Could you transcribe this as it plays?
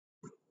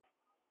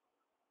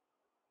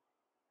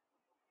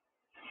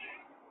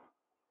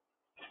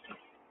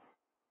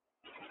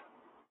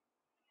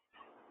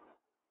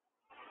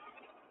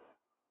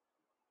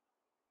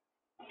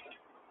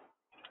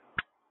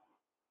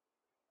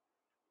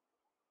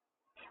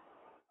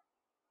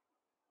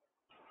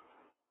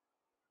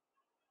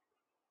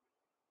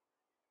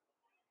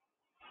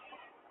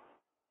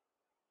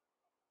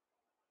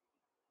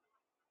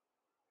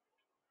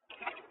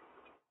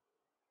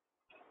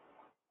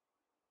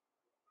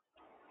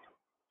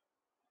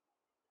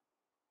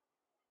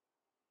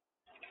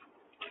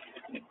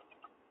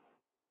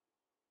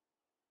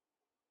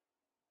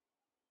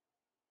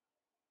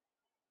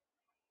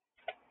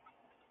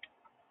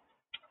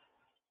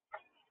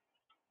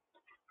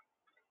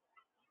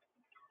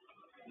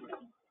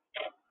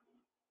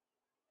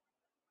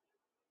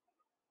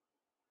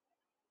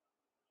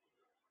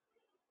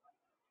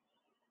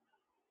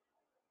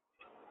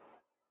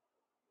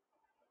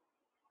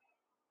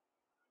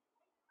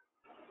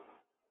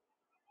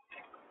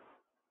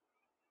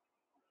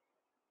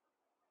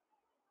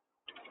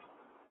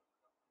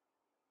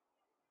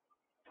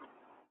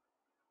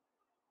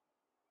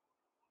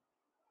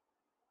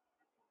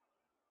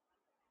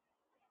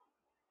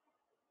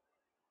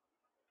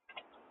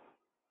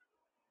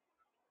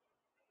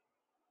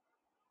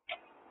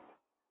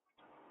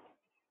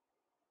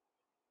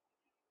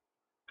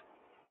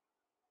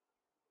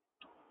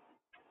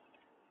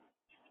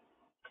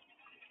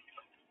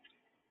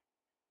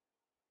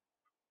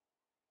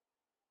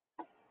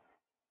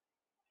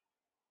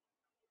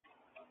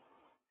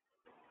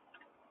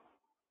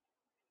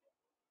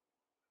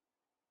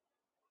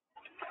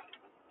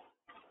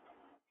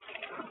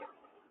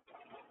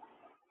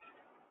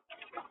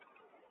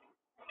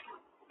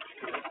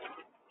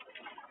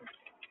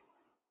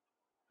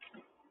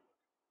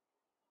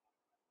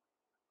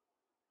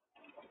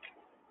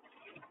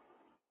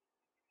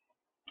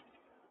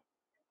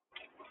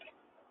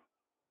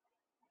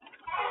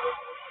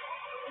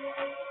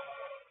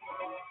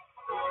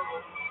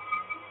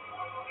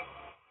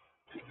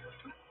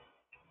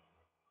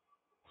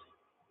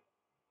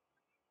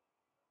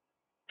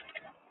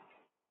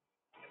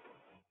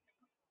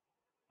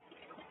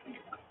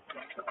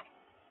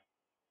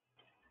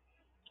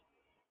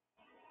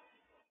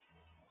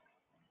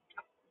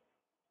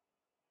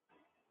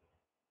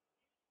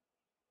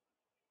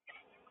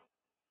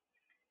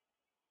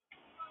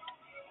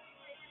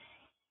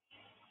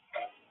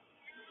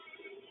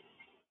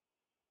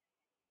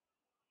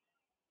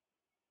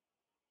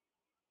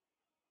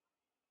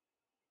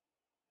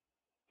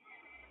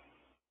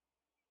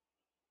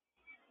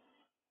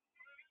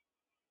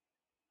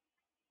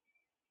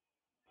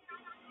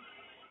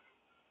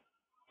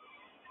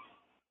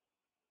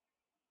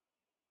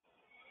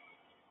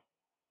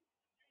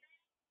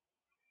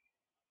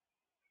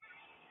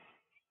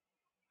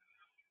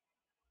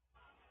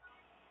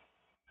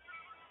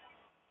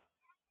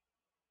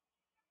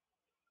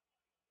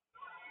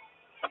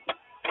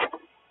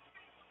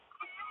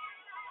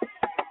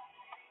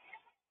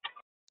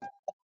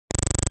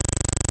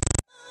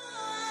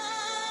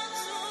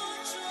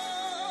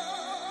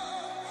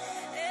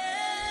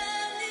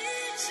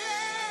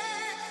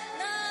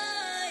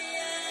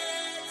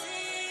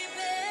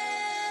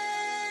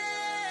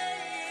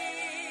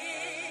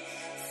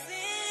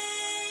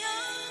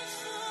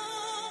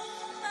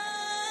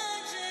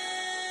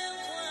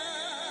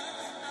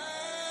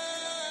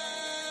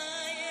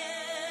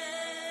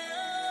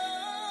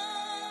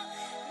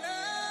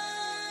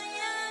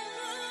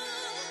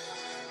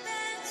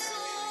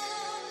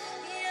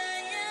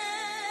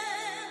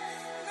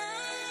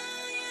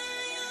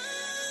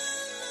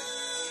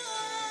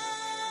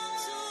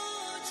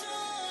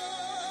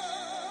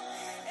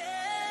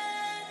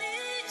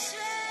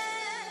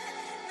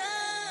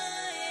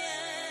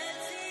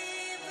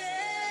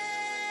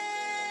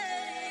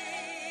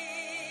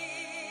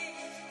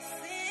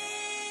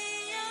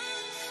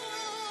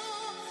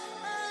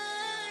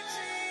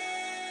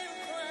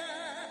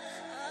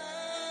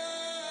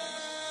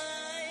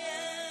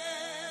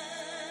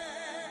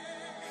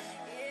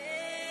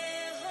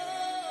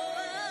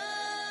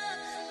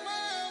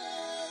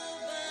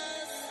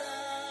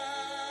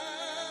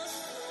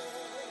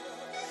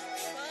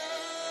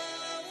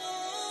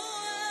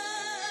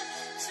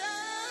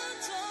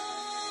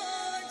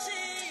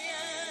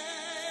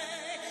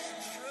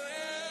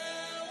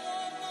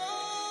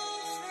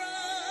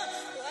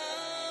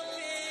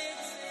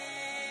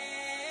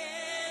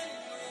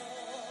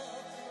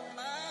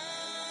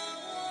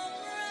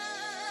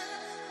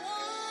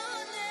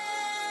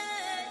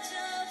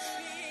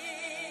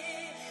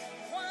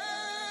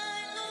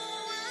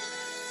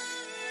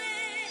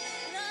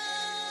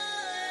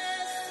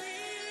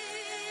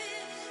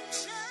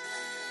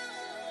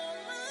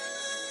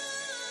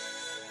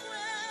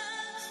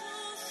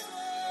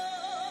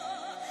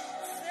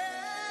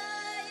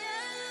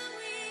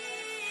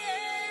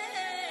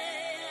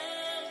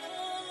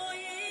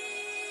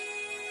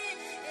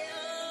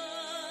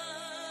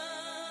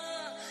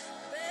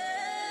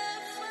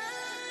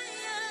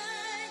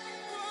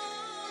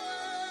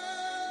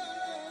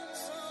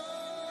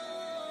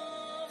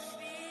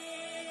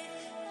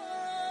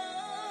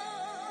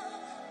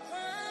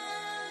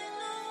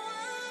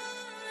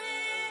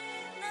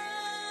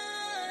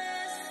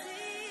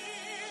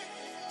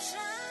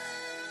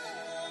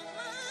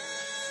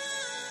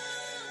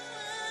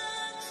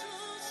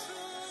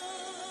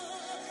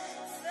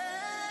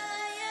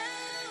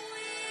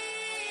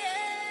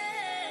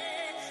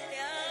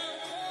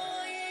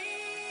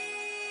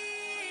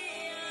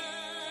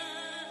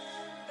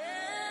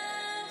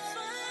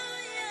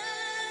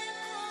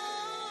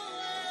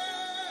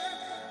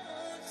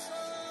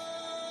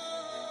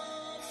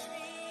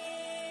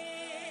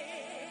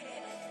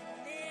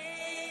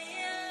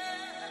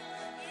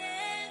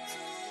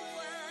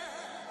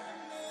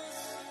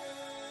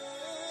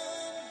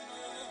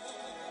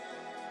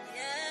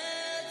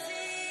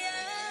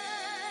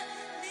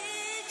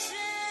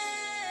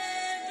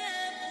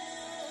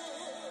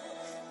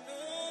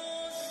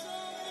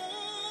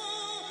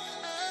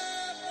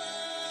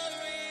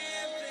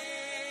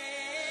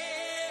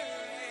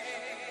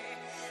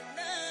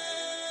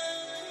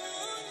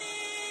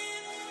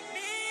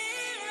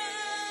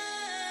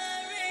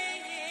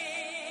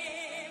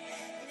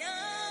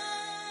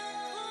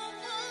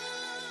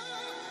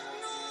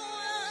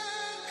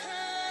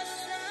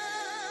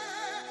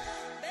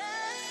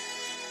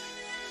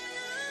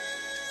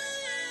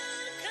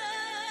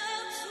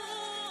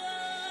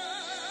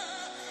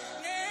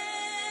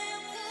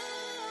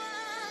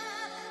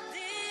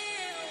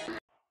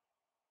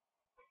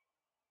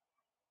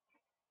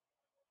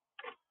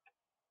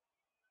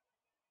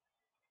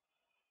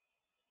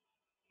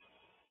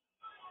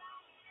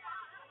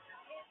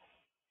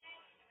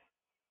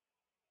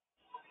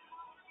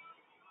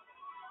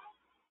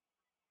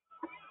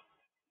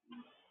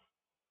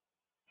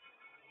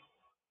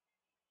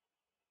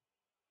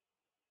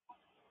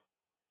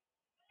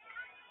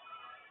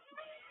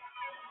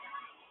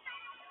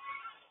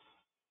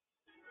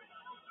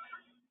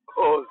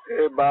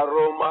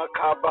Baroma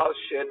Kaba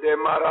Shede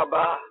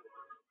Maraba.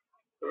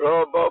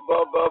 Robo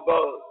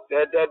Bobo.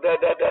 De.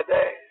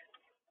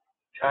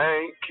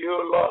 Thank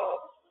you, Lord.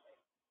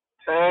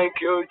 Thank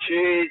you,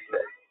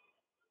 Jesus.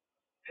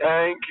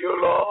 Thank you,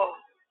 Lord.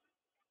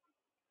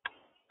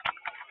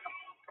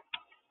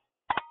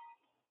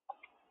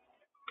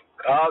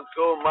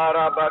 Kaso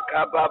Maraba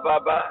Kaba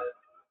Baba.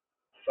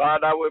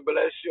 Father, we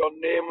bless your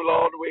name,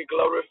 Lord. We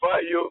glorify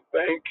you.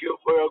 Thank you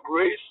for your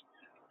grace.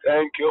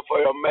 Thank you for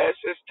your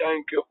mercy.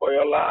 Thank you for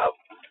your love.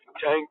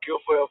 Thank you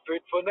for your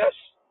faithfulness.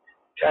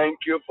 Thank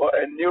you for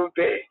a new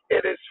day.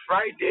 It is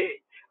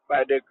Friday.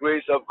 By the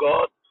grace of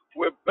God,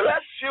 we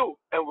bless you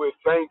and we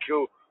thank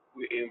you.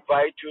 We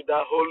invite you,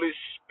 the Holy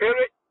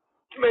Spirit.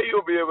 May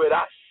you be with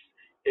us,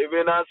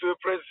 even as we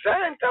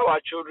present our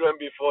children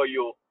before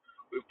you.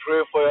 We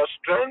pray for your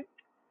strength.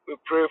 We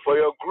pray for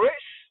your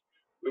grace.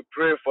 We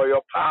pray for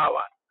your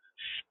power.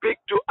 Speak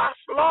to us,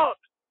 Lord,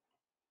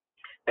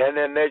 and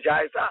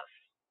energize us.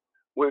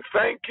 We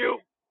thank you.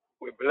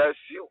 We bless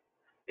you.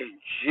 In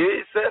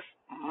Jesus'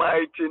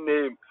 mighty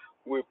name,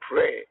 we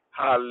pray.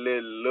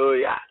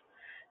 Hallelujah.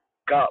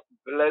 God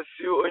bless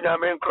you.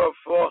 Onyame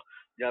nkrofo,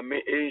 Nyame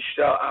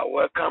Isha. I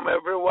welcome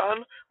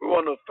everyone. We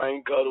want to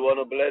thank God. We want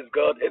to bless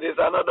God. It is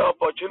another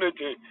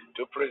opportunity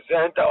to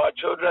present our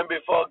children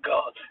before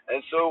God.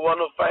 And so we want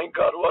to thank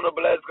God. We want to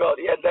bless God.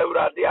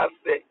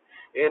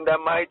 In the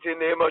mighty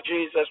name of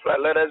Jesus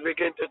Christ, let us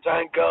begin to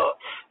thank God.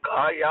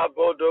 Kaya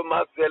bodo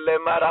masele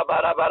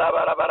marabara bara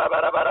bara bara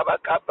bara bara bara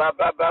kapa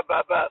ba ba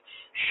ba ba.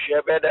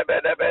 Shebede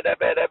bede bede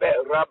bede be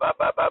raba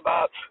ba ba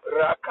ba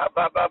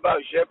rakaba ba ba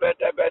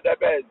shebede bede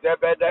be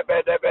zebede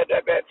bede bede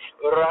be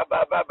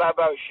raba ba ba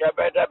ba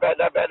shebede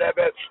bede bede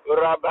be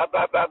raba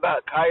ba ba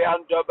ba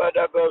kayan do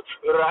bede be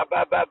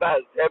raba ba ba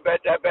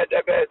zebede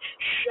bede be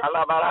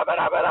shala bara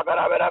bara bara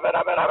bara bara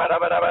bara bara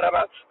bara bara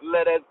bara.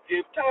 Let us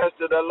give thanks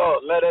to the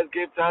Lord. Let us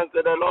give thanks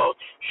to the Lord.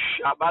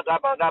 Shabada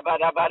bada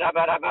bada bada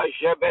bada bada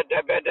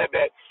shebede bede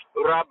be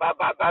raba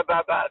ba ba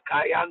ba ba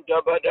kayan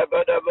do bede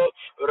bede be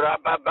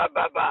raba ba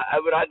ba ba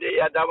everade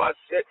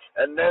yadawase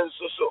and then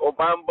so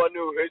obambo ni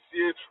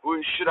uhesi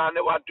unshira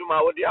ne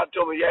waduma wodi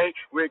atom yen.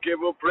 We give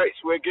you praise,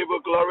 we give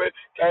you glory.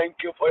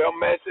 Thank you for your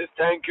mercy,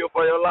 thank you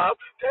for your love,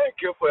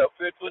 thank you for your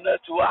faithfulness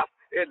to us.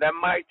 In the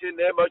mighty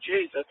name of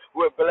Jesus,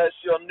 we bless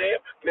your name.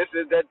 This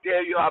is the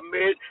day you have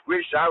made. We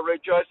shall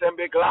rejoice and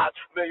be glad.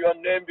 May your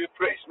name be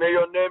praised. May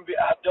your name be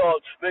adored.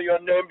 May your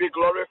name be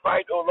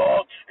glorified, O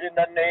Lord. In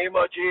the name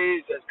of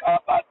Jesus.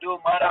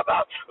 Kabadu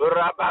maraba,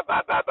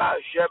 rabababa,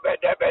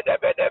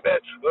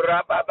 shebedebedebedebe,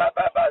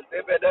 rabababa,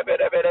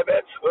 zebedebedebedebe,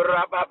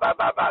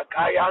 rabababa,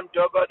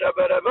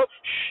 kayantobedebedebe,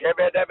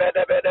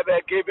 shebedebedebedebe.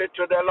 Give it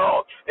to the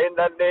Lord. In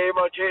the name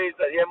of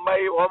Jesus.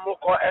 Yemai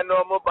omuko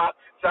enomuba.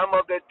 Some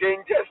of the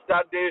dangers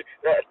that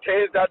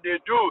things that they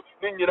do.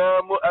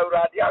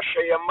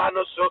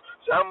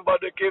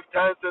 Somebody give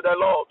thanks to the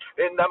Lord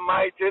in the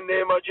mighty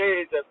name of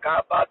Jesus.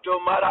 Kabato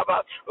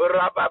maraba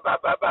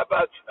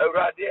rabababa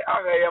radi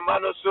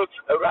ahayamano so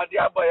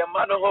radi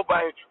abayamano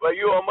hobai. Where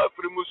you are my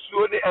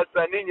frimusuni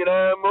esani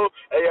nyinamu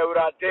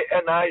ayurate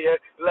enaye.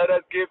 Let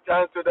us give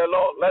thanks to the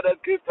Lord. Let us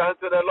give thanks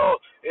to the Lord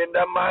in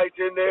the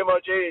mighty name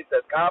of Jesus.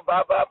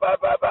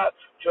 Kabababa.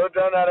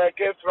 Children are a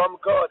gift from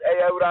God. Let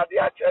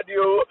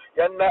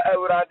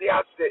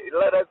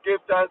us give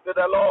thanks to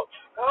the Lord.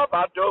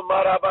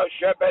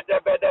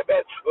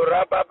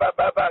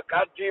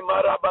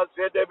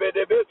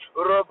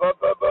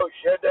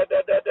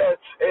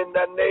 In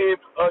the name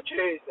of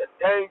Jesus.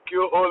 Thank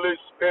you, Holy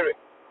Spirit.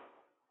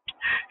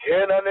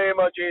 In the name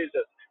of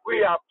Jesus.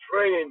 We are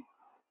praying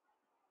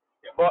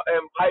for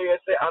empire.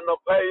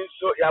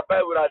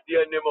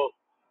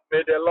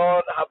 May the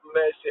Lord have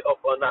mercy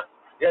upon us.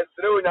 Yes,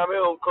 through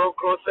Name on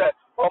Crocro said,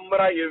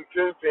 Omra yin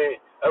fin,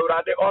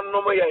 Eurade on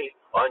Nomoye,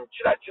 on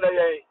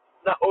Chilachile,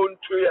 na own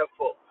 2 years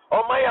for.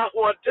 Oh my,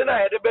 what dinner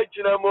at the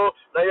Benjamo,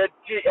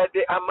 Nayati at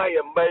the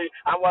Amaya May,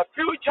 our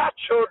future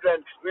children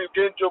will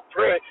begin to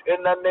pray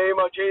in the name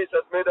of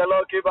Jesus. May the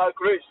Lord give us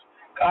grace.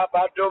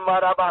 Kabado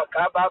maraba,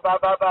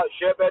 kabababa,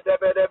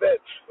 shebedebedebe,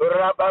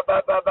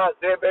 rabababa,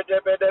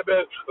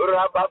 zebedebedebe,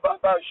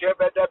 rabababa,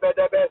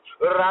 shebedebedebe,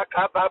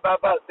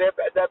 rakababa,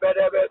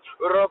 zebedebedebe,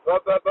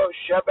 rabababa,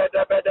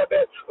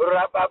 shebedebedebe,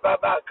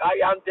 rabababa,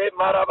 kayande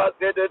maraba,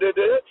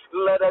 zedede.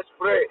 Let us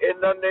pray in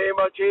the name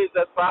of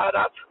Jesus.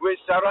 Father, we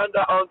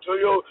surrender unto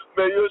you.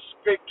 May you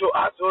speak to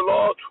us, O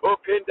Lord.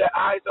 Open the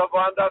eyes of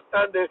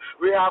understanding.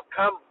 We have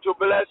come to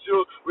bless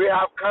you. We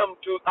have come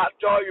to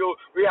adore you.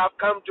 We have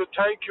come to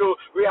thank you.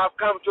 We have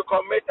come to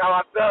commit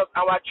ourselves,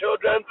 our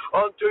children,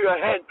 unto your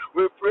hand.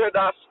 We pray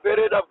that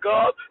Spirit of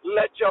God,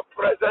 let your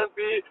presence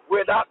be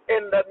with us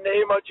in the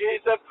name of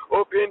Jesus.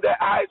 Open the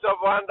eyes of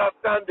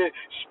understanding.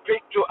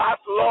 Speak to us,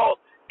 Lord,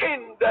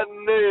 in the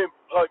name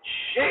of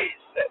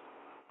Jesus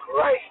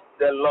Christ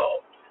the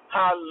Lord.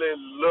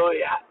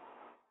 Hallelujah.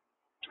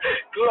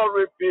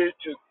 Glory be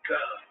to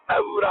God. I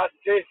would have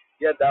said,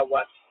 yeah, that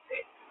was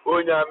it.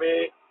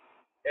 Unyame,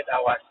 yeah,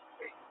 that was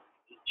it.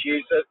 In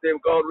Jesus' name,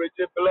 God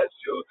richly bless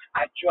you.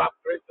 At your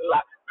praise,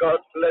 God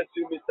bless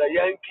you, Mr.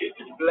 Yankee.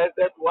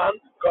 Blessed one,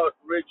 God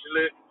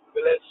richly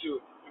bless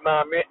you.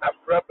 Mami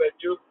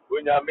Afrabedu,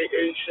 Unyami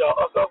Aisha,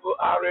 Osofu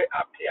Are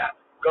Apia.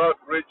 God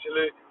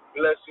richly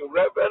bless you.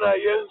 Reverend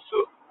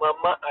Ayensu,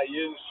 Mama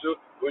Ayensu,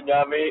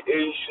 Unyami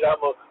Aisha,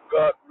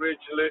 God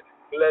richly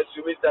bless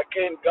you. Mr.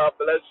 King, God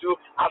bless you.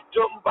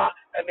 Atumba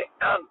and the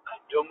Ann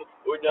Atum,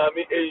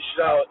 Unyami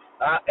Aisha,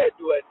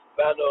 Edward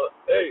Bano,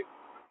 hey,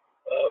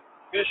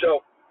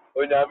 Bishop,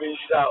 Unyami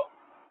Aisha.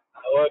 I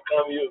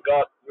welcome you.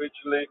 God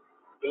richly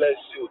bless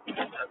you.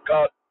 And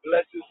God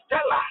bless you.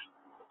 Stella,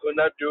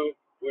 Kunadu,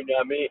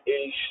 Unyami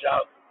Aisha.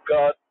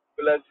 God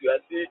bless you. I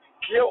see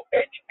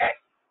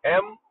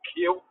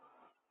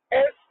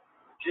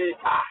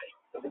QHSMQSGI.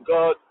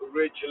 God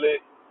richly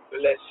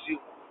bless you.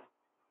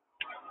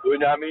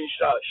 Unyami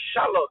Aisha.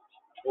 Charlotte,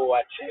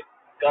 Owache.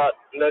 God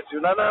bless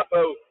you. Nana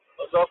Po,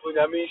 also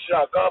Unyami Aisha.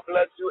 God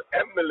bless you.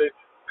 Emily,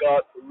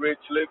 God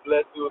richly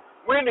bless you.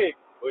 Winnie,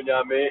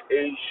 Unyami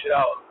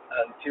Aisha.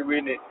 Auntie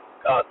Winnie,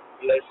 God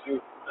bless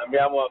you.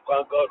 Amiamo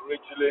Akwan, God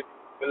richly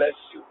bless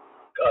you.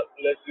 God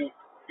bless you.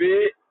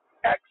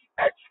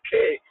 BXXK,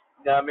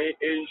 Nyami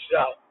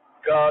Aisha.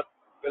 God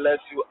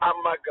bless you.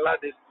 Amma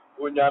Gladys,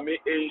 Unyami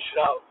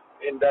Aisha.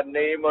 In the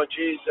name of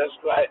Jesus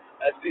Christ,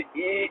 as the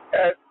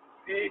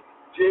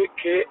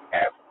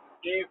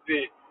ESCJKFDV,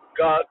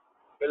 God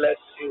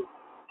bless you.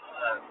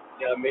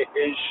 Nyami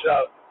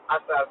Aisha.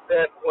 As I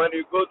said, when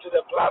you go to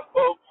the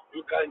platform,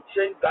 you can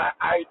change that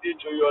ID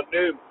to your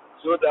name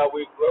so that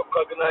we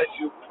recognize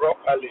you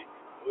properly.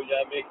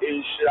 Unyami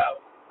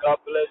Aisha. God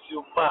bless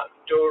you, Mark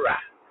Dora.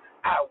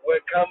 I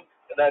welcome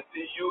and I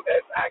see you as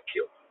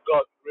Akil.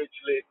 God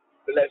richly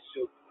bless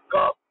you.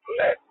 God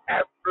bless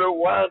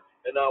everyone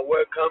and I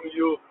welcome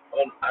you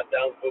on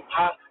Adam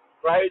Papa.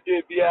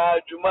 Friday,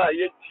 Bia Juma,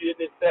 Yeti,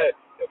 and said,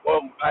 the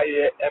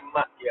Bompire,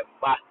 Emma,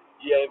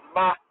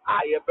 Yemma,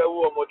 I ever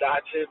woman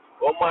that is,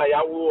 or my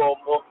Yawu,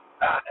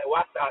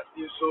 what I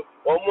see so,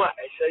 or more,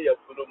 I say,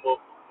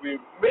 we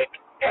make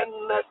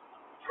endless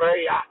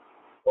prayer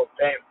for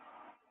them.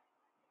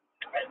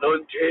 And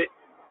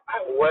I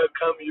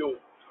welcome you.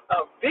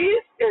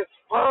 This is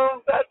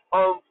founded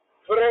on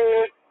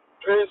three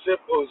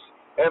principles.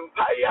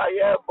 Empire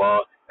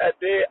Yebo, a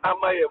day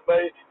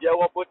Amayebe,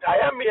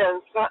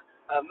 Yawabutayamiansa,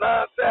 and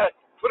now said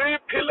three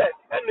pillars,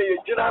 and the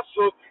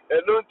so,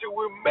 and until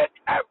we make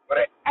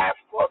every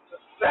effort to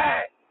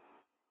say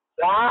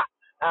that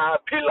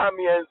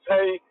Pilami and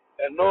say,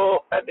 and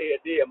no, and the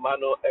idea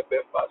mano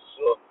ebefa.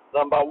 So,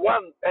 number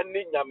one, and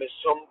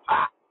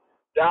Ninyamisompa,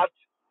 that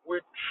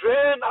we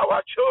train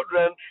our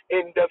children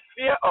in the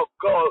fear of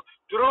God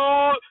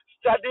through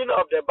studying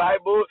of the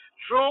Bible,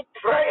 through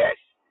prayers.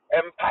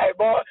 And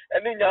Bible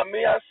and in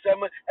Yamia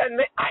Sem and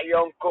the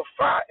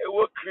Ayonkofa,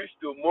 Ewo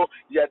Christo Mo,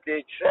 ya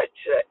de church,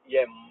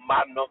 ye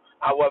mano,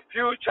 our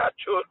future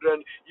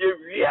children, ye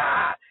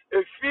via, a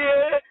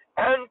fear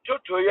and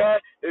tutoya,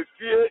 a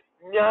fear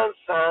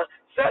nyansa,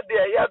 said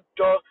the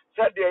do,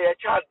 said the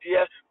child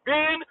dear,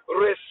 being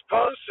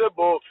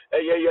responsible,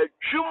 a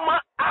juma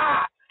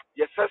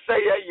yes, I say,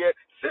 yes,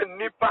 say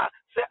nipa,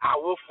 say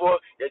awofo,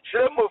 ye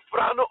chere mo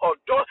frano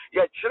odo,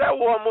 ye chere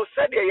wo mo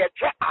said ye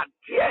che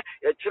adie,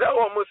 ye chere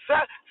wo mo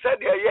said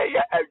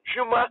ye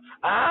adwuma,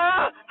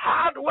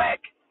 hard work.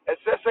 It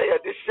says ye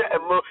this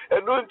and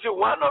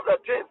one of the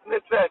things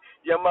they said,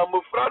 ye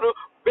mamu frano,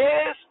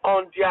 based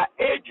on their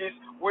ages,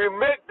 we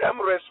make them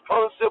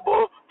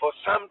responsible for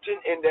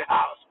something in the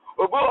house.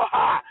 Obo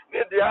ha,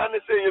 ne dia ne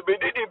say ye be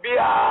didi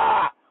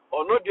bia.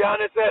 Or no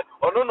diane say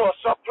or no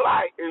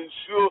supply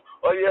ensure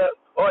or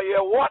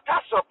your water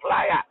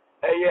supplier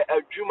a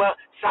juma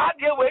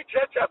sadia we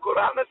church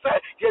Quran say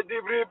ye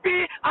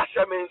be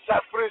ashamin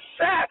safri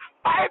say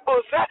Bible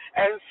say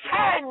and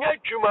say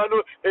juma no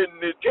in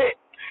the day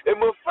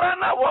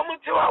emofrana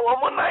womuntiwa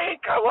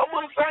womunaika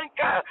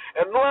womunsanka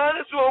and no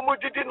one so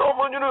omudidi no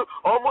munu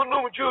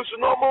omunum juice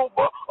no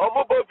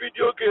omubo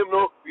video game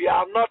no we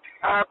are not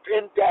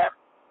helping them.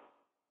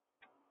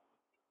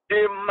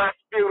 They must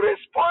be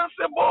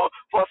responsible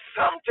for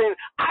something.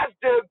 As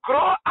they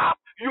grow up,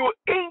 you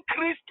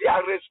increase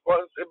their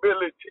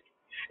responsibility.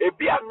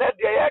 Ebi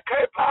anadia ya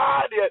kai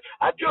pa de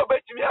ajo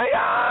betimi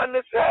aya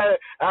ne say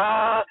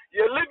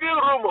your living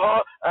room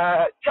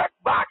check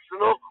box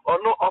no or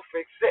no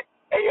office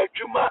e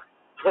adwuma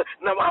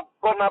na wa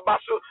bona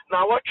baso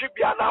na wa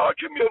twibia na wa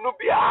twimienu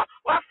bia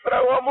wa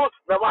fra wo mu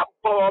na wa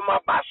bo ma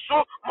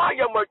baso ma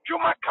ya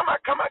madwuma kama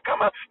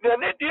na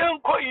ne die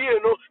nko yie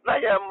no na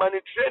ya man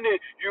training.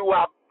 You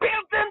are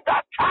building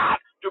that child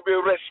to be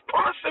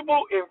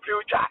responsible in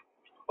future.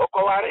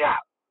 Okowaria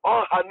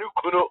on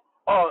hanukuno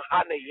on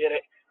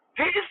haneyere.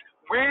 This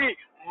we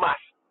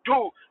must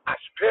do as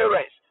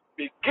parents.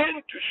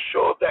 Begin to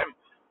show them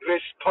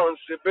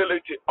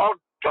responsibility.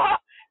 Although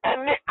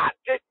any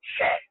other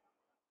chair.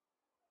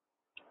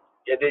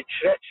 Yede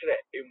church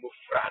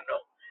imufrano.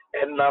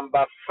 And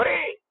number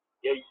 3,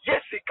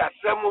 Jessica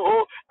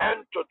Samuel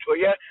and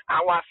Totoye,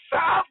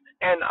 ourselves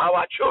and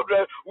our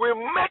children, we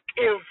make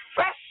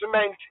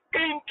investment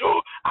in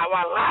into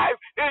our life,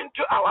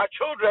 into our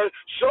children,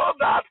 so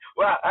that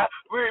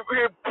we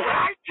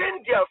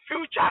brighten their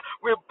future.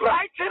 We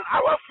brighten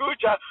our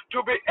future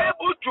to be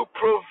able to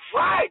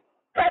provide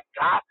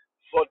better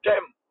for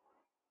them.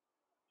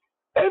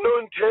 And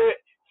until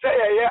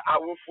say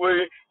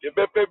awufwe the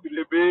bepe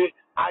bilibi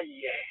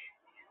aye.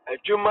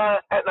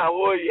 Juma and I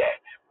will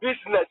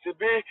business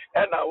be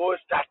and I will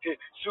start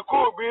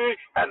school be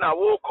and I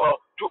will call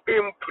to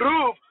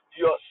improve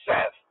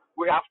yourself.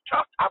 We have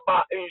talked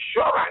about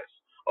insurance,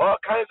 all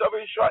kinds of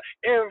insurance,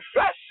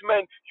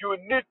 investment you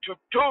need to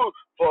do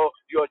for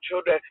your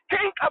children.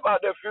 Think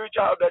about the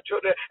future of the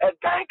children and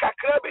think a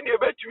crab in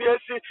your bed to me.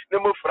 The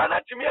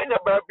Mufrana to me and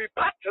your baby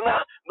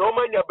partner, no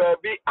man your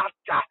baby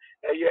after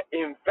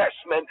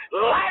investment,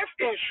 life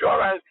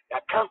insurance,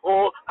 that can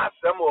hold as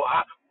some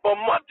but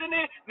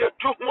money the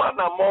two one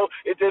more.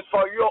 It is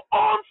for your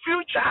own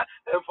future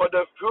and for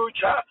the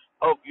future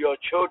of your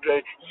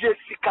children.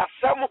 Yesika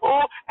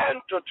samho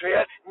and to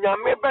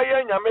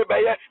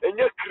nyamebeye and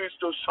ye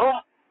Christos home.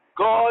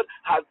 God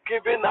has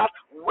given us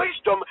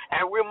wisdom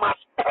and we must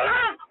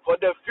plan for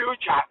the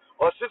future.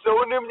 Or sister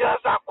unim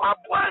nyansa kwa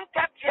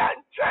bwanta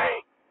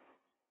tianchen.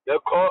 The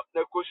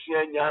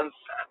kushia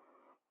nyansa.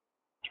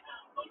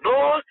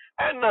 No,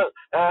 and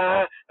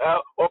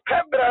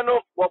Okebrano,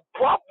 what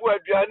pop where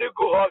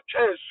Dianigo or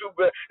Chen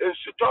Sube and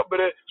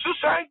Sutobre,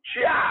 Susan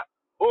Chia,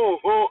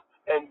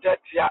 and that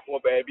ya,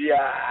 baby.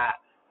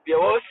 The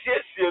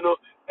OCS,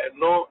 and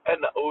no,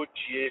 and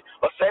OTA,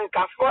 or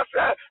Sanka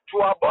Fossa to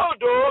a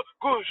Bordeaux,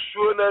 good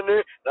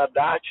soon,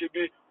 that should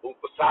be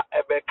Usa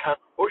Ebeka,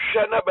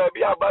 Oshana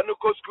baby,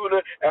 Abanuko school,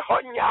 a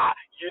Honya,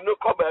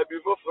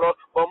 baby,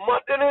 for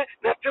modern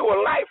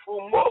natural life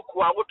will more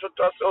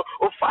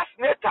or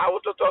fascinate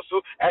out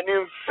and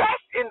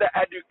invest in the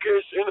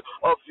education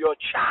of your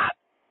child.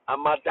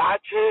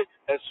 Amadache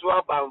and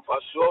Swabam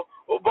Faso,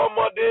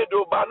 Obamode,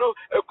 Dobano,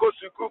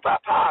 Ekosuku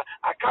Papa,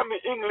 I come in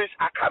English,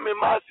 I come in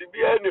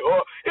Masibiani,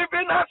 or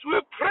even as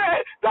we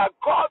pray that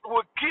God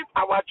will give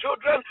our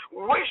children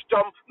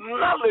wisdom,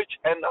 knowledge,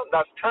 and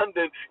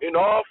understanding in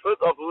all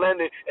fields of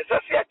learning. It's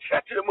as a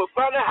church, we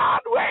find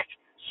hard work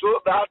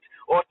so that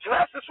or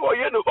classes for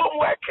you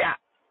homework here.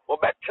 Or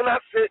better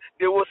say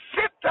they will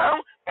sit down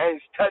and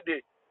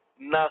study.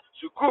 Now,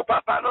 Suku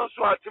Papa no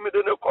so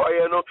ultimately no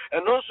koyeno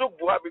and also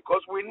boy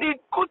because we need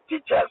good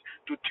teachers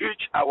to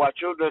teach our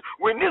children.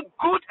 We need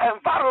good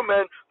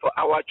environment for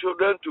our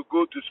children to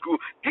go to school.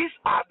 These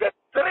are the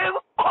three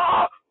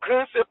core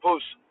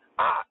principles.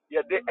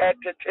 The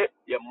etete,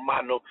 your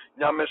mano,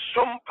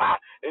 nyamesumpa.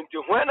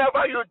 Until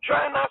whenever you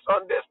join us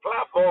on this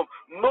platform,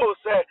 no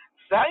say.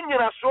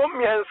 Sanya so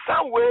me in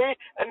some way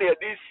and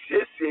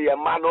this say your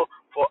mano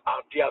for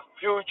their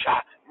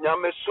future.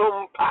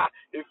 Nyamesumpa,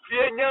 if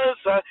you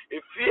nyansa,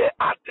 if you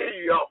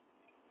ate yo.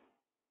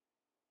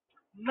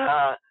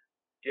 Na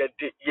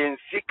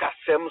yensika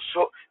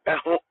semso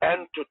eho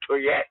entoto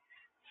ye.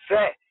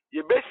 Say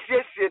you be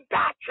say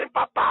that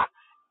papa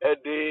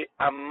de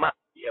ama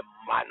ye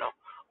mano.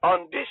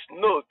 On this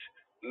note,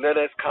 let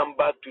us come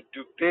back to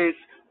today's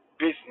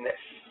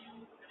business.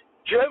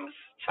 James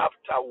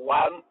chapter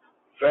 1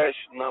 verse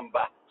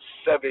number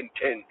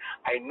 17.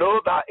 I know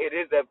that it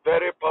is a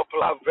very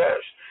popular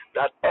verse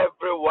that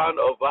every one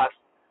of us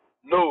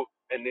know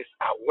and is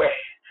aware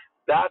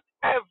that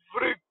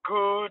every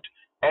good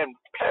and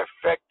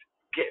perfect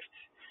gift,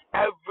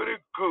 every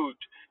good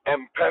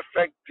and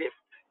perfect gift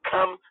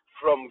comes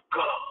from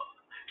God.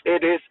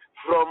 It is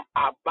from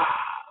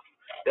above,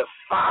 the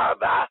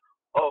Father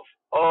of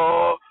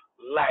all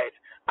light.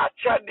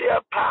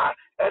 Achadia pa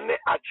ene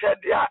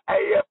achadia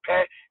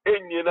eyepe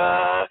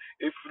enyina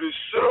ifri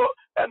soro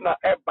ena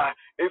eba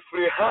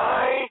ifri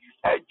high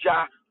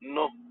eja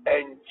no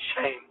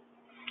enchain.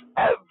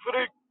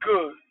 Every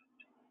good,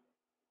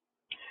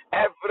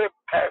 every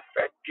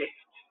perfect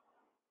gift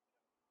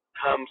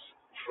comes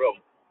from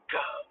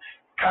God.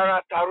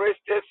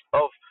 Characteristics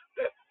of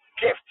the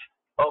gift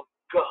of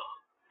God.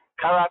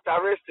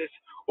 Characteristics.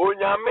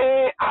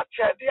 Onyame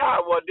achadia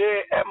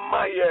wode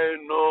emaye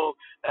no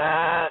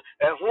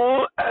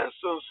who and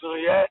so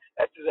yeah,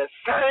 it is a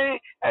sign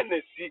and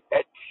a see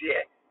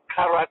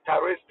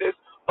characteristics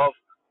of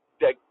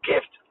the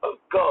gift of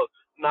God.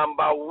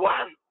 Number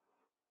one,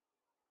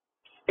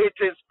 it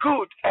is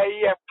good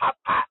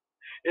papa.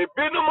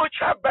 Ebinumu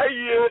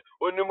chabaye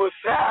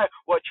onimusa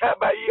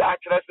wachabaye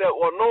atrese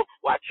ono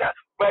wacha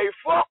by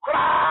for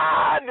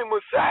kra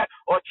nimusa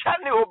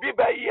ochane obi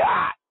baye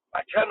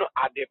wachano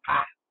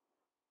adepa.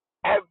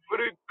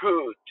 Every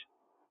good.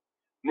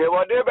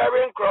 Never de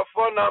bearing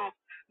crofonam.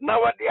 Now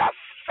they are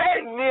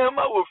fair near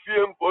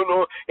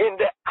in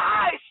the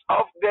eyes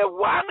of the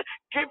one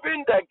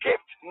giving the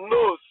gift.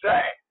 No,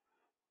 sir.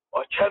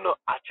 Or channel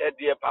at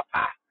dear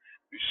papa.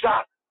 You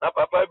shall na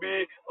papa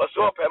be or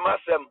so per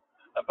massam.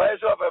 A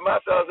price of a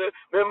master.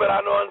 Remember,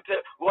 I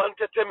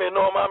wanted to me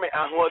no mammy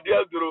and what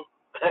dear grew.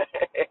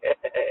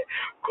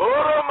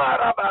 Koro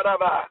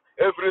marabaraba.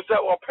 Every set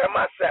or per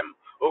massam.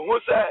 Who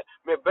said,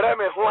 me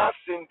breme who has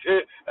seen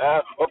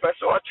or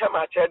person or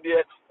chama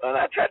chedia, and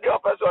I check the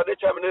officer of the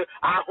chairman,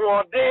 and who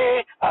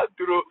day I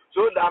drew.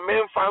 So that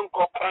men found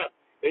coca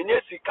in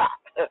Yesika,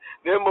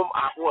 name of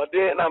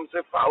Ahwade, and I'm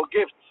saying for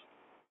gifts.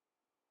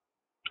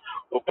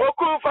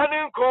 Opoku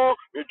Faninko,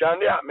 you done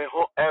me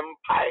home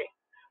empire.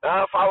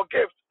 For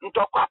gifts,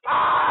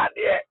 Ntokapa,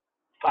 dear,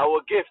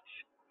 for gifts.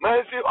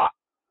 Mercy,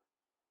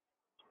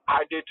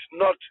 I did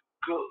not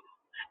go.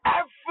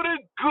 Every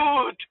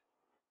good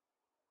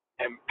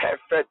and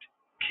perfect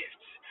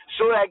gift.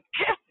 So a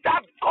gift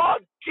that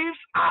God gives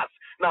us,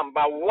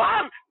 number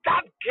one,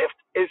 that gift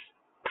is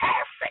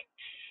perfect.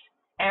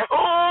 And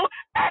who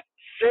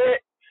say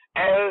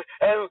and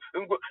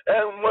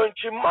when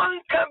Chimon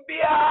can be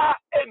a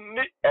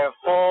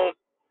home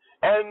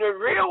and the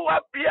real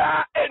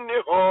wapia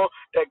anyhow,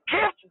 the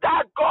gift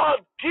that God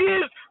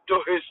gives to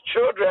his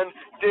children,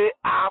 they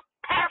are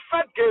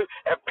perfect gift.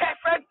 A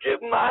perfect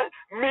gift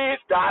means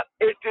that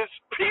it is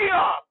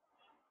pure.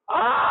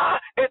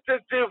 It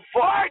is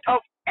devoid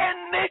of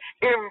any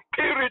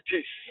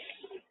impurities.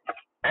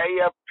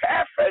 And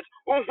perfect.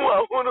 Who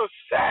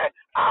said,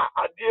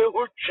 dear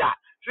Hucha,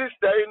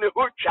 sister in the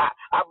Hucha,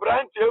 a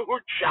branch of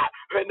Hucha,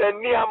 when the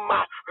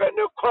Niama, when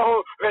the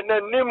Crow, when the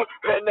Nim,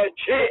 when the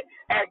Che,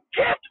 a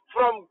gift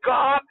from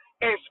God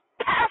is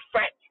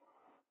perfect.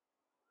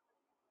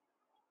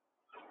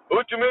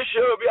 To make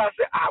sure we are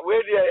saying,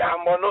 where they are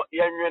mono,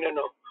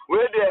 no.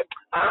 Where they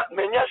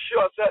many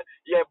sure say,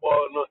 ye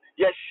born,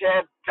 ye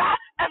share that,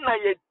 and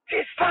I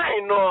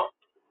design no,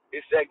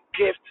 it's a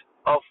gift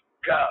of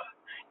God.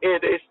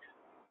 It is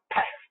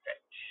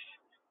perfect.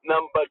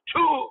 Number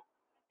two,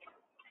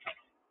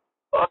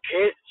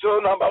 okay, so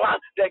number one,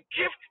 the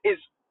gift is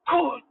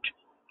good.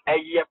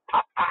 And ye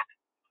papa,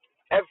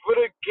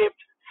 every gift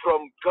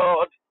from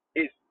God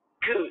is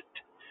good.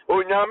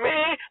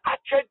 Onyame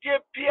achedie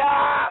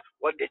bia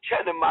what the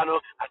chanemano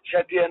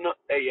achedie no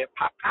eye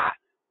papa.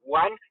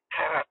 One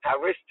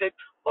characteristic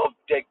of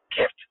the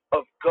gift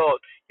of God,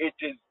 it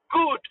is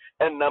good,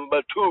 and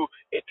number two,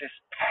 it is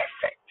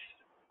perfect.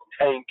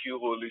 Thank you,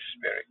 Holy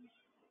Spirit.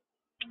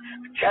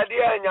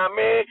 Chadie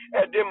nyame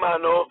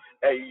edimano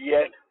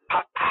eye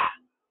papa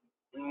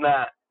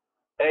na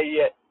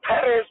eye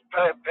peres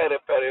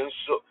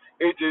so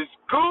it is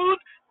good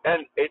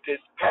and it is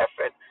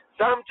perfect.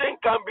 Something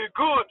can be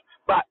good,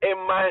 but it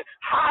might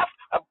have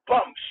a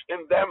bumps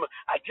in them.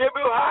 I give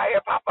you high,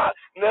 Papa.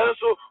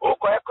 Nanso,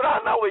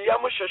 Okoekra na we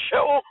yam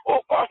shesho,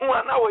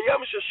 Okohua na we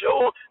yam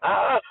shesho.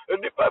 The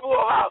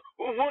people have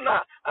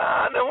Uhuna,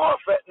 and the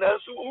warfare,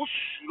 Nanso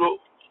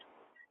Usro.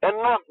 And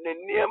not the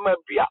near my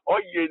beer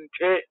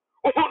oyente.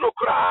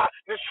 Uhunukra,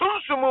 the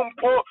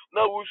Sunsumumpo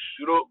na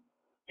Usro.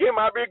 He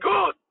might be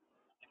good,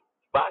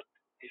 but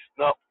it's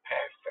not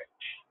perfect.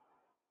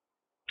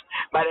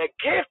 But a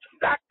gift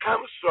that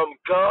comes from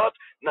God,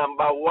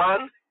 number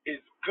one, is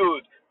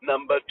good.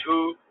 Number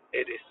two,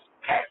 it is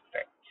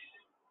perfect.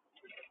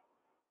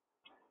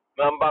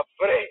 Number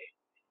three,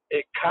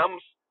 it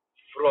comes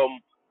from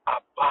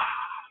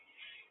above.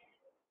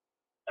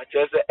 I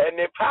just say,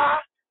 any power,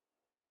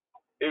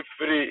 if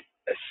free,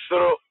 a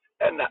throw,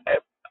 and a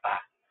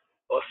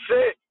or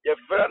say, your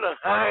friend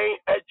high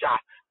edge,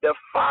 the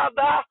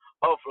Father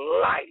of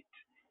light,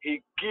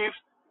 he gives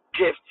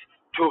gifts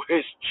to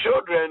his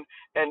children,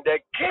 and the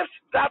gifts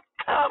that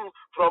come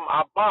from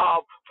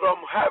above, from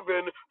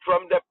heaven,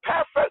 from the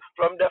perfect,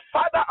 from the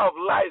Father of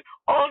light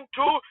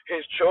unto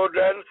his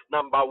children.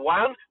 Number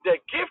one, the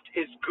gift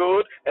is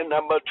good, and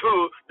number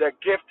two, the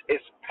gift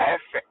is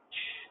perfect.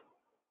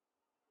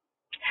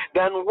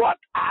 Then what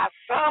are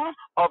some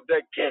of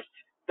the gifts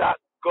that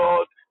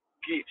God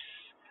gives?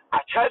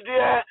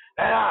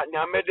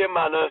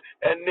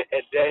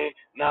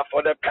 Now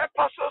for the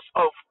purposes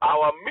of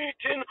our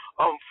meeting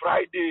on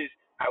Fridays,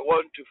 I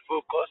want to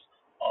focus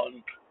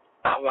on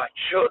our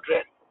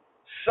children.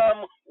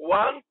 Psalm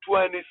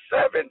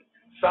 127,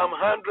 Psalm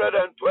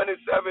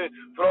 127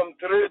 from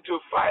 3 to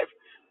 5.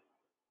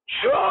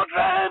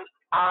 Children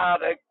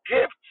are a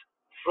gift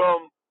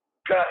from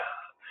God,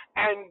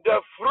 and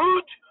the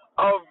fruit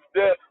of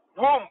the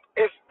womb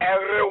is a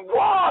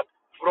reward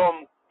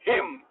from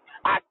him.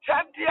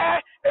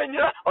 Achadie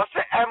enya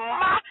ose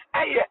emma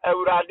eye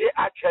awurade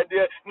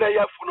achadie na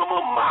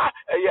yafunumu ma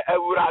eye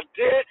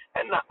awurade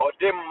na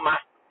odemma.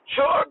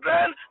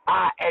 Children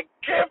are a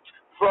gift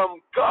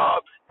from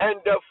God, and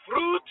the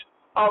fruit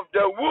of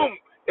the womb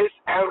is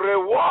a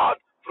reward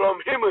from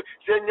him.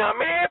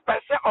 Senyame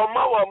pese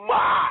oma wa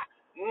ma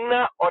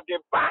na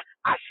odeba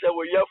ashe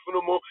wo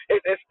yafunumu.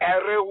 It is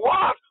a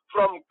reward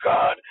from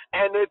God,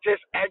 and it is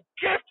a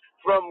gift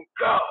from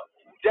God.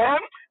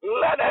 Then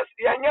let us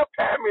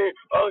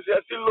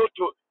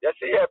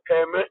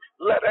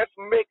let us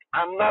make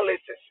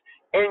analysis.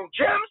 In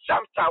James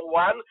chapter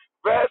 1,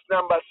 verse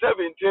number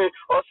 17,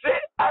 or say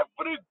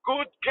every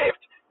good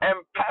gift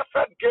and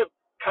perfect gift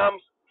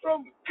comes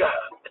from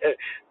God.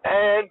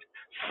 And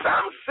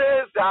some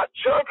says that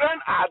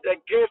children are the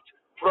gift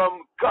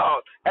from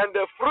God, and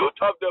the fruit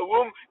of the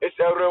womb is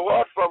a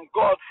reward from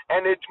God.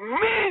 And it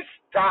means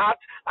that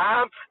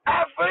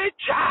every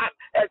child,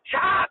 a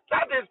child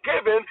that is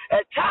given,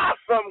 a child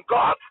from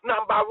God,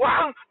 number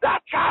one,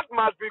 that child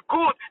must be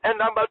good, and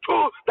number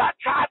two, that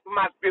child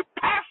must be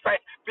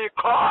perfect,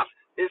 because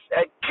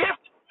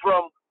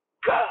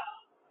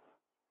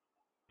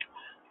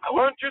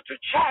to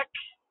check.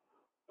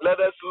 Let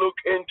us look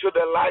into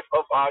the life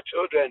of our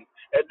children.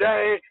 A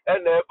day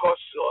and a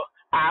coso.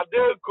 Are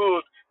they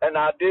good and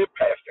are they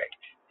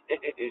perfect?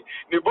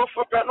 The book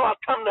for no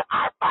come the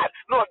iPad,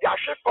 no, they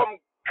are from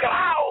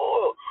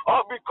cow.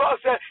 Or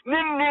because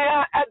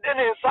Ninia and then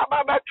in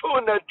Sababa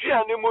to the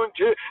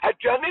Gianimunti, a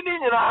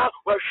Gianina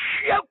was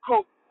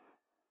shaku.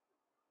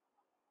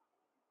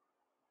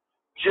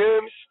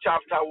 James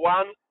chapter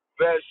 1,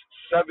 verse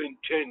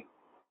 17.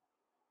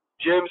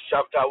 James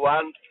chapter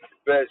 1,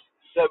 verse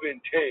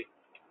 17.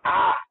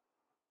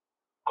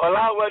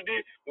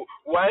 Kolawadi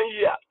 1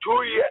 year,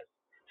 2 years.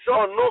 So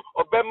no,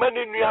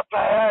 obemani nuya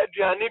pa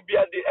diani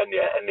bia di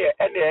ene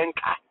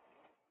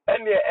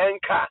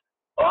enka.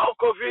 Oh,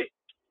 coffee.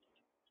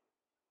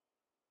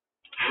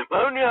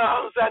 Manu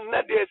ansa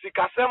na de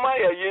sikasema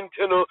ya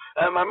yintino,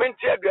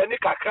 mamenti aduani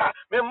kakra,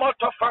 me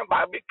moto fan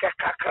ba bi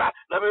kakra,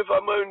 na me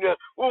fa manu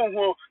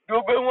uhu,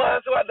 do be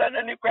wan so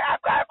adana ni kwa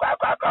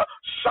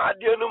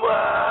sade no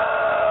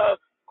ma.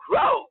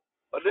 Crow.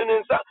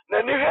 Odinsa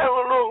na ni he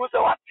no hu se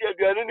wate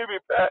aduani ni bi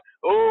pe.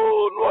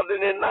 Oh, no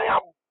odin na ya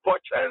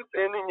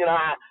bochense ni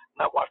nyina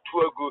na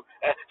watu agu.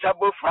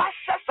 Sabofra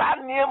sasa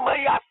niema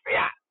ya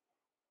fia.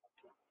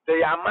 De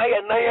ya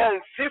maye na ya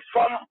nsi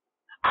fom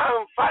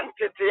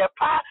amfantete ya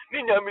pa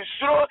ni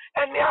nyamisuro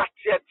ene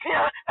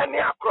atietia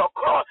ene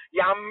akrokro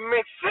ya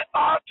mix it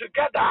all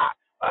together.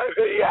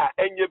 Yeah,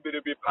 enye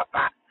biribi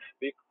papa.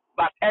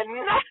 But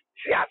enough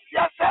yes,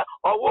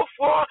 or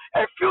for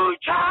a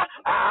future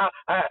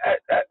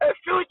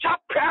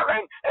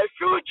parent, a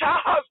future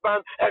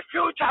husband, a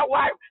future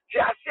wife.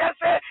 Yes,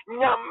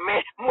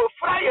 nyame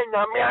mofraye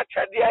nyame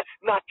achade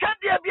na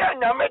achade bia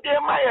nyame de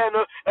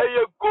mayeno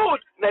e good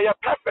na ye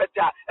perfect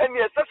and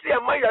yes say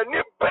maya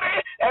ni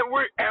bre, and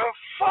we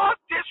enforce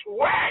this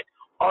word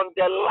on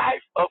the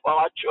life of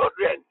our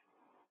children.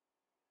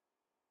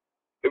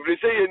 If we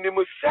say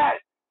you say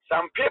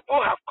some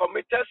people have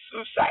committed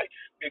suicide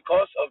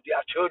because of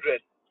their children.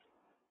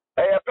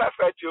 Are you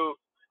perfect?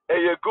 Are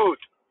you good?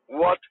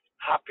 What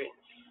happens?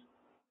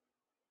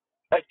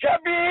 A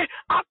jabi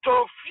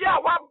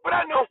atofia wa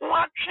brand of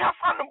one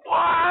fan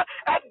boy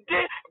at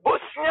the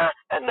Bosnia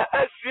and the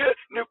Asia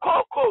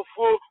Nikoko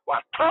for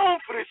what town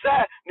free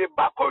say the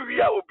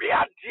Bakoria will be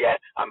at here.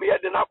 I'm here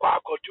the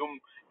Nakotum.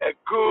 A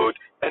good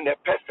and a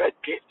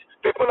perfect gift.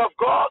 People of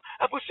God,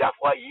 Abusha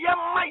for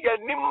Yama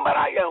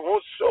Nimbara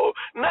Yahuso,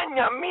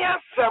 Nanya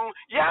Miasam,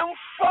 young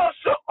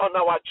force on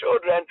our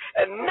children,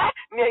 and not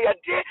near a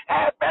day,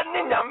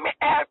 Benina me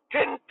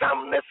tin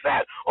tam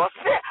said, or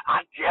say,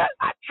 I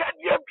tell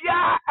you,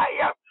 I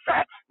have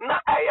fat,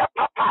 not I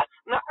papa,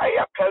 not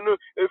I canoe,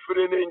 if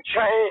we're in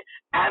China,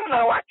 and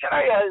now I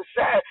try and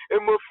say,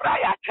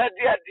 Mufraya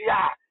Tadia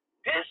dia.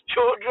 These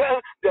children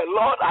the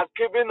Lord has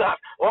given us,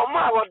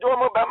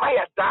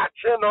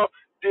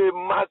 they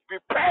must be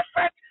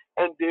perfect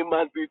and they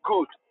must be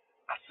good.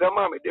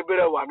 Asema me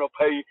debere wa no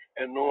pai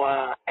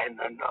enoa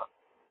enano.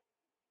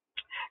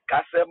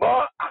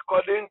 Kasebo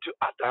according to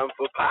Adam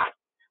Fopa.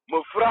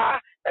 Mufra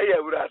eye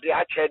urade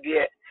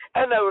achede.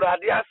 And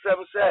urade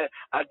asem say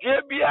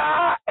ade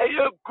bia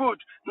eye good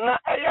na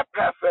eye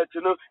perfect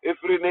no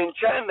efri ne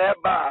nchen na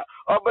ba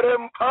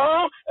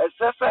obrempo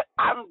esese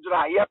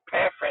andra ye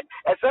perfect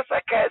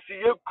esese kasi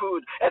ye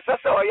good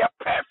esese o ye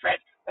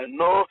perfect and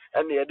no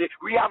and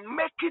we are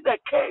making the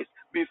case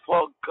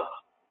before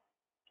God.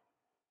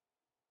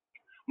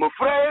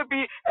 Mufra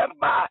bi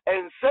eba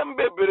ensem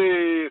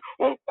bebre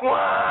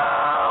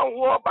unkwa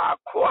wo ba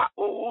kwa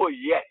oh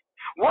yeah.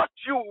 What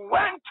you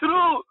went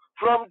through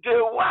from day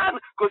one,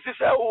 because you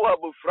say, oh,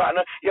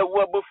 Abufrana, you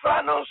were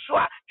Bufrano,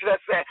 Swa,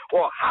 say,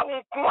 or how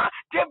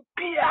they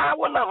be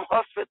when I'm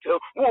hospital,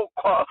 will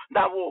call,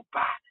 now will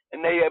buy.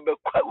 And they have a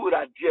quite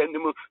dear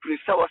name,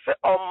 say,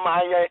 oh,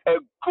 my, a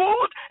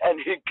good, and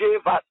he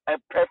gave us a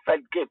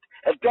perfect gift.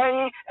 A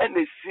day and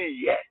a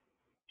see, yeah.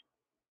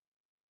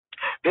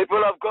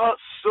 People of God,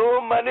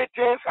 so many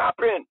things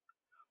happen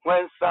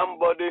when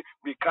somebody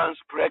becomes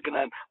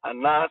pregnant,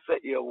 and now say,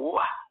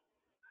 wow.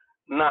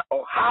 Na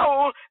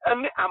how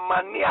any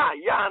amania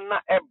ya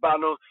na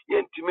ebano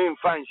yentimi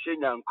mfa nhye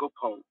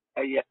nyankopon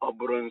eye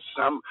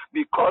obronsam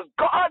because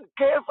God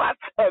gave us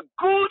a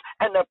good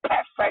and a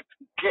perfect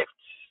gift.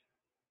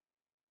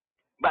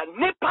 But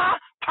nipa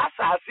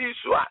pasasi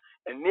so a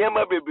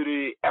niema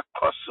bebiri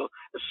ekoso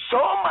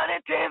so many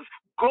things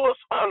goes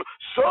on,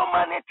 so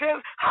many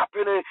things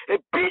happening.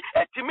 It be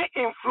a me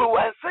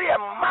influence a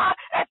ma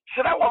a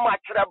chira wama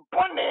chira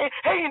bonne.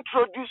 He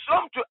introduce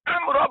them to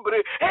armed robbery.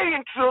 He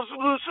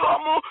introduce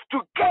them to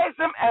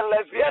gayism and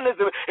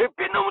lesbianism. It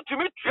be no to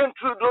me to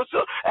introduce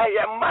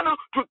a man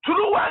to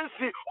true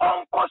onesie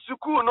on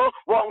kosukuno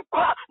one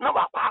kwa no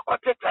wakwa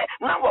tete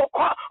na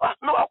wakwa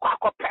no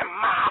wakwa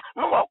pema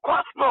no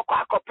wakwa no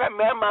wakwa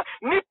pema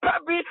nipa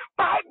bi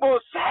Bible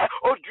say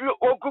odu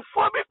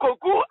ogufo bi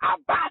kogu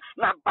aba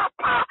na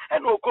bapa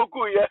and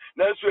okogu ye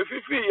na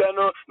swefifi ye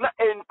no na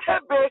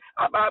entebe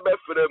ababe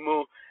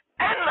fremu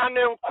and na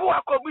nko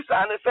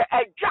akobisa na say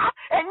eja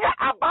enya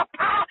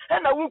abapa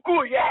and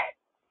awuku ye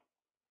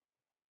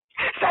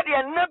Said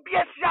the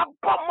Nabiasia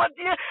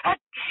Bombardier at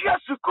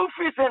school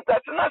fees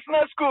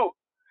international school.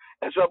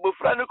 And so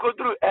Bufrano could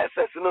do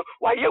SS,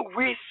 why you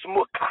we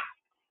smoker.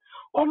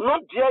 Or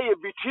not dear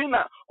between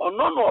or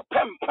no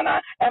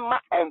pempana Emma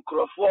and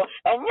Crawford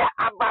and ya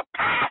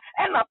abapa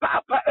and a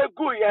papa a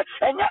guya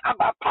and ya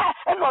abapa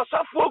and also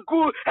for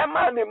good and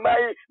man in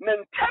my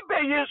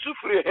Nentabe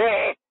Yusufri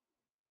he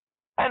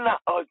and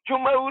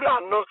Juma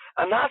Urano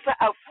and after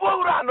a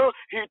forano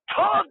he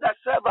told the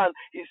servant,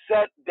 he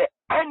said the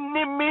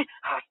enemy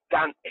has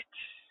done it.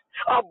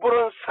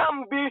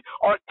 Sambi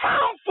or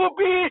town for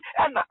be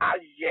and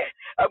aye.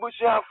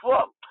 Abusia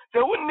for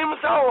the wouldn't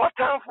or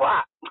town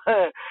for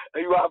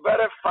you are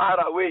very far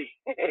away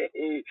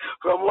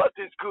from what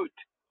is good.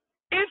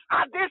 If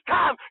at this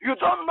time you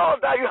don't know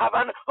that you have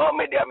an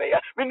media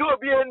mayor, we know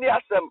be any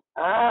asem.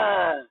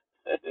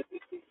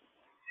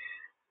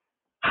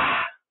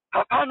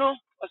 Papa no,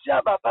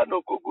 Papa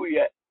no kugu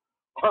ye.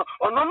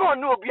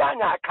 No be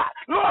anyaka.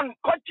 No one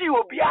kochi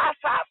will be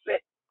asase.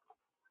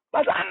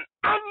 But an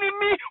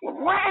enemy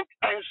went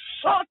and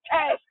sought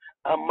us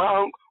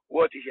among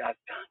what he has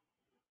done.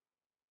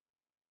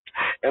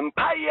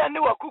 Empire ni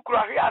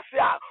wakukura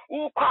hiasia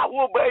ukwa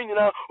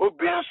wobenina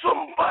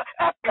obinsumba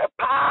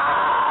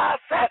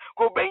epepase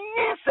ko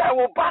benyinse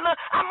wo bana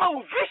ama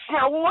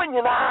uvishia wo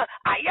nyina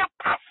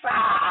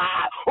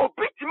ayapasa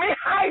obitimi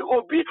hai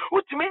obi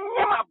utimi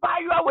nyema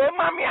bayo we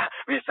mamia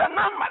bisa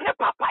nan ma ne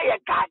papa ye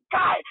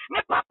gagai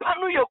ne papa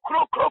no ye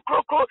kro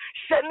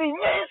sheni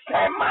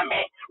nyense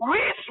mame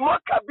we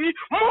smoke abi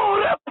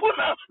mure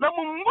puna na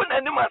munguna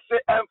ni mase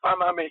emfa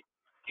mame.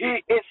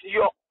 He is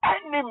your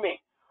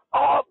enemy.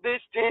 All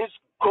these things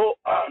go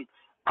on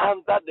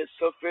under the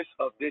surface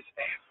of this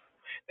earth.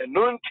 And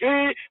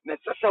until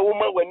necessary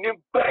woman when you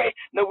pray,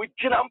 now we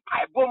jump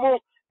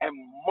and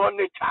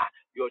monitor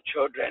your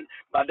children.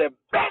 But the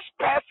best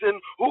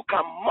person who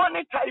can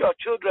monitor your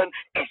children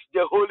is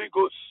the Holy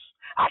Ghost.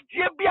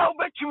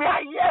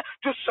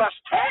 To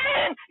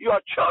sustain your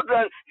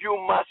children, you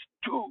must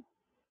do.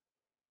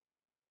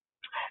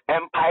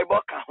 Empire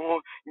ka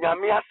ho,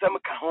 nyame asem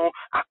ka ho,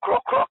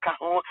 akrokro ka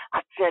ho,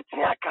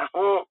 atiatia ka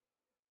ho.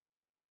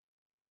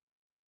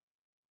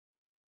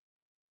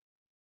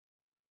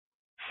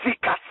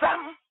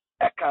 Sikasam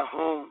eka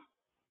ho.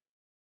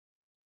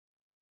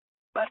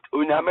 But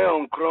unyame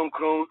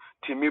onkronkron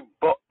timi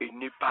bo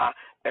enipa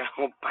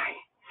eho pai.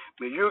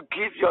 May you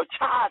give your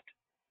child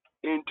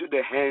into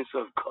the hands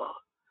of God.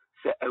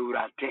 Se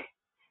Eurate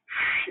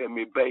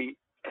shemi bay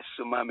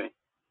esumame.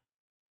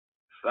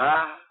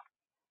 Fa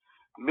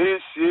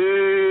misi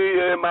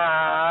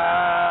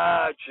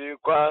ema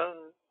chikwa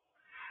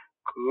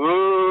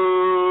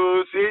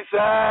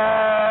kusisa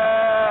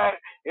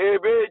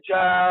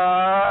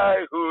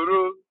ebechai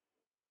huru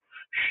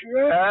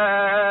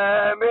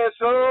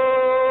shemeso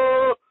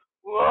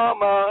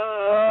wama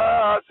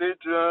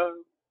sitra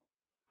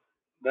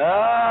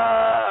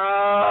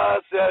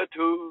na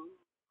setu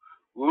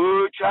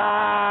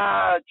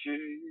uchachi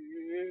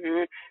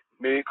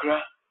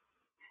mikra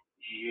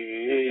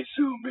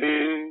Yesu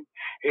me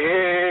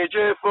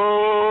ejefo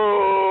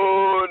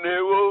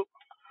newo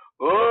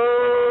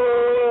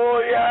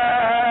oh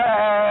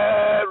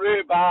yeah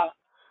riba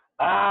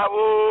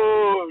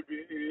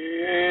awodi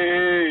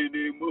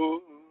ni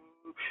mu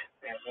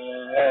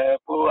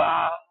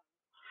epoa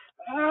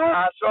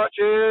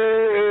asoche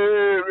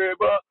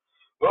riba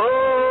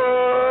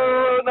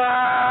oh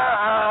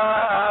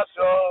na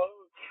so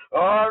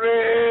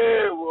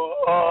orewo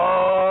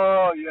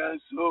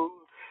yesu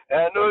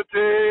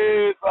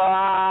enotifa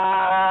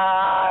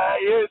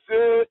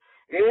yesu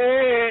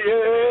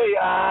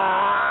ya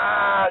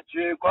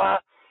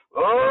chikwa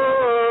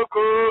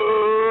oku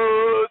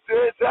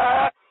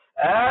sisa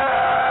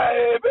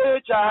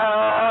ebecha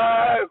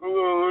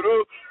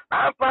huru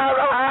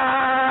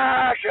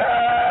amparasha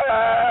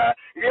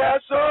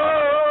yesu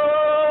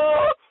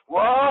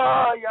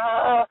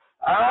waya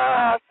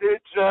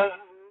asitra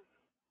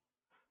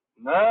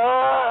na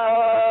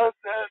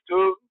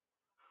setu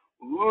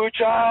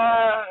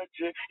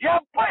uchache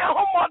ya boya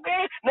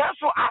homode na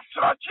so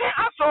asroche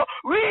aso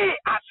we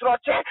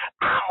asroche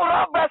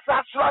amrobes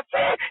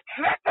asroche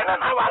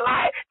threatening our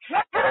life,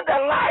 threatening the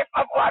life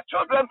of our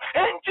children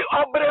into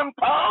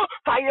obrempo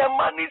fire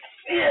money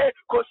see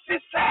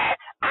kosise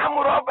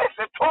amrobes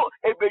to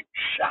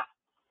ebecha.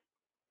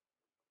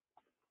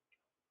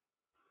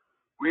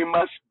 We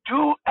must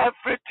do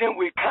everything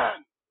we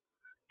can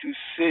to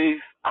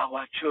save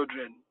our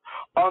children.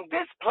 On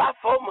this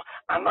platform,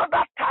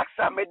 another tax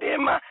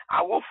medema,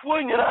 our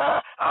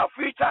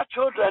future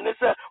children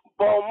is a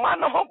bomb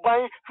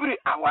free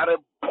our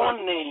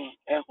bonny.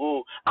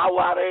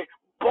 Our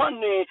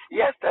bonny.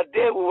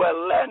 Yesterday we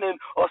were learning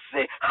or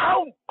say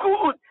how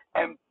good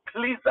and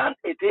pleasant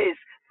it is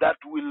that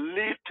we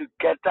live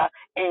together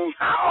in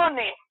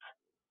harmony.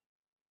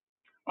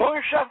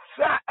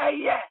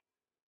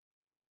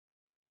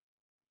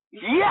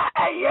 Yeah,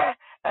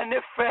 and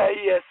if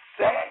yes,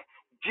 say,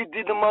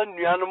 Jididman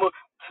Yanamo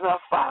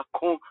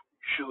Snafako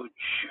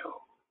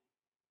Jojo.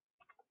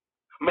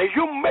 May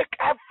you make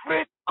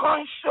every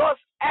conscious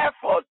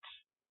effort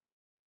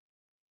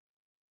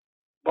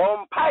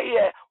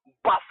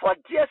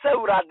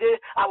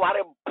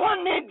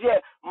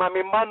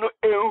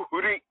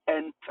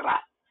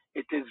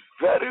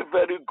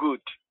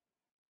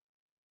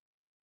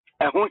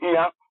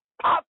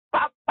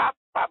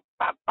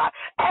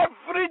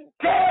Every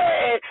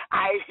day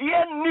I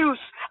hear news,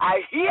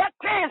 I hear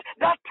things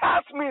that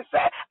tells me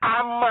say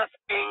I must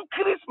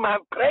increase my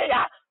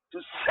prayer to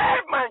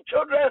save my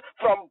children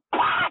from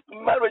bad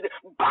marriage,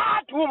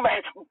 bad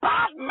women,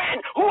 bad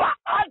men who are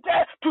out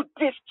there to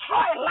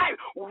destroy life,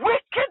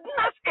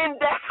 wickedness in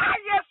the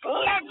highest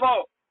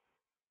level,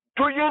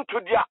 doing to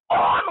their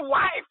own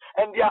wife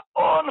and their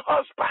own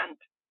husband.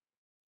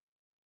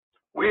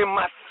 We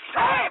must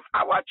save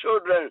our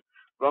children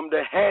from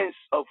the hands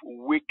of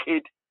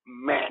wicked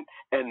men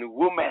and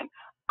women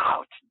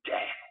out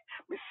there.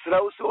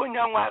 Misrauso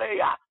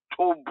Nyangwareya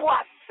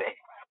Tobuase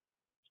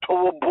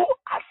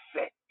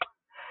Tobuase.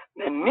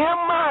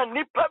 Nema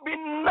nipa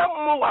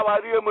binamu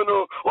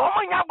wawariyomuno.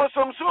 Omanya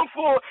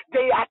bosomsumfo.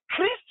 They are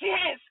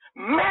Christians,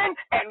 men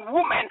and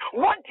women.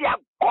 What they are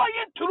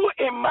going through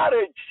in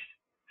marriage,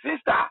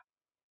 sister,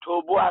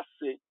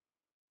 Tobuase.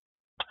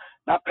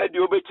 Na pedi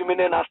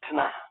obetimine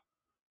natna.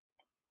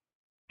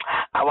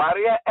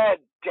 Awariye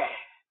ede.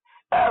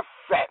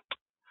 Effect.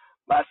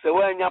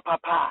 Basewenya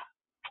papa.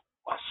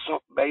 Waso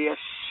beye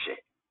she.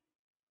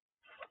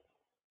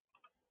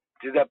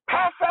 It is a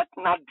perfect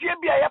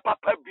Nadibia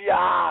papa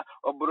bia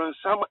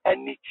obronsam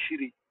any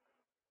chiri.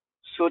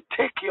 So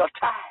take your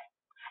time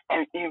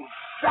and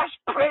invest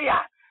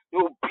prayer.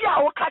 You be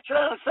a catcher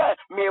and say,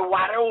 me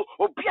waro,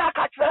 or be a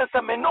catcher and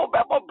say, me no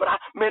bebra,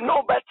 me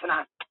no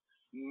better.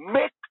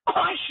 Make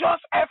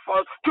conscious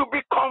effort to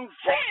be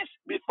convinced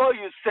before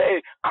you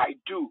say, I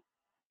do.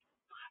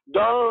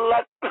 Don't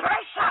let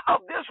pressure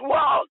of this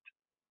world,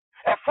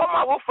 a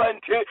former wolf,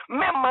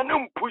 me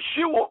manum push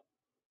you.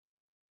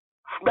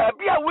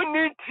 Baby, I will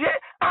need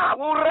I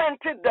will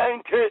rent it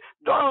down.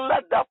 Don't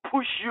let that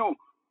push you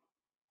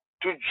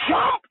to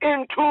jump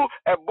into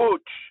a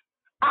boat.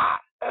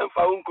 And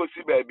for unko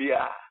si baby.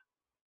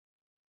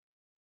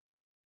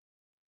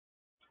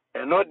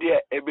 And not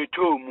there a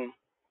betomu.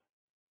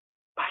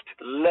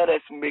 But let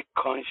us make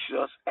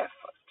conscious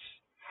efforts.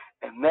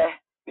 And there,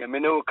 the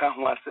menu can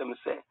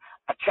say,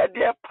 a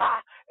chedia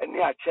pa, and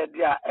a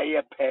chedia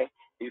a pair,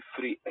 a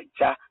free a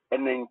jar,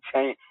 and then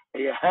chain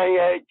a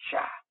higher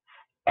jar.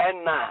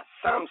 And now,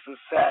 Psalms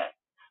say,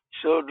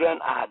 children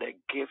are the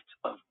gift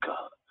of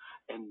God.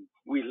 And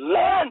we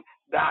learn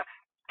that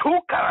two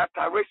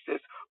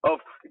characteristics of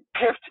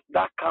gift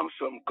that comes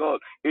from God.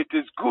 It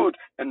is good,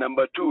 and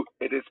number two,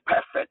 it is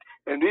perfect.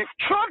 And if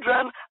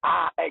children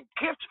are a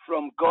gift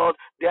from God,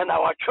 then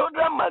our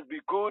children must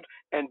be good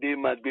and they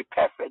must be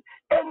perfect.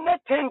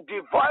 Anything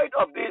devoid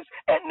of this,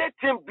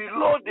 anything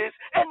below this,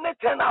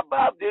 anything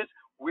above this,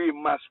 we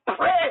must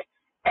pray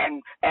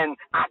and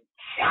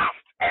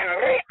adjust and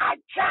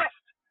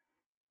readjust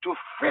to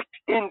fit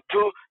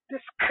into the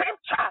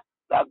scripture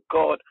that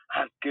God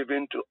has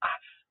given to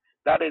us.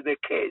 That is the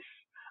case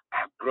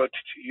I brought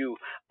to you.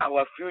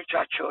 Our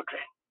future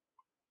children,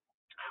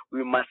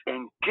 we must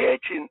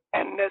engage in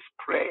earnest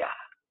prayer.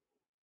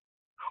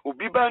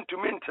 Ubiban to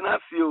maintain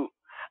you.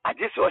 I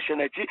just watch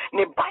energy.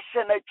 Ne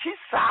basha na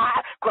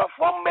chisa.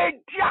 Grafo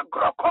media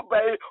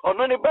grokobe.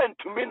 Onone ban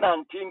to me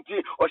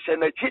nantinti.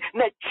 Oshenachi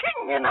na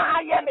chinye na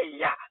haya ne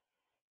ya.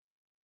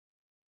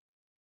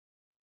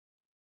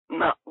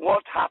 Now,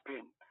 what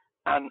happened?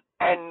 An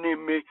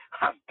enemy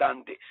has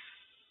done this.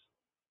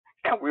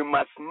 And we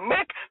must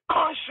make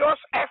conscious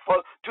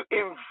effort to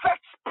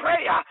invest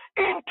prayer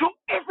into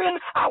even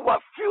our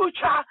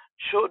future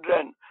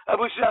children.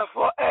 Abusha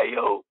for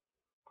Ayo.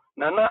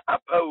 Nana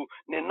Apau,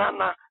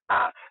 Nana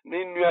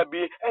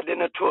Ninuabi,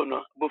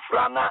 Edenetono,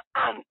 Bufrana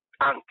and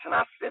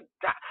Antana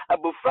Seta,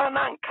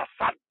 Abufrana and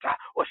Casata,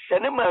 or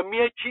Shenema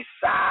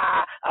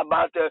Miechisa,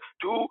 about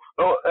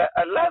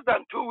less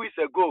than 2 weeks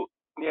ago.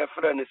 Near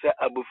friend is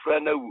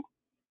Abufrana.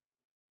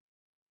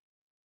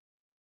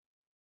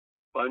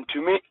 But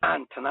to me,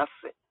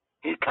 Antanase,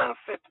 he can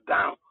sit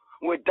down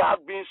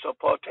without being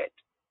supported.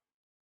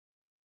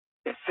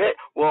 They say,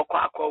 walk,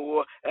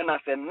 and as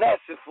a nurse,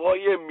 for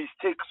your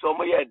mistake,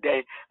 some year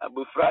day,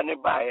 Abufrane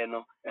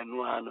Bayano, and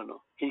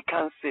no, he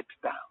can sit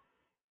down.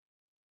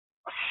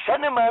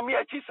 Shanema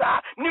Miachisa,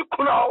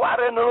 Nikuna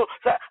Wareno,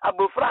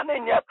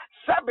 Abufrane Yap,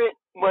 Sabe,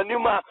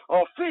 Monima,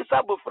 or Fis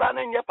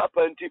Abufrane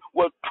Yapapanti,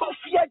 were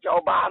 2 years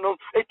Jobano,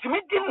 it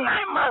made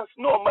 9 months,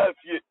 no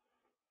mercy.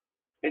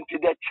 And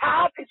the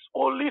child is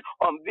only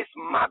on this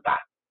mother,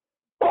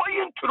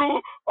 going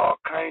through all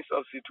kinds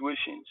of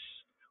situations.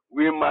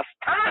 We must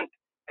stand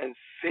and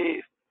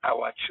save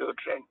our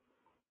children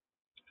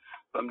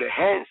from the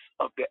hands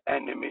of the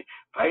enemy.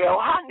 Fire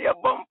hand your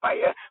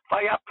bonfire,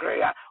 fire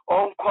prayer,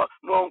 onko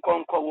no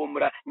onko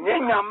wumra,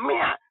 nyenya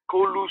mea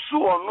ko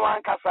lusu onu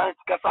ankasa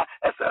kasa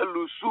esa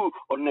lusu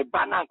on the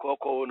banana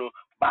koko no,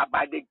 but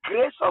by the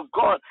grace of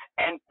God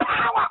and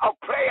power of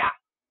prayer.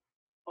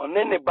 On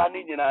any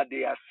banning,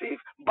 they are safe,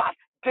 but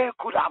they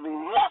could have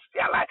lost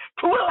their life.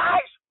 2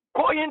 lives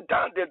going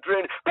down the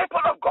drain.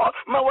 People of God,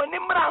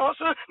 Mawanimra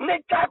also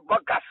nature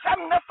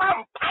bogasam na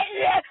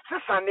vampire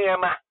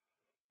sisanema.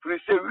 We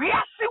say we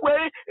are see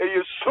way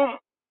you sum.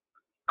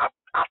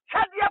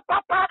 Achadia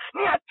papa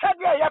ni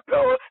achadia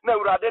yapo na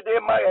urade de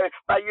my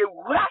by ye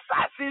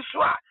wasa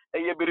siswa e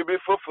ye be Biribi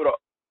foforo.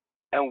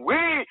 And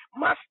we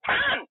must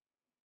stand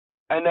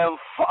and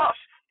enforce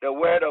the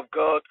word of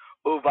God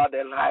over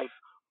the life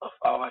of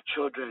our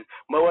children.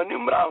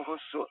 Mawanimra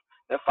husu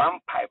the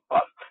vampire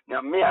ball,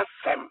 na mere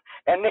sem,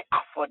 any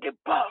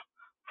affordable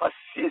for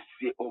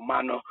sisi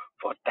umano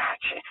for that.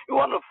 You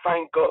want to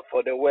thank God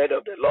for the word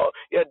of the Lord.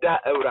 Yeah,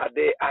 that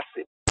Eurade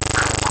acid.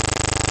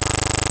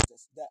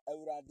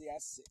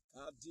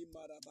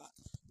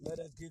 Let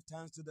us give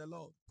thanks to the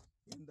Lord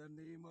in the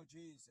name of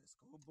Jesus.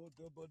 In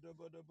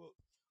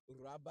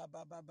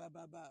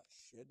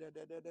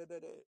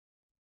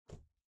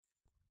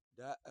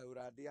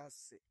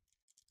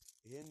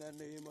the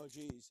name of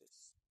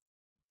Jesus.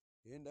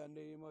 In the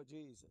name of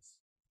Jesus.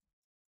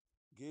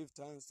 Give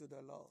thanks to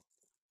the Lord.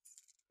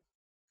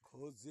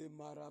 Kozi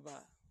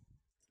maraba.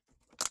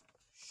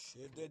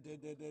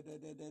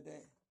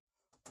 Shedededededede.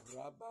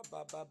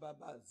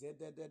 Rababababa.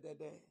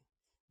 Zedededede.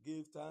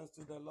 Give thanks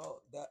to the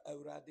Lord. The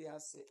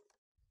Euradiase.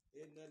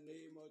 In the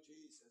name of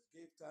Jesus.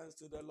 Give thanks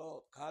to the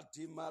Lord.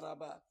 Kati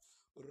maraba.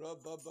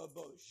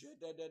 Rabababo.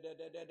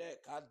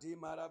 Shededededede. Kati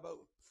maraba.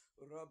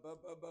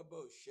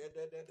 Rabababo.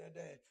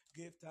 Shedededede.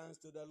 Give thanks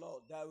to the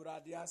Lord. The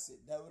Euradiase.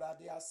 The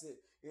Euradiase.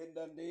 In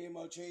the name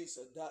of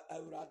Jesus, the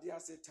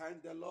Euradiase,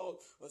 thank the Lord.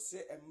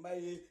 Say,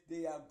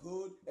 they are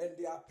good and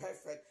they are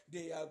perfect.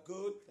 They are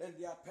good and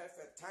they are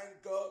perfect.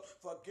 Thank God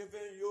for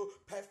giving you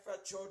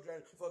perfect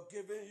children, for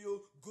giving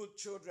you good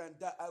children.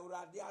 The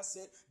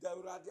Euradiase,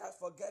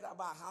 forget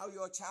about how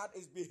your child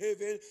is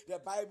behaving. The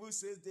Bible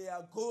says they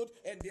are good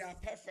and they are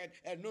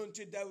perfect. And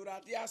unto the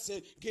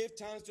Euradiase, give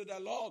thanks to the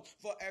Lord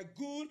for a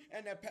good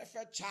and a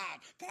perfect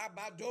child.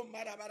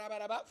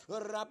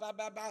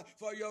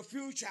 For your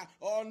future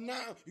or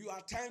now. You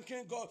are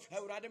thanking God.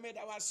 So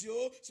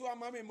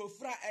amami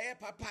mofra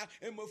papa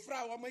and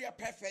mofra woman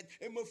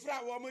perfect and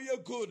mofra woman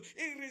good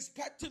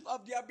irrespective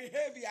of their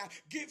behavior.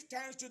 Give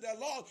thanks to the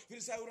Lord. They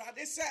said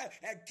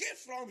a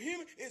gift from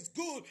him is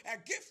good, a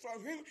gift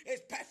from him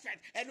is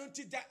perfect. And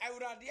until that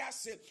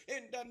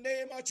in the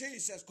name of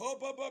Jesus.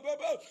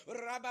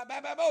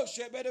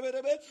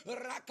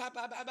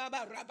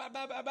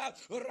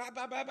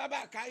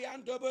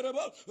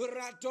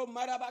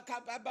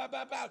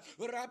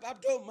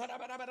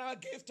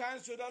 Give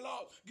thanks to the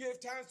Lord. Give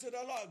thanks to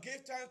the Lord.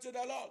 Give thanks to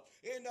the Lord.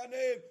 In the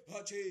name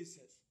of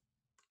Jesus.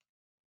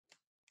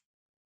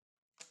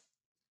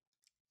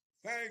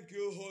 Thank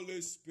you,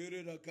 Holy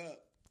Spirit of God.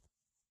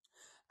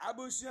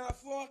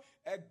 For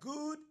a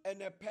good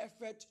and a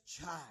perfect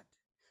child.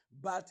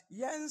 But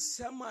yen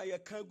sema ya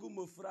kangu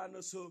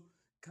mufrano so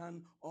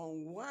can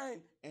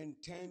unwind and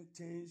turn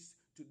things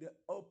to the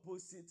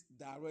opposite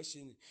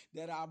direction.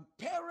 There are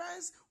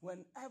parents,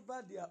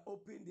 whenever they are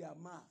opening their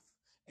mouth,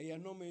 and you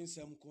know me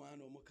some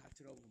kuano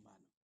mukatira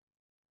woman.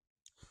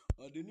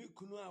 Or the new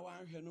kunu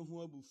awan heno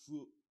hu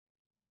abufuo.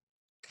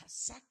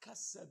 Kasaka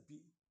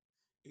sabi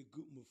a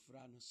good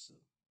mufrano so.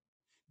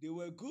 They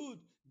were good,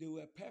 they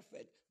were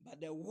perfect, but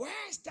the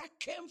words that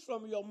came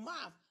from your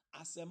mouth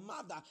as a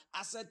mother,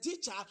 as a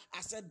teacher,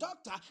 as a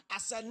doctor,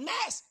 as a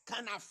nurse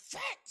can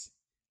affect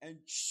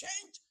and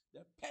change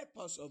the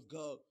purpose of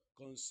God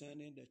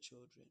concerning the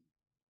children.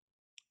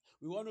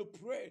 We want to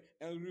pray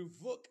and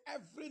revoke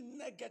every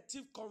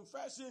negative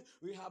confession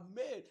we have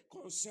made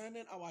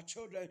concerning our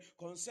children,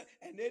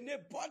 and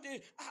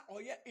anybody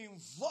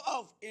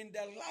involved in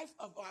the life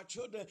of our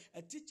children.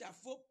 A teacher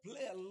for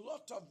play a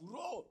lot of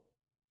role.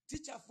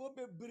 Teacher for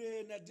be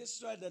brain and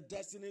destroy the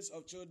destinies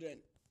of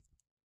children.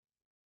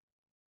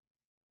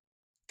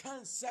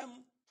 Can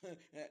some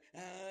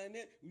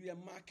we are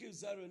marking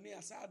zero near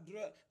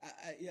Sadra,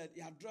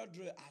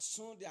 Yadra,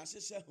 Ason, the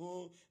Assessor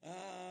home,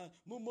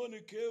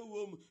 Mumonike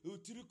wom,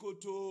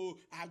 Utrikoto,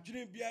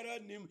 Adrin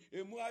Biaranim,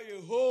 Emuaye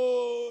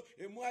ho,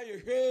 Emuaye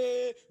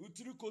he,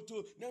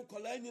 Utrikoto,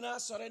 Nancolania,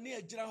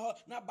 Sorania Jiraho,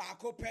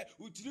 Nabacope,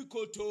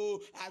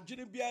 Utrikoto,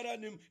 Adrin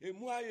Biaranim,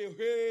 Emuaye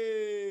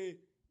he,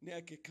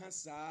 Neke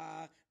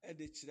Kansa, and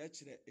the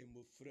Chire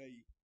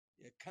Emufrei.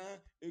 You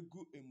can't a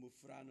good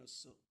Emufrano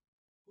so.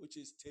 Which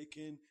is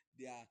taking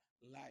their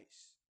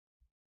lives.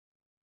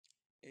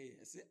 Hey,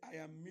 I say, I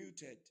am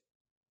muted.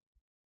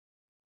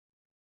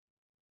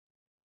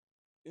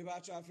 If I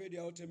try to the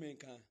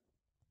ultimate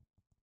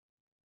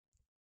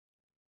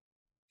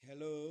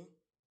hello?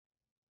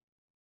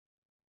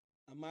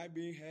 Am I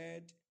being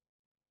heard?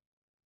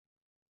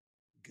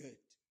 Good,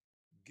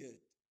 good,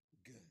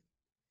 good.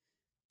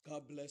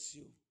 God bless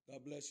you.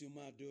 God bless you,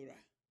 Madura.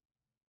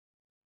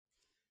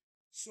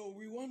 So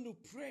we want to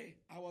pray.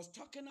 I was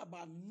talking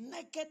about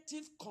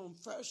negative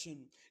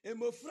conversion.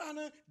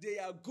 Emofrana, they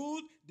are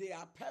good, they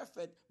are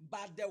perfect,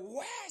 but the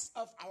words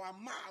of our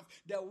mouth,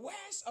 the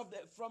words of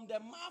from the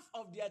mouth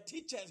of their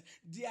teachers,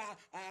 their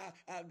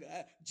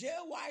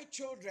JY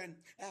children,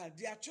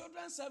 their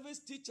children's service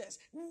teachers,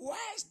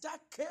 words that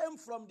came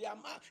from their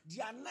mouth,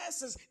 their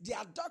nurses,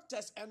 their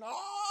doctors, and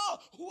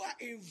all who are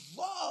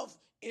involved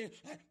in,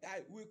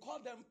 we call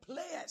them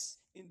players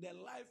in the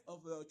life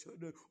of our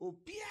children.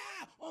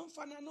 Obia on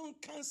fananon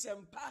cancer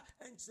pa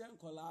and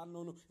senkola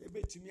no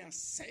ebetimi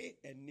asay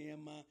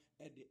enema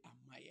e de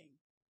amayen.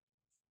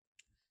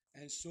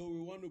 And so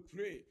we want to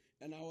pray.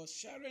 And I was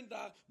sharing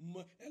that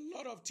a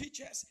lot of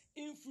teachers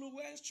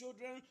influence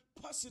children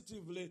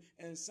positively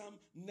and some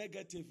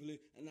negatively.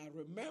 And I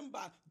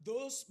remember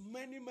those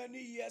many,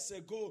 many years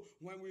ago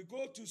when we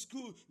go to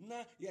school,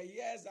 na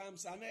yes, I'm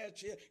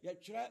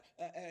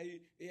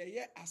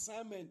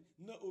assignment,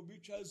 no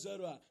obitra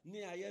zero,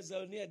 near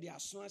yezel near the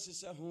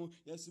assuances at home,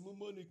 yes,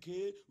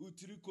 Mumonike,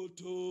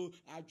 Utrikoto,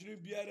 I dream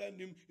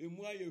biaranim,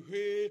 Emuaye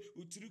he,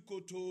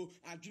 Utrikoto,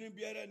 I dream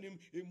biaranim,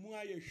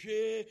 Emuaye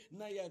he,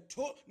 na ya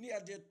to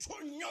near the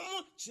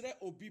tonyo, chire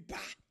obiba.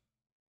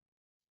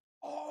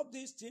 All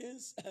these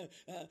things,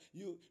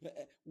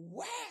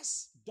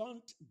 words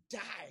don't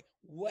die.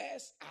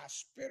 Words are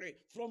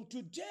spirit. From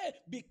today,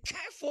 be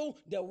careful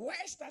the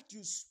words that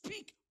you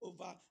speak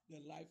over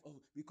the life of,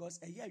 because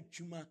a year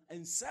juma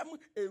and some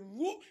a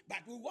woo,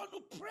 but we want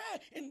to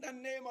pray in the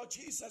name of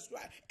Jesus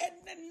Christ.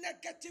 Any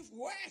negative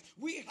word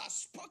we have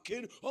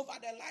spoken over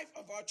the life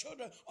of our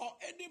children or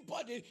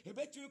anybody, I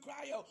bet you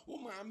cry out, oh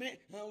mama,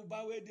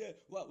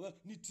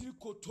 ni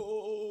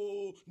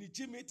trikoto, ni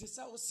jimmy to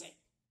say.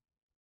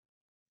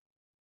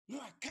 No,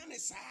 I can't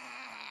say.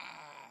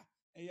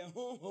 We are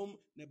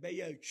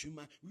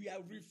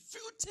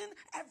refuting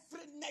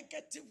every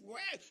negative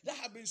word that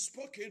have been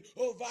spoken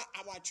over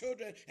our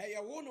children. And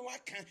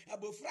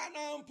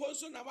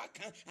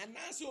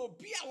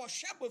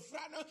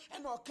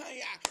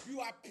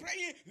you are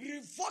praying,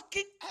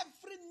 revoking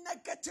every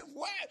negative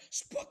word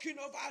spoken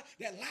over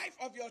the life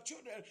of your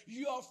children,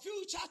 your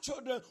future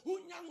children.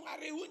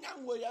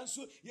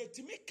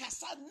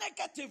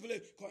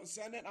 Negatively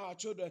concerning our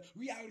children.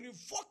 We are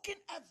revoking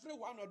every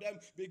one of them.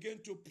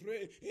 Begin to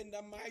pray in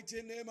the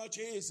mighty name of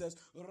Jesus.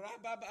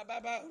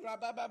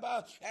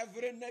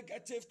 Every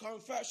negative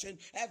confession,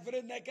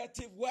 every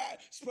negative word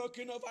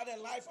spoken over the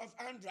life of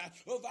Andra,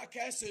 over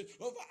Kessie,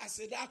 over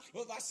Asida,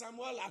 over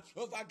Samuela,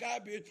 over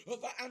Gabi,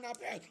 over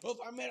Annabelle,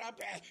 over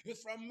Mirabelle,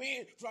 from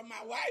me, from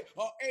my wife,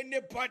 or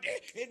anybody,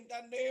 in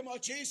the name of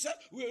Jesus,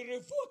 we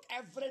revoke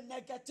every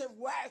negative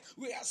word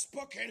we have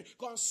spoken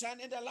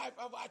concerning the life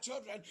of our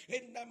children.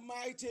 In the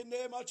mighty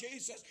name of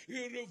Jesus,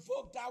 we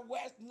revoke that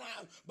word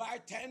now by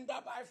tender,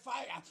 by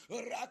fire.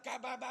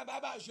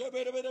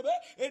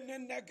 Any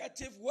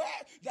negative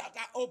word that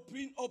are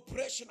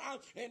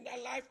operational in the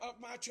life of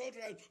my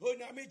children.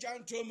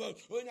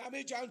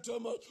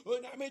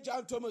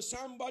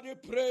 Somebody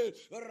pray.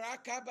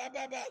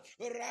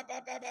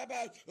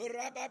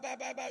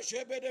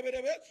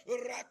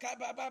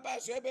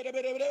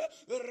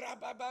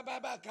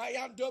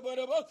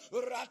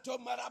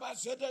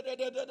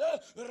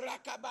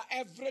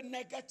 Every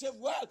negative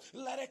word,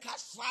 let it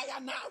catch fire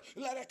now.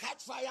 Let it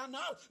catch fire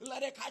now.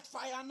 Let it catch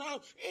fire now.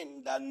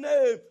 In the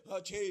name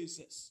of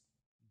Jesus.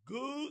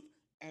 Good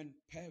and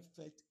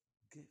perfect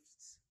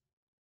gifts.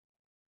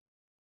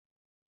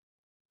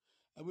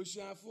 I wish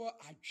you for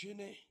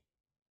adrenaline.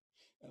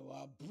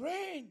 Our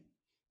brain,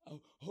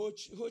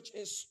 which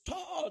is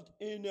stored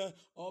in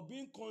or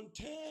being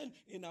contained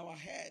in our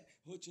head,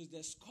 which is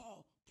the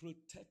skull,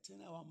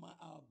 protecting our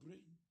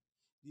brain.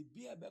 The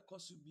beer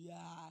because we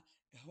are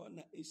a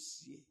honor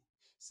esie.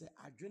 Say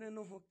adrenaline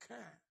no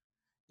can.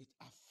 It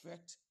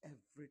affects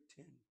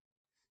everything.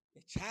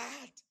 The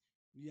child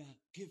we are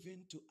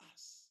giving to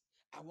us,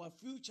 our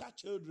future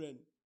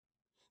children,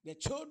 the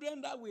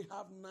children that we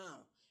have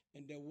now,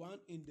 and the one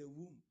in the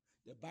womb.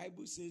 The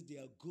Bible says they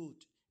are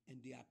good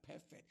and they are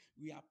perfect.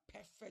 We are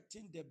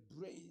perfecting the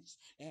brains,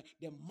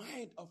 the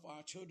mind of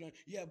our children.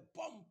 Yeah,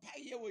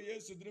 bompaye wo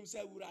Yesu dream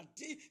say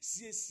urade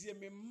siesie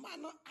me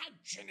mano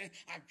adwene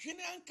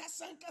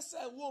ankasa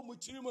wo mu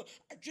chirimo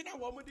adwene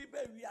wo mu de be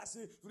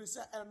wiase for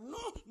say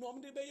no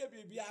mu de be ye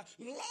bibia.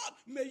 Lord,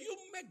 may you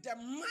make the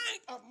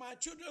mind of my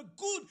children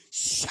good,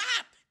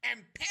 sharp,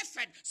 and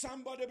perfect.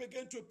 Somebody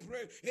begin to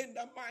pray in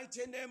the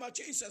mighty name of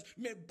Jesus.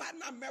 Me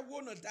bana me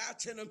wono da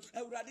chene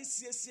awurade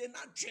siesie na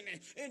dwene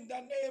in the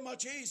name of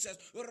Jesus.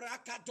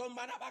 Rakato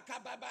marabaka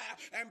baba,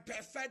 and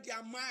perfect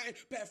their mind,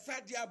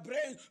 perfect their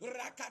brain.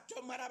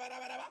 Rakato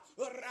marababa,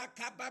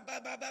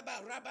 rakababa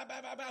baba,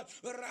 rababa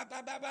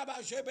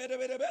rababa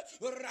jebedebe,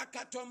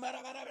 rakato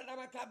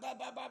marababa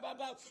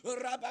baba,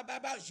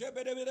 rababa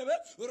jebedebe,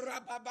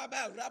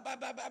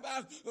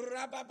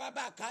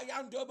 rababa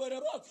kayando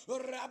berebo,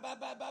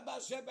 rababa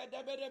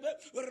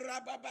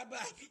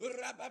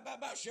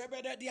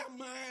their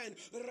mind.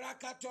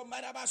 Rakato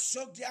maraba,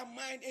 soak their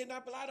mind in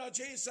the blood of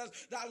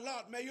Jesus. That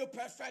Lord, may you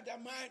perfect the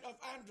mind of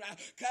Andra,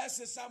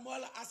 Cassie,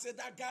 Samuel,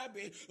 Asida,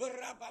 Gabi,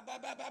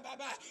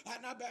 Rabababa,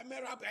 Anabe,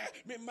 Mirabe,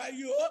 may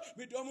you,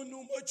 me don't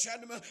know much,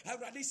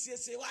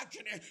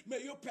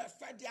 may you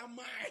perfect their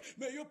mind,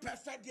 may you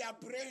perfect their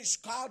brains.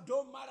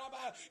 Kado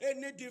maraba,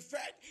 any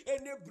defect,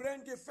 any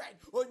brain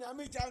defect,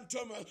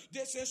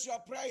 this is your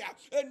prayer.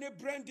 Any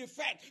brain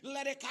defect,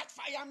 let it catch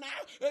fire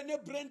now. Any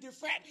brain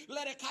defect,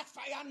 let it catch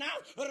fire now.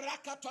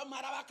 Rakato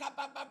marabaka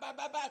baba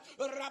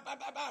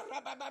rababa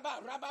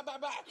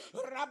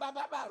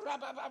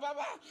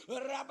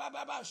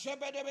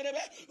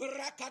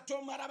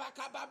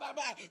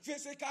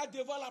Physical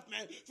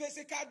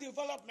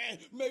development.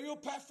 May you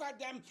perfect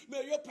them.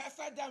 May you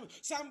perfect them.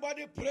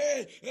 Somebody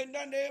pray in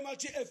the name of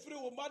Jesus.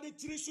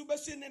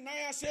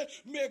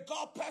 May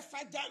God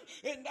perfect them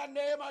in the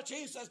name of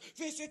Jesus.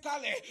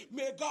 Physically,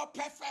 may God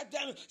perfect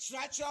them.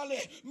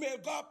 Spiritually, may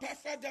God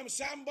perfect them.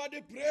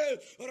 Somebody pray.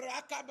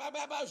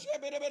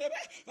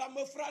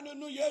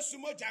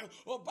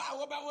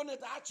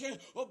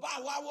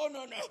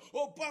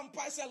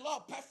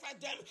 Lord,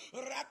 perfect them.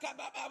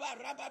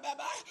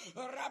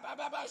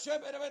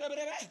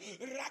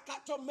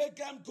 Rakato, make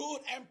them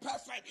good and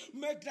perfect.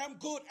 Make them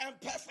good and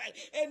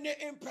perfect. Any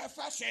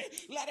imperfection,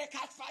 let it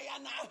catch fire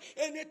now.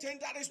 Anything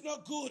that is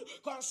not good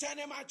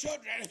concerning my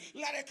children,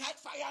 let it catch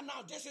fire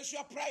now. This is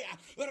your prayer.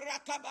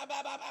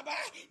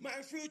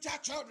 My future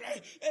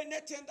children,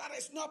 anything that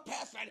is not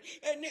perfect,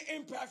 any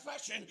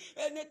imperfection,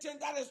 anything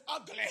that is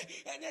ugly,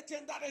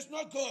 anything that is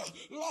not good,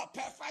 Lord,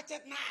 perfect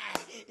it now.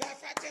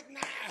 Perfect it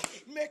now.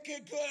 Make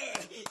it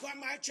good for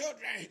my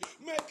children.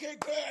 Make it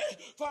good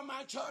for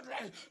my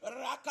children.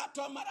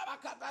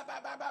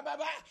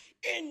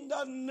 In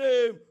the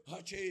name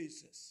of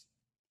Jesus.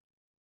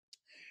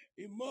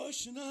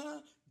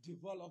 Emotional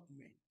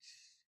development.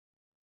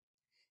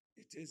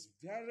 It is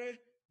very,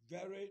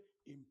 very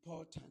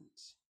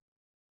important.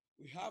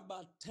 We have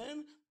about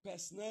 10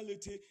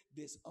 personality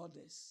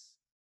disorders.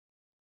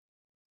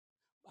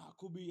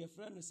 Could be a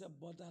friend who said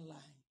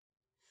borderline.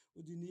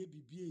 Odi ne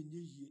bibie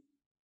enye yie.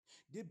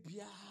 De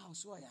bia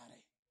so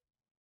yare.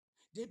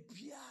 De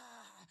bia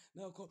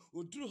na ko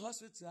oduru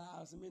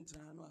hospital so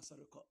mentra no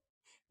asareko.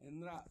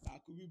 Enra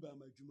could be ba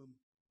madwuma mu.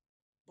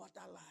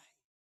 Borderline.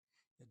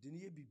 De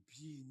ne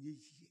bibie enye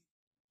yie.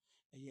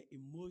 Eye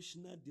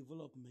emotional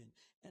development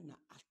and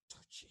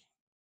atoche.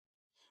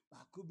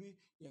 But could be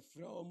a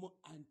friend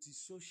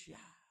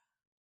antisocial.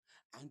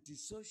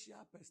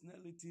 Antisocial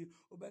personality,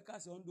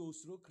 Obekas on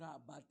those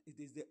crowd, but it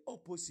is the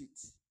opposite.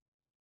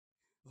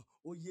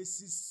 Oh,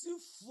 yes,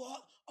 for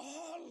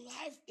all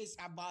life is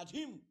about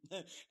him.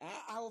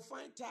 I will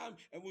find time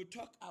and we'll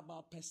talk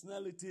about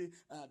personality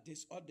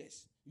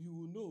disorders. You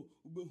will know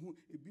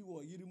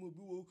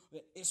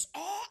it's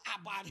all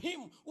about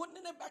him.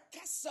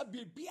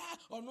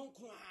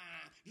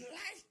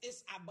 Life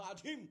is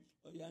about him.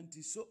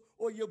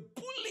 Oh, you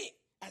bully.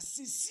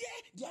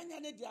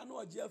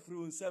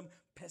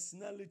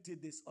 Personality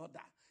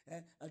disorder.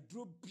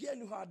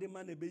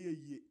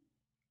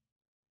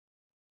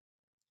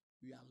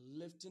 We are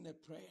lifting a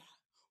prayer.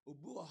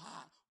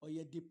 Obuha or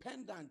you're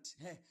dependent.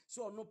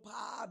 So no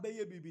pa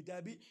beye bibi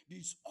dabi.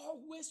 These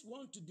always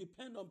want to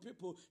depend on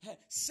people.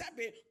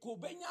 Sabe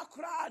kobenya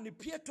kra ni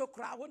pieto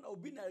kra when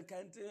obina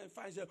can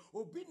find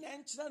obina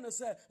enchira no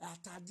say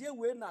atade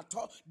we na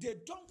to. They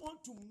don't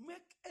want to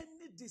make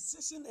any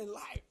decision in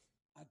life.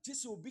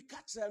 Just obi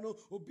katra no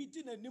obi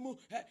di nanimu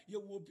ye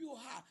wo bi o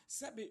ha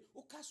sabe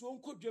o kaso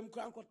onko dwem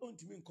kra onko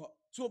ontimi nko.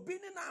 So obi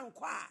ni na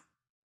nkwa.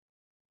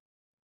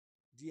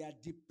 Their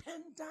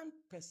dependent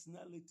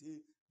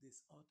personality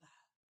disorder.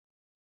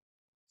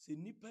 Se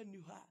nipa ni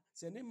ha,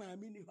 se ne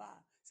maami ni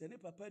ha, se ne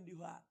papa ni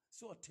ha,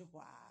 so te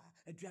hwa.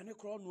 Aduane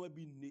kro no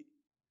abi nne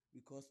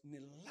because ne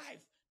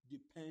life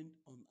depend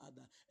on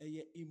other.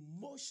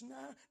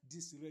 Emotional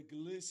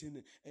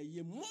dysregulation.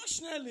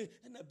 Emotionally,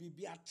 and a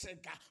baby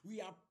trigger.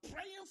 We are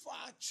praying for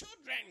our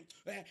children.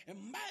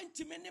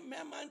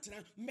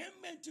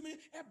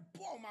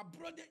 My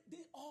brother,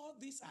 all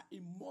these are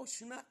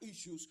emotional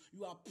issues.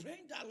 You are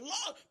praying that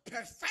Lord,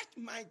 perfect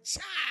my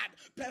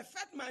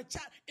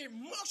child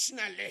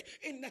emotionally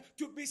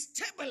to be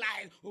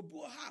stabilized.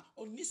 Obuha,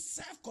 only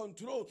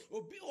self-control.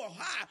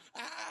 Obuha,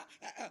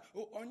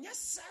 only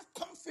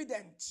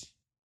self-confident.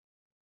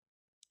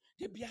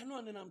 The piano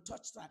and I'm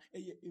touched that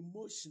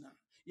emotional.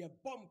 Your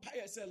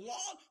bumpire say,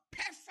 Lord,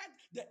 perfect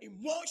the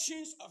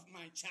emotions of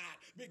my child.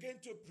 Begin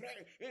to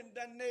pray in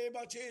the name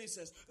of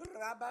Jesus.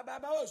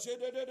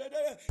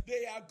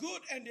 They are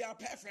good and they are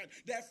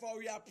perfect. Therefore,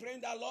 we are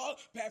praying that Lord,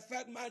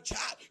 perfect my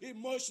child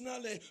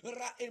emotionally.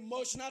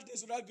 Emotional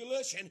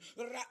dysregulation,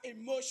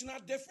 emotional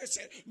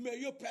deficit. May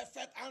you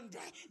perfect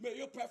Andra. May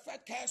you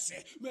perfect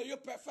Cassie. May you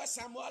perfect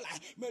Samuela.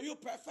 May you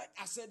perfect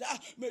Aseda.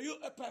 May you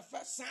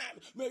perfect Sam.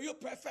 May you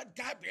perfect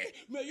Gabby.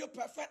 May you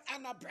perfect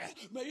Annabelle.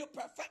 May you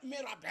perfect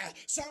Mirabel.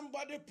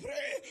 Somebody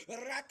pray.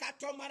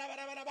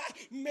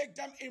 Make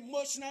them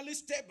emotionally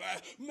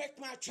stable. Make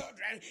my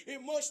children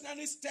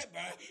emotionally stable.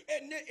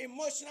 Any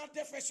emotional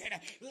deficit,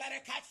 let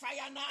it catch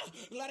fire now.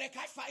 Let it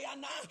catch fire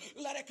now.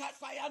 Let it catch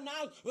fire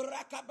now.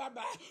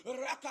 Rakababa,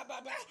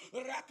 rakababa,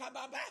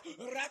 rakababa,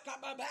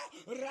 rakababa,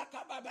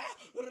 rakababa,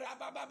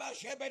 rabababa,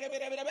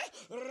 shebedebedebe,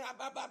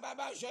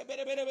 rabababa,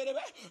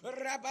 shebedebedebe,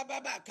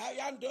 rabababa,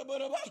 kayando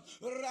borobo,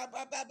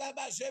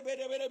 rabababa,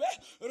 shebedebedebe,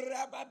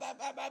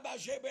 Rabababa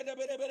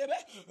Jebedebedebe,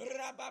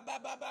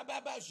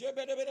 Rabababa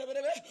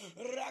Jebedebedebe,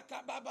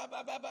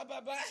 Rakabababa,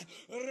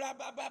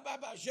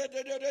 Rabababa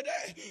Jedede,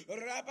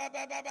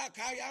 Rabababa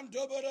Kayam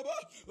Dobodobo,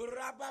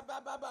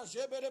 Rabababa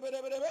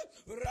Jebedebedebe,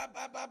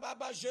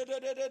 Rabababa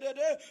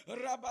Jedede,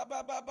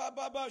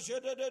 Rabababa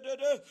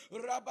Jedede,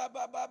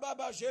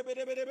 Rabababa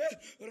Jebedebedebe,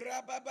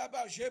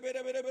 Rabababa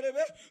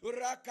Jebedebedebe,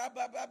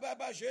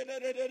 Rakabababa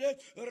Jedede,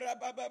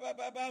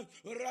 Rabababa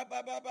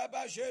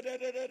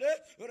Jedede,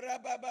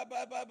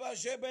 Rabababa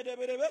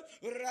Jebedebedebe,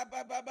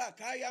 Rabababa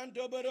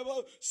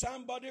Kayandoberebo.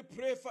 Somebody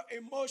pray for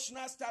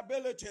emotional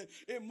stability,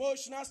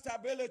 emotional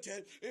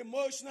stability,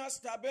 emotional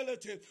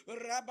stability.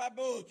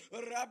 Rababa,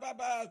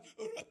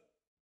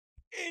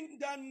 in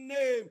the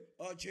name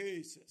of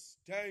Jesus.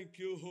 Thank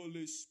you,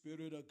 Holy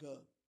Spirit of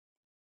God.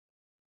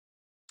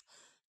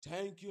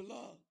 Thank you,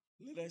 Lord.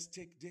 Let us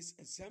take this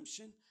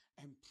assumption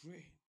and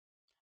pray.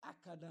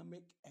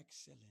 Academic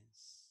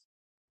excellence.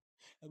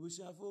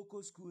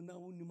 Abusuafo school na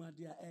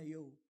unimadia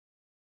eyo.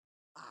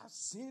 I've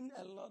seen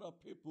a lot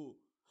of people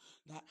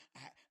that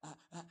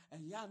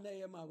yana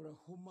yema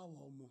rehoma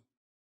womo.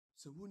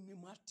 So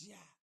unimadia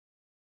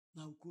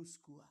na uko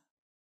school.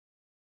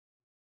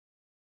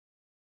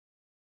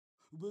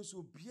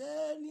 Ubesu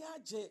bieni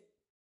aje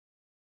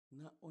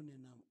na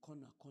onenam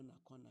kona.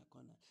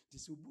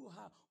 Tisubu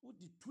ha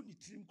udi tuni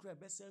trim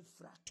krebese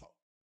frato.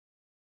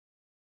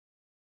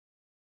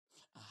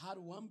 I had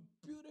one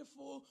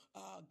beautiful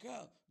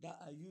girl that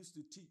I used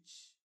to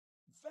teach.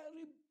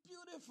 Very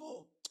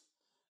beautiful.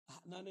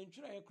 Na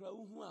nenchira ye kra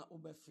uhu a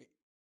obefe.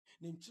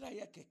 Nenchira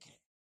ye keke.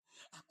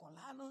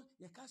 Akola no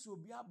ye ka se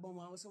obi abon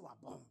wa se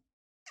wabon.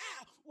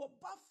 Wo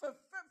ba fe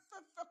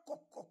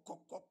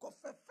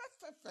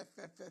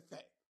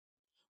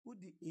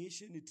Udi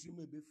Asian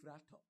trim be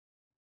frato.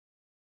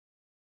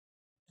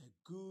 A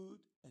good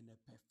and a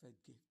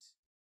perfect gift.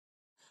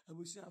 I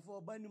wish I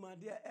for bani my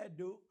dear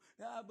Edo.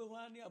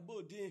 Abawani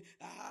abodi.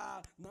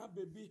 Na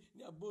baby,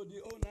 near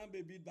body. Oh, na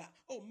baby ba.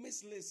 Oh,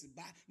 Miss Lacey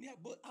ba. Near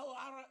body.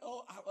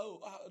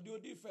 Do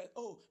different.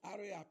 Oh,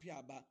 Aria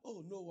Piaba.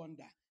 Oh, no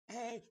wonder.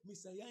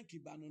 Mr. Yankee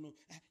Banono.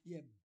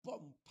 Yeah.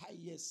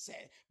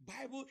 Say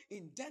Bible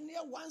in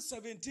Daniel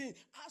 1:17.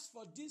 As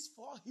for these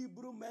 4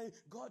 Hebrew men,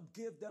 God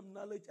gave them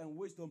knowledge and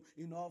wisdom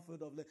in all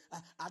field of life.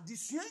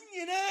 Addition,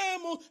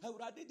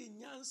 already the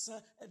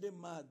Nyansa and the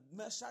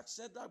Meshach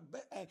said that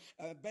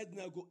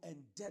Abednego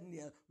and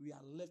Daniel, we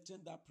are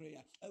lifting that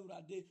prayer.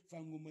 Already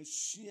from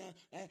Mumashia,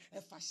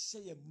 if I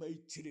say a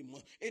maitrim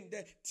in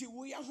the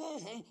Tiwia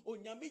home,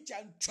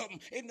 Onyamijantum,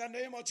 in the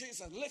name of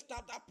Jesus, lift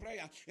up that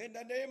prayer in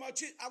the name of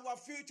Jesus, our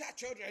future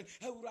children.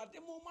 Already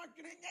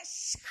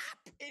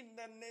sharp in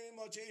the name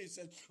of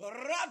Jesus.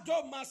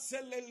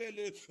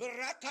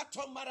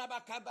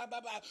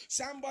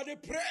 Somebody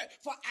pray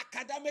for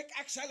academic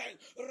excellence.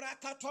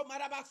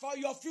 For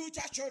your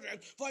future children,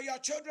 for your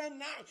children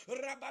now.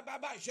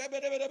 Rabababa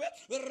Jebedebedebe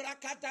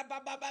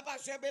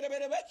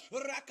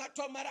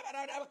Rakato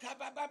Marabaraba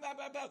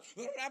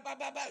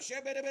Rabababa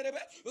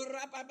Jebedebedebe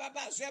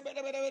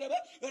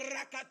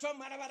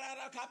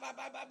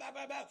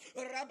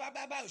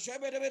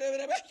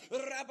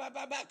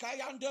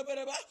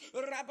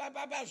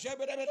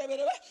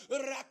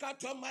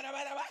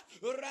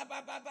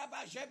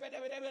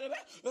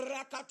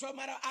Rakato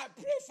Mara. I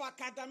pray for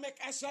academic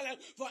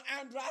excellence for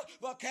Andra,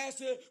 for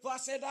Cassie, for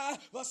Seda,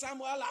 for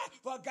Samuela,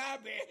 for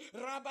Gabi,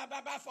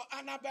 Rabababa, for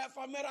Annabelle,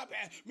 for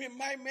Mirabe, me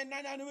my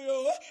menana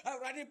no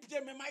already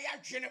put me my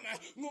agenda,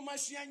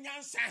 Mumasia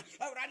Nyansa,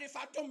 already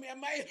Fatum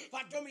Yamai,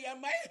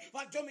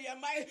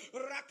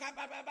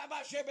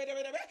 Rakababa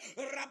Jebedebedebe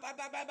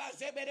Rabababa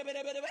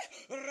Jebedebedebe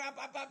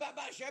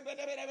Rabababa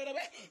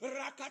Jebedebedebe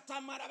Rakata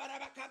Marababa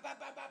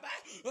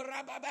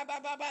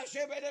Rabababa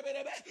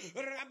Jebedebedebe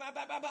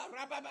Rabababa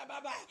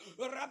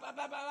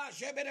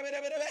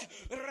Jebedebedebe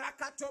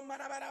Rakato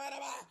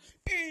Marababa.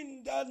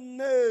 In the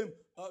name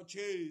of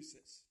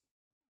Jesus.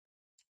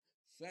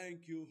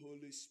 Thank you,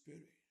 Holy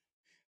Spirit.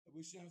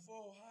 We shall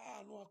for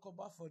no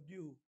akoba for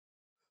you.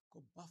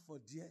 Koba for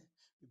dear.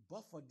 Me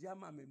ba for dear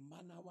ma me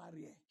mana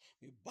warrior.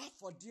 Me ba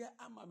for dear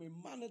ama me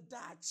mana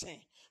da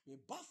chen. Me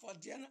ba for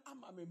dear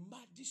ama me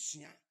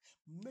madisia.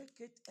 Make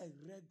it a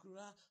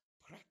regular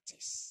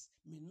practice.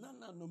 Me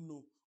nana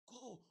no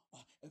go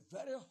a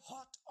very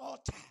hot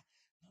altar.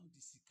 Now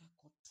this is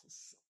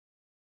kotoso.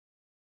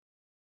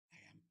 I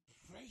am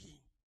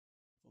praying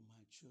for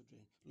my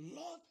children.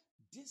 Lord,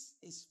 this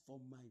is for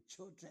my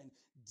children.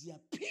 Their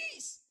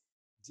peace,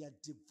 their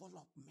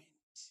development.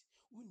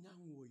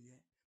 Unanwoye.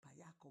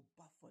 Payako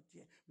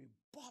bafodie. Me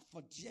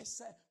bafodie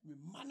se me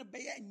man be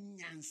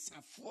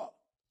nyansafo.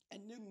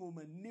 Ene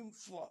ngoma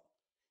nimfo.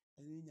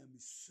 Ene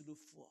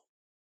nyamisudofo.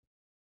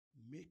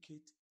 Make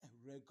it a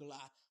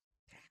regular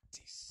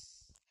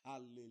practice.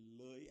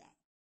 Hallelujah.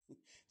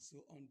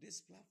 So on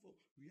this platform,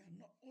 we are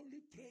not only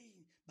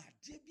praying, but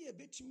there be a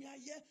bit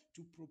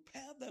to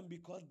prepare them,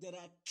 because there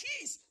are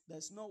keys.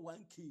 There's not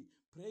one key.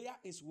 Prayer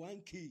is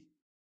one key.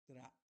 There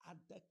are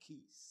other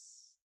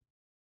keys.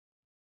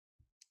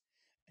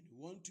 And We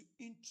want to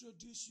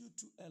introduce you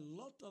to a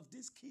lot of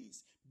these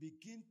keys.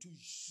 Begin to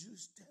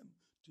use them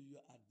to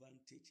your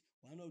advantage.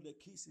 One of the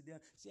keys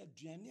there, say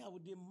aduane a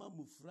wode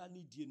mamu fra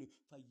ne die no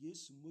fa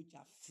Yesu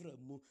moja fra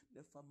mu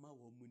ne fa ma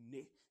wo mu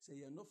ne. Say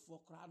ye no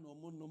for kra no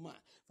mo no ma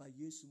fa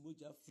Yesu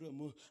moja fra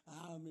mu.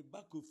 Me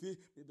ba kofi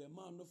me be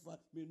ma no fa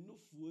me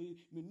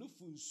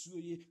nufu nsuo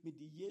ye me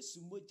de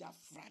Yesu moja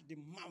fra de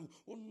mam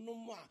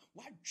onnom a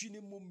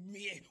wadwene mu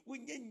mie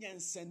wonya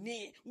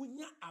nyansane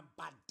wonya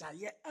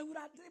abadaye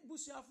awurade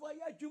busuafo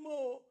ya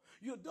dwumo.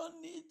 You don't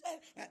need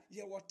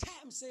your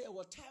time. Say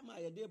your time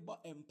I dey bo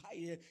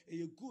empire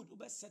a good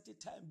over certain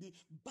time be,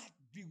 but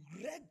be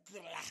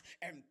regular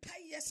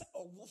empires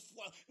of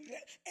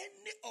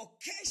any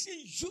occasion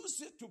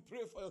use it to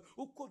pray for you.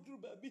 Ukodru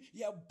baby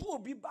ya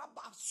bobi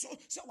baba so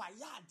why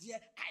ya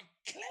I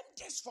claim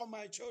this for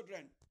my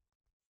children.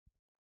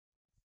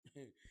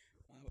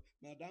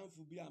 Madam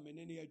Fubi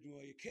amenene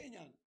adwuma ye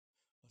Kenyan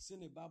ose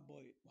ne bad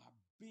boy wa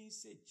bin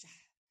say cha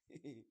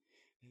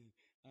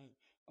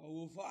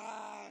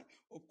over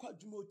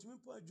okwadwuma otumi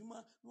po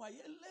adwuma no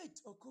aye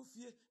late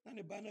okofie na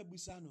ne ba na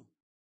busa no.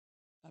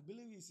 I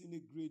believe he's in a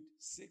grade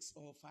 6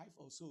 or 5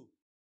 or so.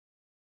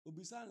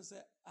 Obisan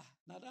said,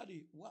 now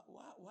daddy, why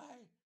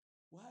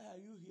are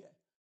you here?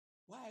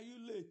 Why are you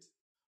late?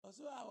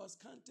 Also, I was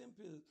counting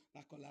pills.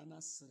 Nakolana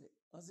said,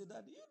 I said,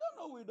 daddy, you don't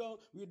know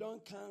we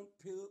don't count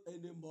pill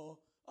anymore.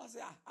 I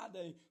said,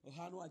 I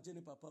ohano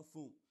ajeni papa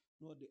phone.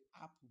 No, the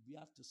app will be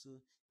after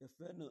so your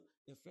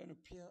friend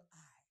pill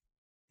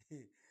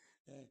eye.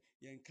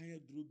 Yan kaya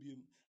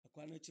drubium.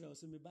 Akwana chira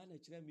ose me ba na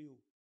chira me o.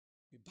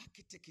 Me back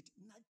it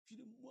na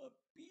twiri mo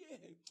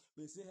pie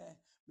me say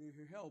me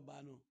hwehwe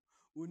oba no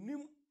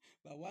onim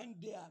but one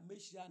day I me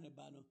shia ne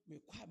ba no me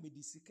kwa me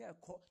di sika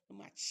ekọ na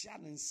ma chia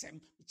ne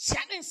nsem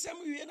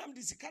wie na me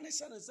di sika ne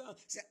chia ne nsem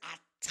say I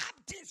tap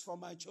this for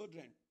my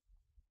children.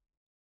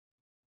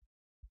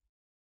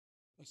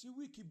 I see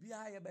wiki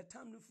bia ye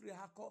betam no free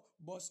hako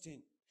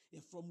Boston.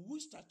 From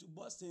Worcester to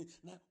Boston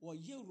na wo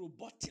ye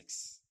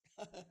robotics.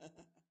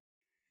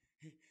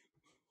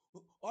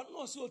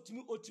 Also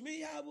otumi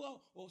ya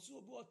also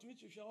otumi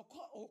hwehwe okọ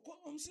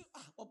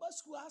oba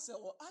school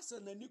ase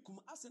na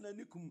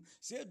nikum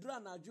se dura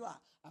na adwo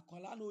a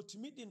akwala na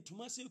otumi di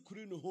ntoma se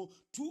kuri no ho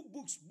 2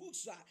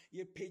 books a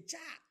ye peja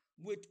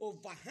with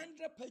over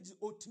 100 pages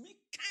otumi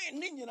kan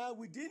ne nyina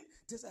within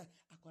this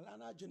akwala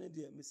na adwo ne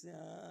de me say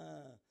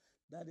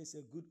that is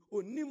a good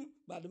onim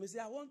but me say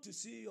I want to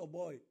see your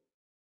boy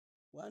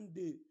one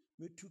day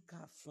me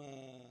tuka fa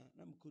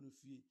na me kono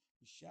fie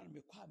me hia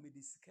me kwa me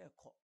di sika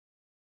ekọ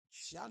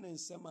Shannon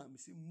Sema,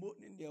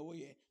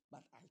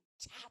 but I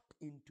tap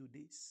into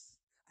this.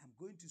 I'm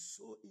going to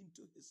sow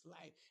into his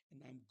life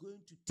and I'm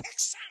going to take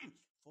some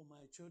for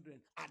my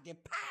children. At the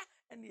pa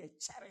and ye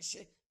cherish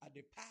it, at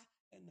the pa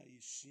and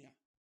ye share.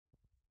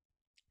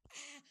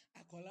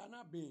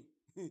 Akolana be.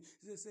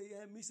 They say,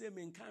 yeah, me say,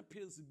 men can't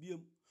pills be.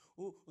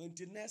 Oh, when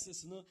the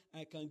nurses know,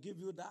 I can give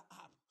you that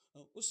app.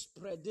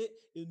 Spread it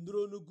in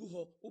Rono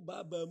Guho,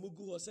 Baba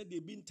Muguho said they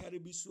been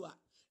terribly swa.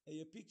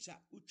 A picture,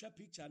 ultra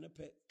picture, and a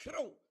pet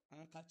crow.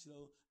 And catch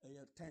a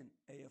 10,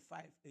 a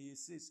 5, a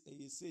 6,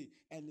 a 6,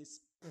 and it's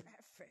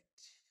perfect.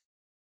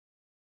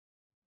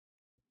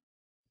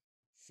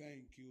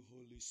 Thank you,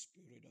 Holy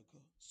Spirit of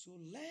God. So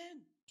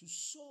learn to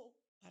sow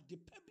at the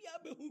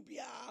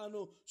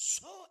pebiabehubiano,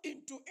 sow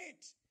into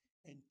it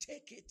and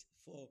take it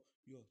for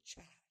your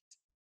child.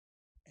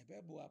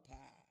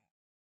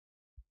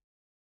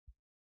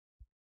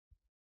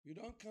 You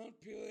don't count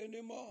pill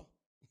anymore.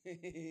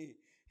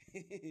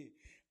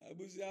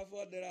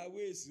 There are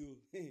ways you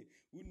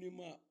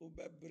unima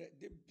obebre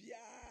de bia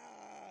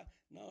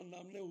now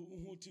namne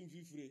uhutin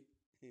fifre.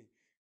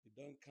 You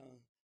don't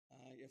count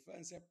your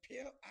friend say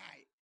pill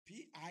I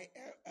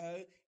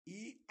PILLEIE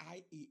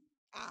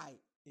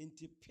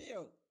into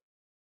pill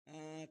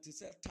to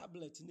say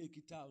tablet ne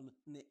kita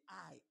ne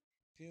I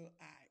pill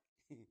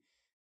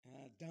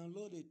I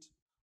download it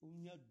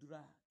unya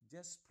dura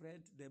just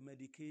spread the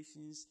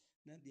medications.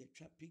 Now the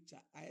trap picture.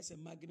 I has a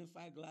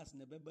magnifying glass in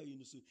the baby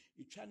you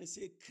you're trying to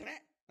say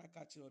crack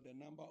the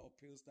number of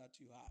pills that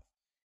you have.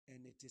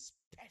 And it is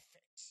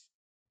perfect.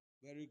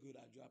 Very good.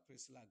 Adjoa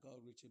Priscilla.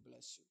 God richly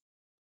bless you.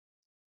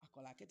 I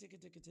call a kete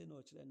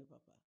no chile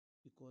papa.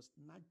 Because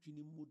not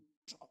dreaming mood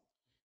drop.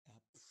 I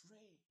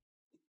pray.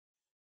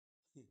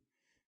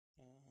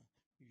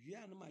 You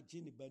are my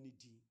Jenny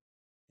Banidi.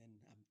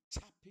 And I'm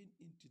tapping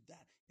into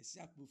that.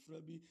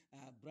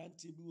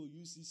 Branty or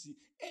UCC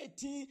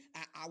 18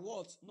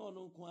 awards.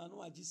 No,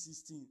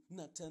 16.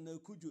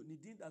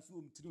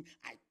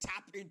 I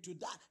tap into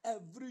that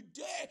every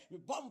day.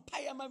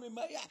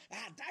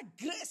 That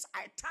grace,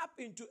 I tap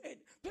into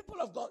it.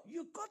 People of God,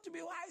 you got to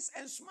be wise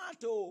and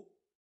smart. Oh.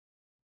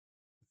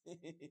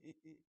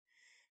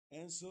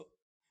 And so,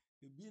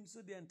 being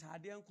so the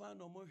entire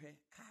no more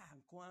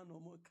car, no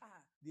more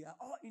car. They are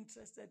all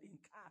interested in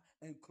car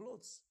and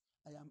clothes.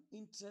 I am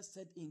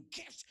interested in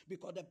gifts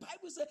because the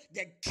Bible says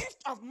the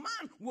gift of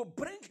man will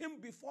bring him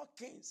before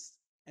kings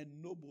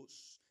and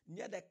nobles.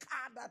 Near the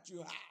car that you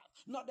have,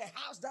 not the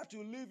house that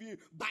you live in,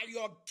 by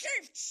your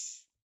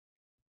gifts.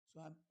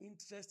 So I'm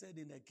interested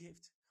in a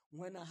gift.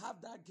 When I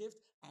have that gift,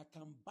 I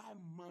can buy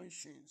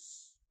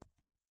mansions.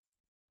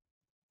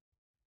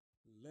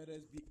 Let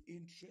us be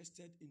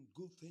interested in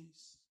good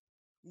things.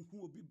 Who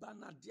will be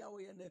banadia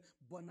we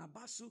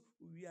bonabasu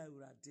we are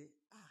rade.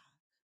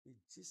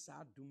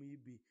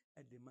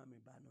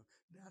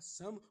 There are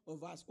some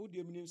of us who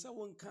do mean so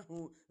one can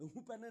who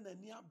penen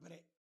and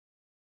yabre.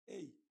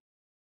 Hey,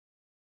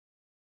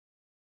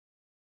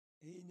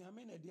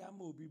 Yamen a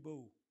diamo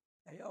bibo.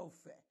 A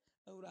offer.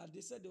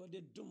 They said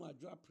they do my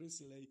drop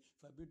precisely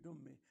for be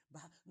me.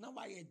 But now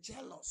I am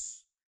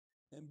jealous.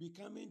 And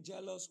becoming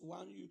jealous,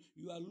 one,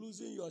 you are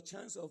losing your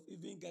chance of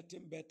even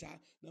getting better.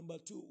 Number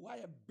two, why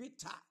a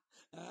bitter?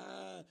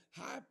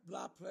 High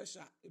blood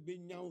pressure,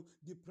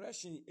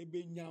 depression,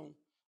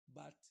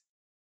 but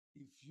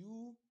if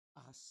you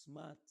are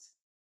smart,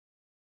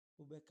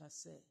 Obeka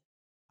say,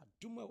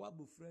 Aduma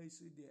wabufra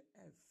isu de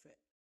efe.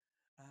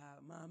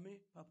 Mami,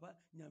 Papa,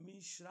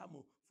 Nyami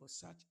Shramo for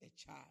such a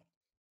child.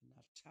 And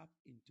I tap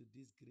into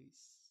this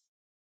grace.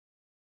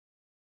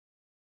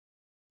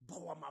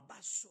 Bawa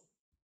mabaso.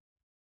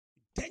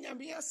 Tenya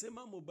mi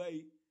asema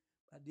mobai.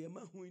 But the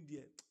man who in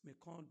me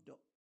kondo.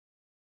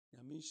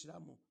 Nyami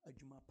Shramo,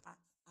 Ajumapa,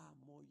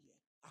 Amoye,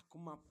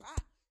 Akumapa,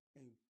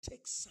 and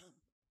take some.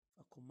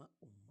 Akuma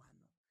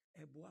umano.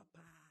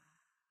 Ebuapa.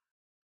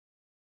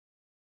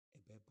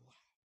 Ebebua.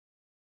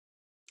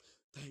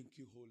 Thank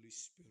you, Holy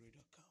Spirit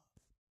of God.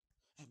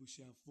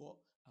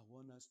 I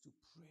want us to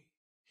pray.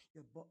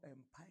 The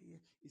empire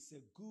is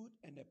a good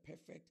and a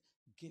perfect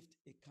gift.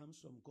 It comes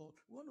from God.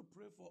 We want to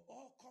pray for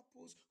all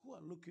couples who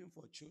are looking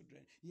for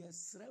children.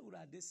 Yes,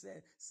 they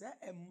say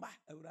emma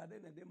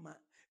urade na de ma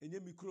enye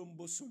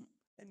mikrombosum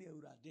ene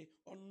urade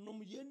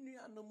onnom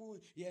yenuanom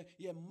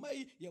ye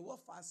mai ye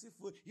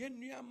wafasifo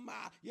yenua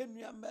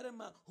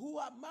merema who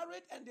are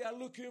married and they are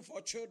looking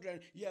for children.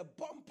 Ye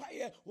bompa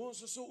ye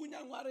wonso so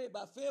unyanware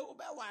ba fe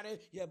obeware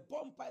ye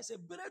bompa se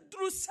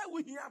breadthrough se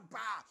wuhia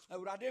ba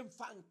urade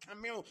mfan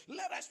kamel.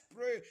 Let us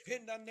pray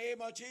in the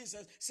name of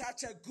Jesus.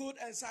 Such a good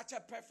and such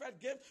a perfect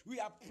gift. We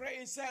are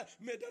praying, sir.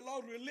 May the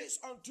Lord release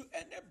unto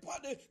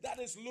anybody that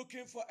is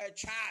looking for a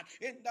child.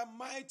 In the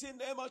mighty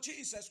name of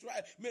Jesus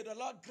Christ. May the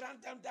Lord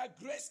grant them that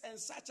grace and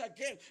such a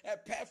gift. A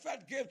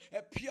perfect gift,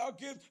 a pure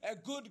gift, a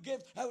good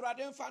gift.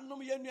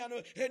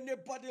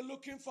 Anybody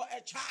looking for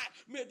a child.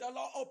 May the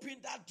Lord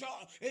open that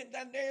door. In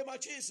the name of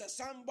Jesus.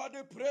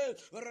 Somebody pray.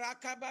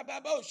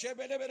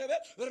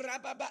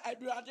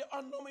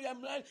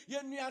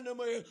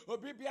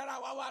 Obi biara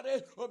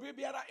waware, obi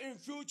biara in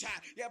future.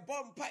 Ye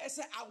bompa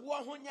ese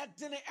awo honya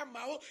dene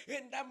emao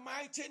in the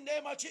mighty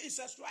name of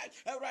Jesus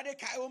Christ. Erade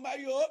kai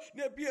umayo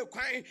ne bie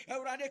kwan.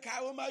 Erade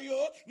kai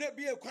umayo ne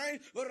bie kwan.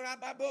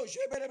 Rababo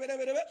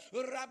shebelebelebe.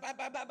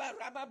 Rabababa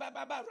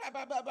rabababa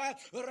rabababa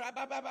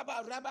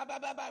rabababa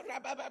rabababa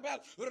rabababa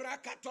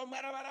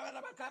rakatomara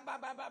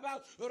rabababa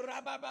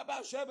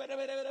rabababa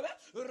shebelebelebe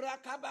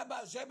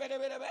rakababa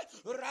shebelebelebe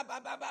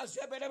rabababa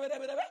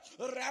shebelebelebe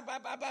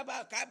rabababa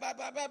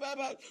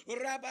kabababa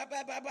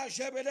rabababa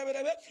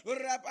shebelebelebe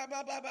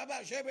rabababa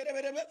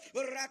shebelebelebe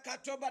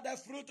rakatoba the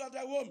fruit of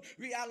the womb.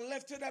 We are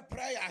lifting a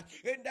prayer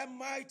in the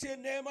mighty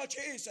name of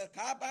Jesus.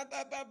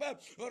 Kabababa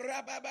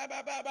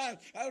rabababa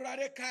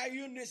Radical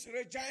Eunice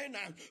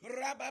Regina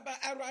Rababa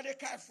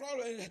Radical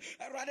Florence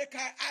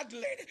Radical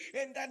Adelaide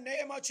in the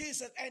name of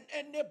Jesus. And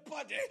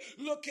anybody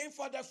looking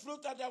for the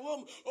fruit of the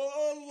womb,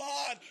 oh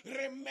Lord,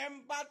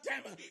 remember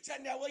them.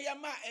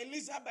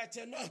 Elizabeth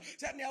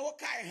no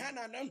Kai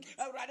Hannah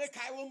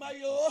Radical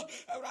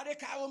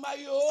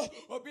Mayo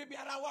Obi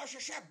biara wa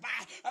hwehwe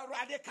ba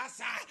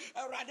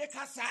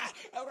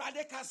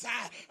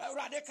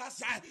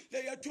radikasa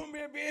they to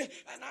me be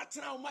and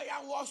atena uma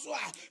ya wo so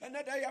a and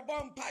they ya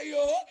bompa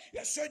yo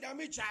ye so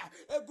nyamicha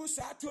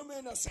egusa to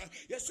me no so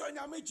ye so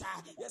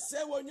nyamicha ye se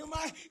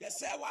wonyuma ye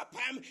se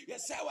wapam ye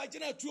se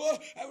wagina tuo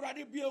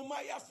awrade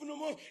bioma ya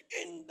funumu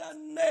in the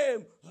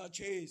name of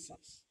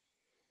Jesus.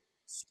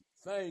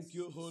 Thank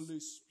you, Holy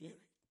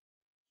Spirit.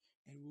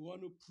 And we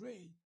want to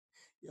pray.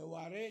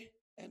 Yaware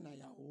and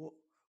ayawo.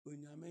 We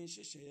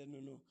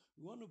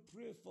want to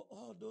pray for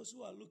all those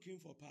who are looking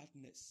for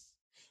partners.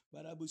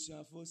 But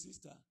Abushafo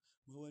sister,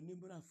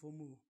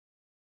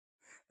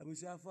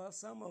 Abushafo,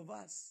 some of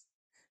us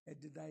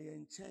did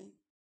I chain.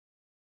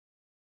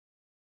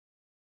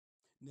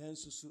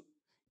 Nansusu,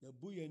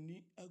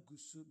 Yabuyani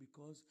Agusu,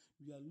 because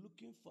we are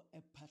looking for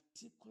a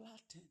particular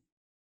thing.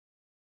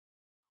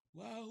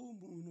 Wahoo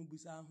Munu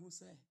Busahu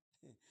say,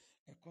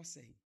 a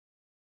cosay.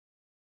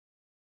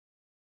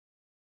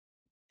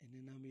 And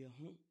then I'm your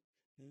home,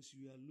 and so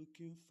you are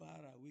looking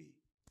far away.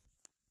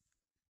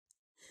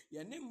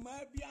 Your name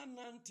might be an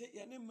ante,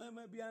 your name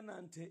might be an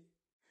ante.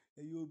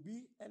 You'll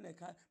be and a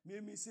car,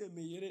 me say,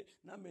 me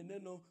na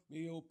meneno,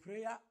 me your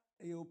prayer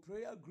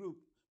group,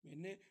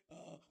 me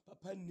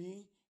Papa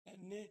Ni,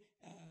 and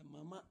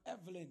Mama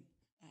Evelyn.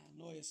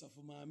 No, yes, of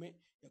mammy,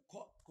 a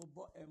cock,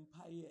 Kobo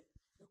Empire,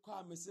 a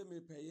car, me say, me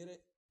pay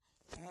it.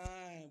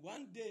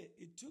 One day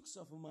it took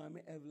some of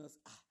Mammy Evelyn's.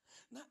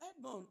 na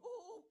Edmond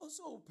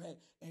also pay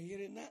a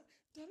yere na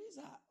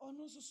Teresa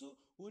ono so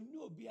oni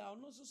obi a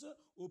ono so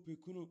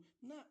opekunu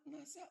na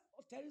say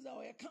Teresa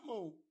o ye come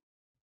on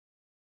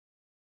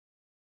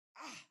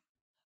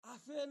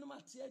afa no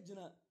mate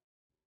agina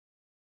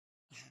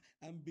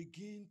and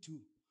begin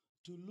to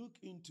look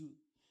into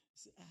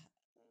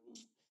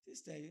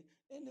sister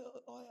and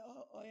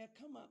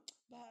come up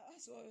but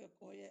as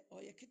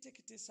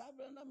kete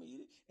sabra na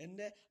me and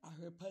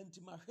ahwepa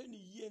nti ma hwe ni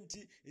yie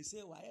nti e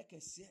say wa ye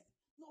kese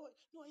no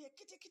ye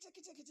kete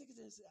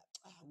say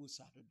wo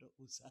sadodo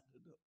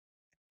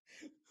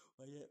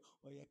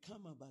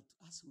come up but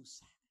as wo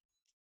sa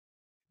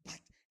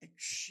but a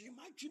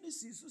shima juni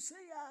si so say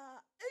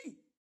hey.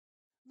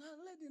 Now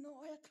lady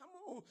no come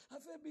on.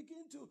 Have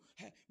begin to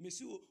me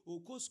see o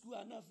go school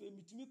and have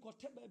me to me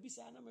kote baby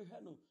say na me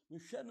hwe no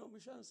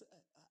say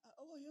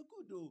oh you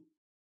good oh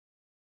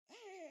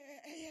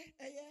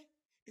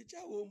it's a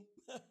home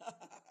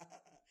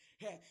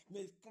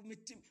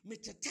me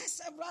test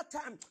several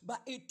times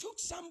but it took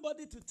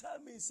somebody to tell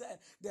me say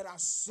there are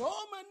so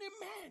many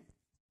men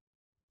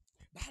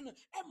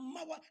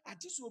but I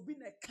just will be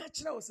a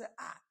catcher or say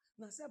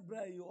na say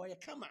bra you or you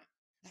come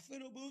I feel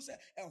no say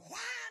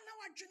why na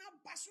wadwena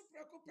basu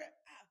prekope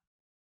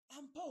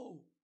ampo.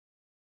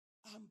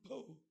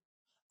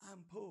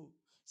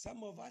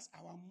 Some of us,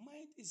 our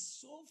mind is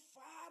so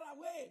far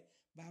away.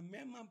 But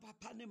mama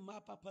papa ne ma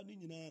papa ni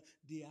nyina,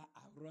 they are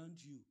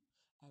around you.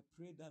 I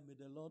pray that may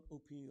the Lord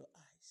open your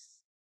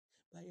eyes.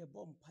 By a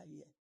bomb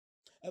pie.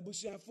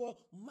 Ebusuafo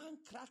man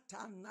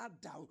krata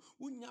nada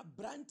unya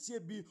brantie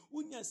bi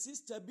unya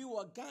sister bi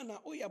wo Ghana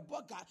oye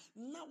boga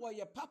na wo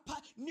ye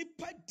papa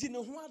nipa di ne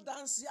ho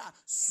adanse a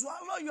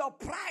swallow your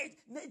pride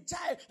ne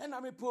jai and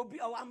me po bi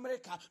o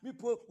America me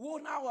po wo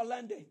na wo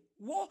London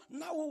wo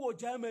na wo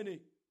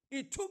Germany.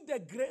 It took the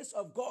grace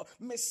of God.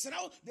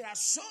 There are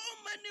so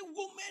many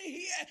women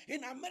here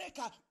in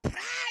America.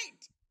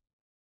 Pride.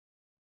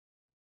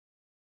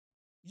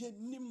 Ye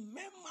ni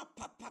mema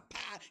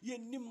papa ye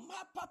ni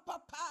ma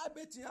papa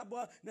beti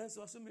abo na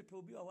so me pe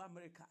obi o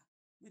America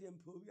me dem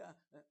pe obi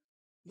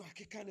no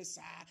akeka ne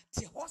sa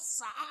ti ho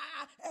sa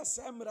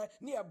esemre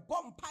ne e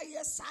bompa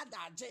ye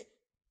sadaje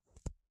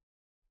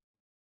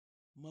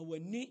ma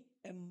wani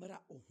emra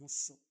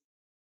ohoso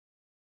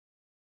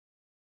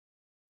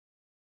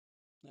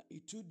now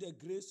it took the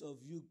grace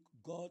of you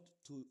God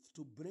to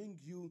bring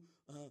you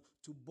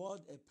to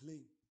board a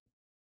plane.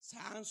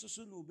 Sanso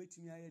so no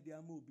betimi ayede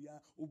ama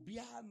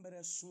obia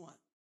mre so a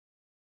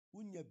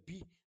unya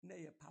bi na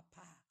ye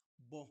papa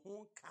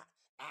bohon ka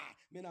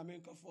me na me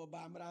nkofo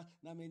ba mra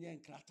na me nye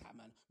nkrata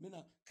man me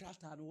na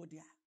krata no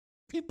dia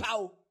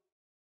people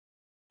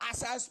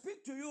as I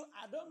speak to you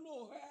I don't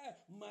know where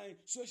my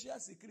social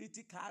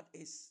security card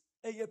is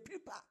a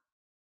paper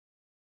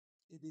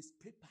it is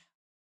paper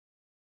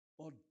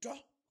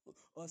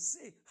or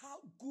say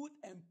how good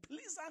and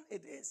pleasant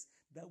it is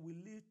that we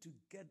live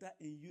together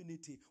in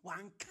unity.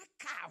 One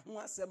kaka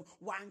huasem,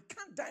 one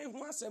can die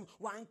huasem,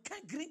 one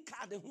can green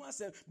card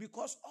huasem,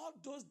 because all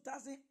those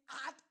doesn't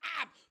add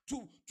up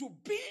to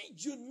being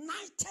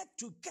united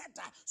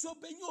together. So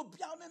when you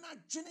be on a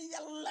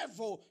junior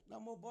level, na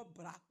mo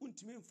bra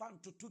untimi fan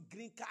to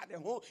green card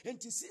ho,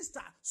 and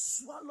sister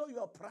swallow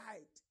your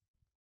pride.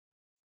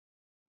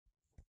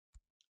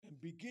 And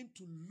begin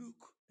to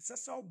look.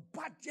 So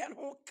bad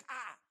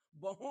car,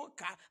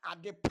 bohonka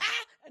at the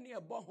pa and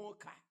your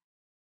bohonka.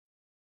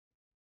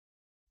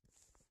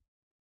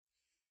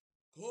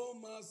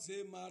 Koma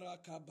ze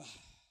marakaba.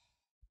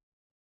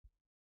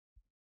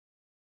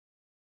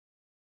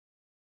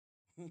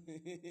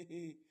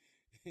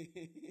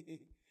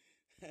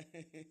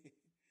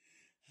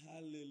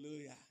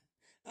 Hallelujah.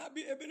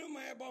 Abi ebino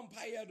my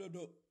bompire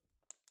dodo.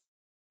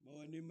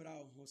 But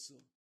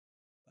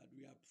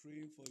we are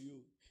praying for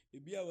you.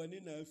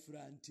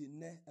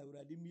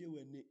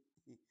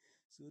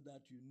 So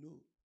that you know.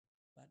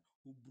 But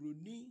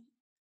Ubruni,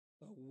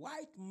 a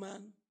white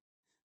man,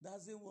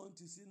 doesn't want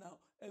to see now.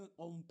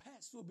 On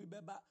peso be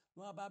beba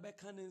no ababe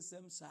canin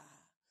semsa.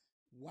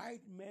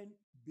 White men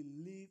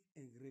believe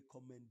in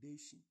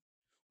recommendation.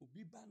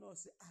 Ubiba no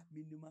say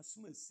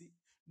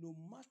no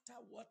matter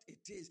what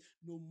it is,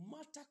 no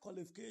matter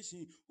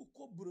qualification,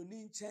 uko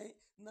Bruni chain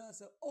now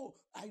say, oh,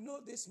 I know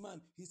this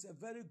man, he's a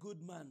very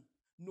good man.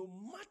 No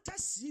matter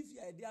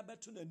severe idea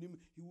better than him,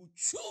 he will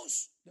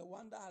choose the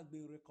one that has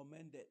been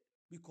recommended.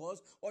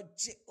 Because or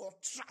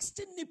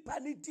trusting nipa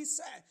ni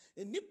say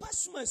nipa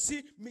suma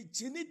si me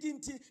jini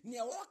dinti ni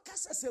awoka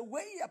say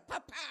way ya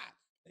papa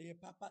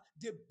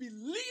they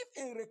believe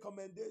in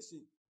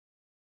recommendation.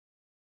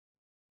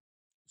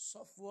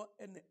 Software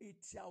and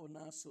etia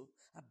onaso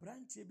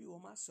abrantie bi wo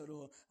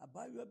masoro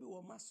abayo bi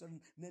wo masoro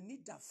na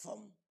nida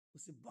fom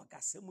osi boga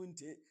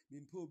semunte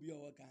mimpe obi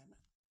o Ghana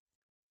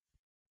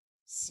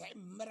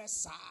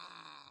semresa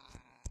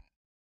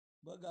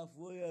boga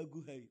fo ya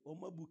guhai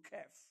omabu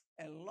kef.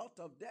 A lot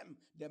of them,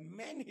 the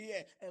men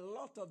here, a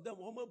lot of them,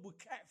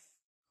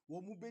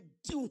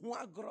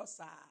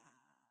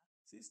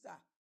 sister,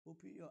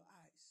 open your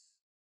eyes.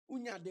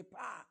 Unya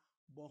depa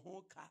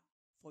bohonka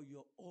for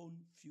your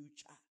own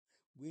future.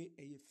 We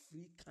a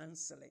free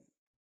counseling.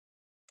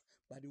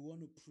 But they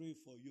want to pray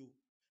for you.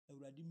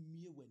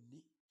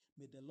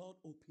 May the Lord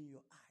open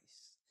your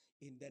eyes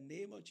in the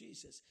name of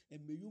Jesus,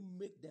 and may you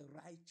make the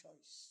right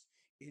choice.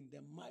 In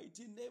the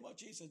mighty name of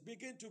Jesus,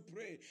 begin to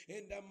pray.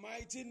 In the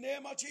mighty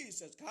name of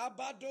Jesus,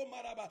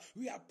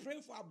 we are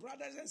praying for our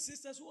brothers and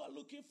sisters who are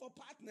looking for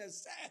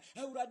partners.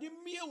 To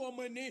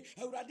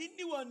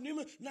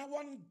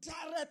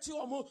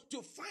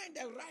find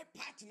the right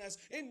partners.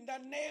 In the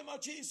name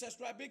of Jesus,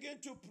 we begin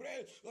to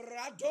pray.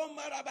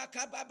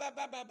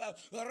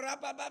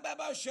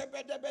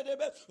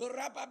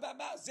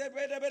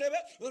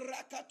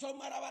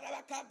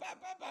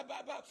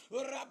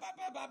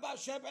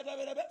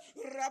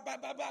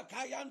 Rababa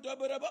Kayando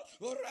Berebo,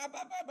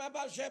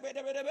 Rababa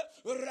Jebedebe,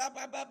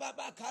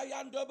 Rababa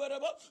Kayando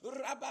Berebo,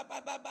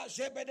 Rababa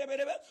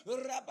Jebedebe,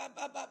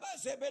 Rababa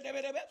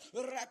Zebedebe,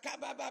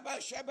 Rakababa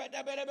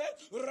Jebedebe,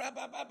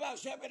 Rababa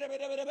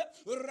Jebedebe,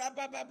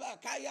 Rababa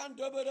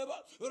Kayando Berebo,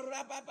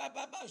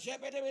 Rababa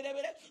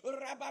Jebedebe,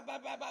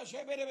 Rababa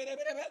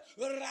Jebedebe,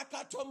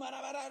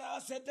 Rakatomara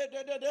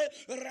Setede,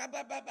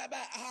 Rababa.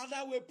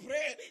 Father, we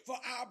pray for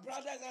our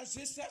brothers and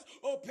sisters.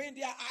 Open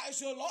their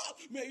eyes, O Lord.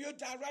 May you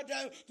direct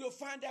them to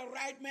find the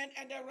right man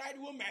and the right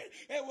woman.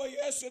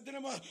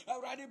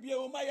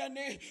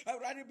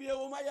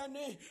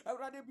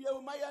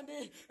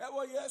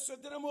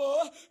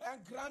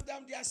 And grant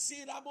them their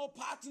suitable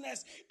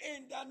partners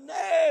in the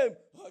name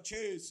of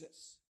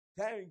Jesus.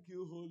 Thank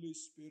you, Holy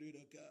Spirit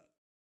of God.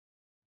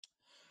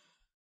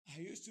 I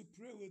used to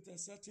pray with a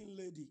certain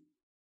lady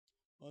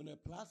on a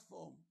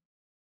platform.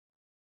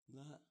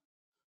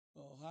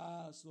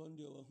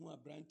 Sunday who are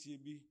brandy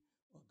be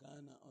or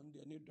Ghana on the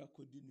Nedra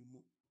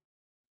Codinimu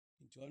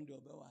into on the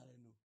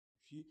Obewareno.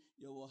 She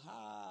you will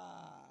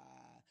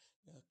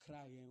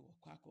crying or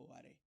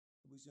quackoware.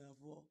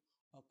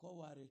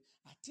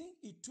 I think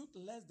it took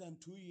less than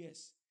 2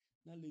 years.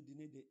 Now, Lady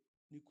Nede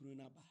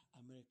Nikurunaba,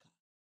 America.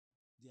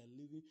 They are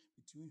living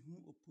between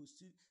whom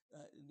opposite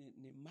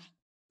mark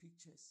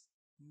pictures.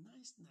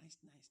 Nice.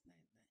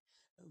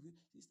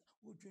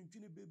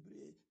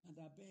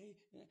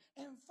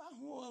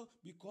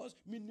 Because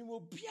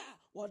minimum bia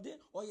or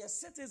your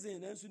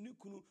citizen and so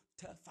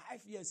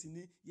 5 years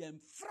in the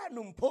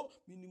franumpo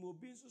minimum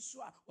being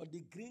so or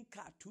the green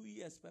card 2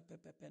 years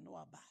no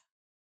aba.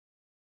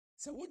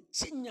 So what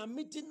chinya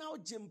meeting now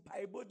Jim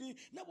Pai body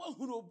now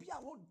who will be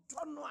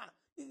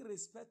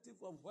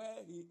irrespective of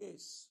where he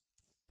is.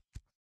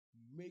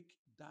 Make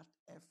that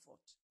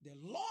effort. The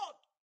Lord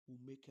will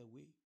make a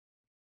way.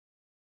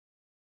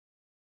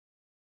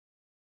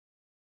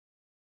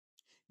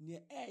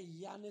 Near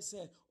Yane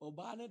said,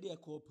 Obana de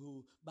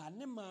Copu, but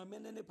ne mamma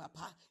and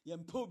papa,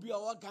 Yempobio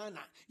or Ghana,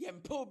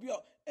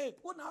 Yempobio,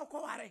 what now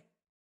coare?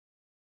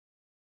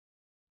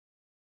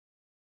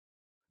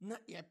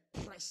 Not your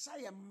pressure,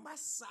 your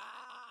massa,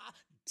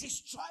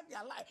 destroy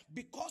their life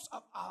because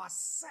of our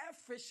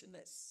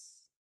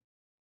selfishness.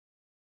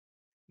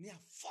 Near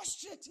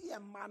frustrating a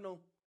mano,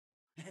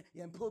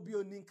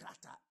 Yempobio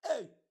Ninkrata,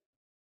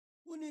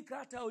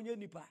 Unikrata on your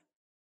nipa.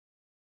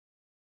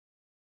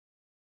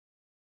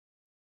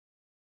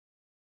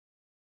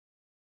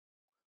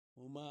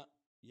 Uma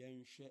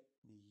yenshe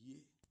ni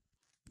ye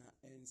na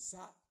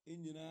ensa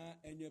enyina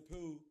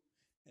enyepe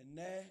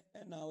ene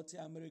na ote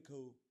America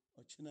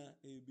ochina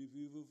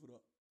ebivivu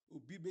fro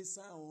obi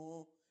besa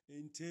ho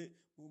ente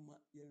uma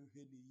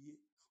yenhwe ni ye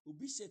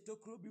obi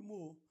shetokro bi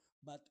mo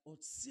but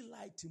otsi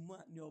light mu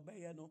ne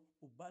obeye no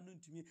oba no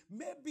ntumi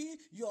maybe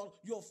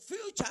your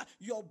future,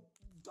 your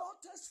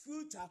daughter's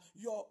future,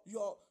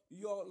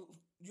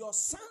 your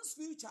son's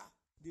future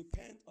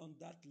depend on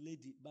that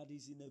lady, but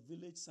is in a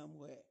village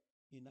somewhere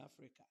in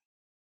Africa.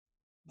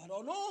 But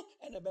no,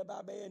 and a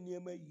baby near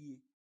my ye.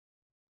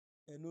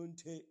 And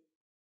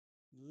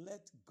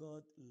let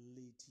God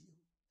lead you.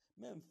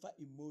 Men for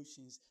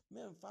emotions,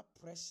 men for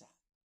pressure.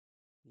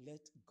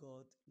 Let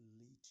God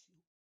lead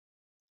you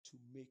to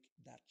make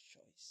that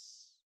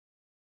choice.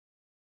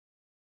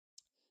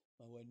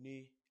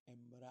 Mawane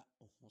embra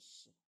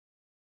ohoso.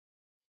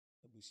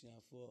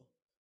 Abusiafo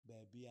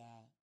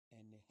babia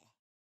eneha.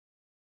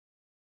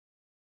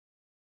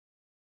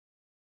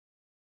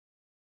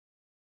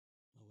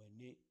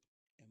 Mawane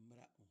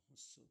embra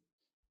ohoso.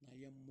 Na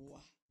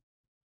yemoa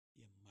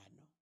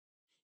yemano.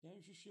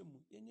 Yanhwehwemu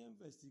yenye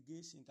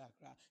investigation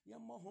kakra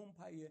yemmo ho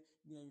mpaye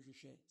ne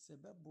yanhwehwe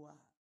sebeboa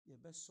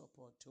yebe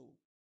support o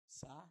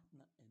sa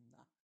na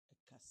enna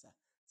ekasa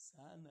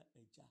sa na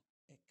eja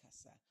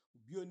ekasa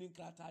obi oni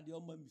krata de o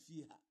ma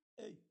mfie ha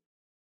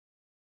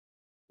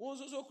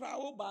so kra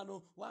wo ba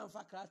no wan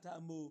fa krata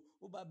mo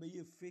wo ba be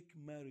ye fake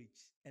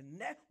marriage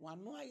enne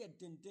wano aye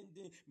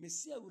dendenden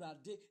mesi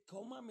awurade ka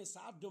o ma me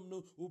sa adom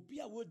no obi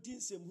a wodi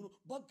nsem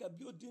boga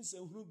bi odi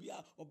nsem bi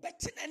a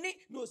obeti nani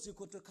na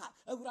osikotoka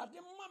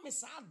awurade ma me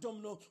sa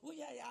adom no wo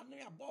ya ya no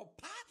ya bo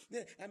pa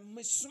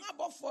me suma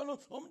bofo no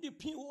de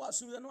pin wo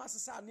aso no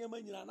asesa ne ma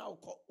nyina na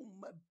ukọ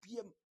umma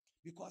biem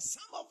because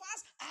some of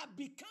us are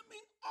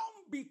becoming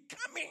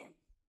unbecoming.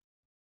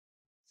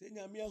 Say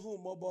nyame ahu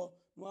mobo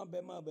no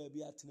abema ba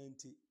bi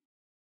atenanti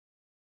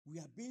We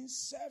are being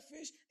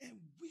selfish and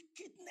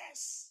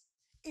wickedness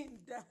in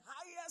the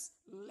highest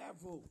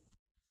level.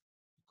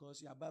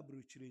 Because you are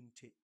Bible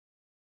chirinte.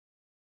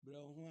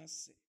 Bro, who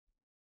say?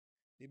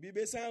 The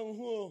Bible say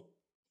who?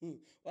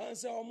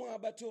 Once omo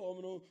abato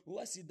omo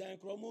was dan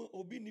kromo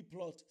obi ni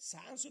plot.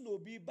 Sanso no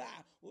obi ba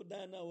o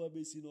dan na wa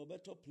besi no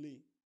better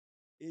play.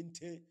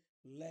 Ente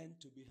learn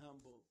to be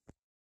humble.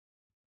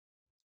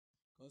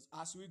 Because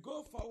as we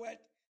go forward,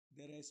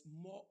 there is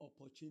more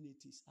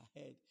opportunities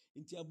ahead.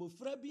 Inti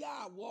abofra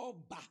bia wo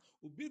ba,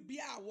 obi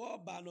bia wo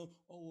ba no,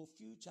 our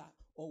future,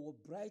 our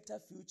brighter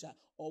future,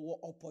 our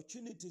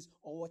opportunities,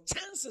 our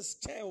chances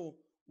tell.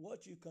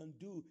 What you can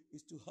do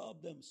is to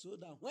help them so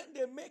that when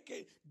they make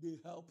it, they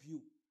help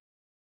you.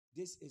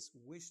 This is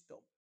wisdom.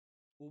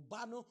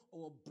 Obano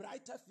or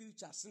brighter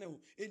future.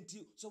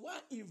 So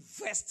what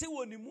invest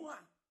in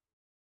more?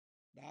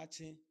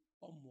 That's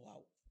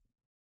omwa.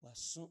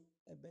 Waso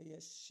ebeye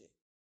she.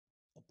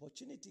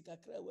 Opportunity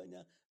kakra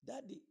wanya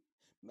daddy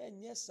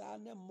menye sa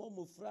na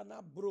momofra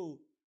na bro.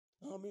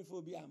 Me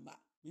fo bi amba.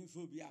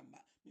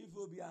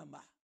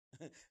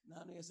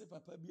 Na no yesi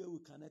papa bi ewu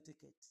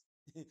Connecticut.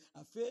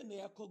 Afe na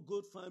yakọ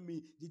gold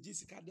family the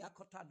jisika de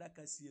akọta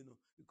adaka sie no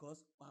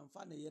because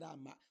amfa na yere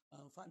ama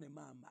amfa na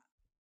mama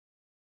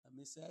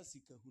amesa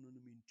sika hunu no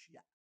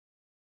mentua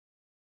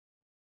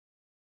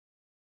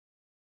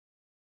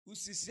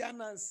usisi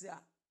ananse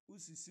a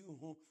usisi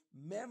ho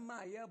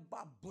mema ye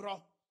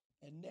babro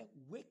and then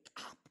wake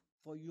up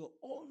for your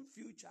own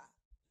future.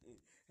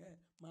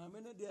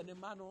 Maame ne de ne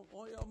ma no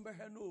oyọ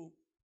mbehwe no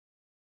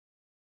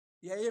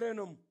ye yere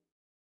no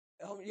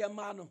ye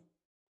ma no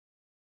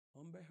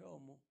ombehwe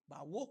omo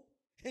ba wo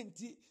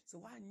enti so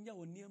wanya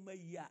oniema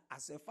yi a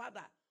as a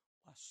father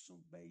waso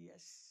beye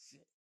she.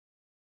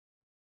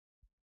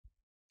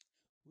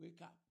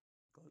 Wake up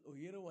because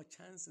oyere what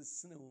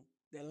chances no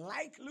the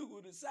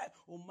likelihood is that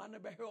o man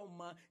behwe o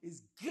man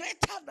is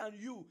greater than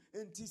you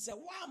enti se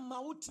wa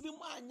ma wotiri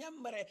mu anya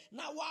mmere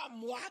na wa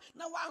moa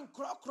na wa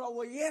nkrokro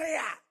wo yere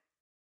a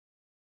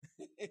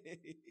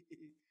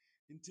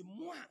enti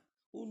moa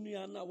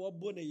onua na wo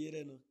bo ne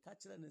yere no ka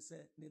kire ne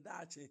se ne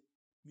daache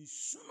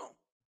misuno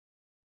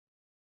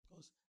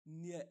because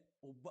near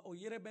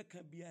oyere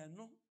beka bia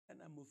no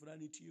na mofra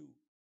ne tie o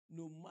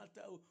no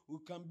matter who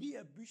can be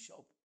a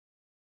bishop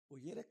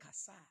oyere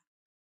kasa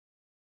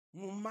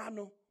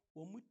mumano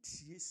wo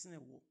mutie sene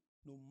wo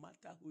no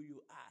matter who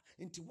you are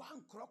into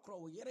one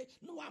krokro oyere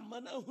no wa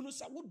mana hunu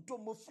sa wo do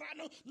mofra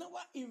no na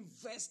wa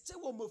invest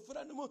wo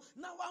mofra no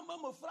na wa ma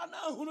mofra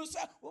na hunu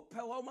sa wo pe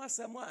wo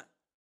masem a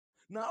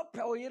na pe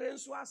oyere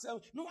nso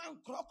asem no wa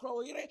krokro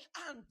oyere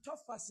anto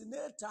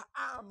fascinator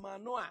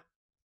amano a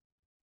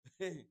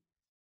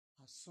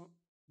aso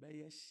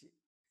be she.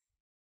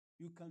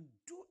 You can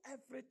do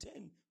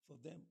everything for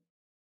them.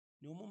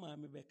 No mama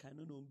me be kan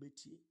no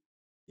mbetie.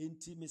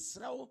 Enti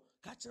mesrawo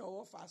ka kire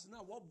wo fast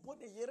na wo bo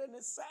ne yere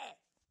ne se.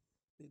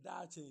 The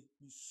dache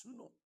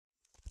misuno.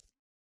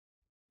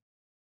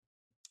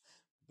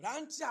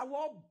 Branch a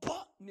wo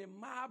bo ne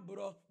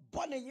mabro,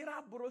 bo ne yere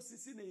abro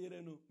sisi ne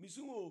yere no.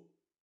 Misuno.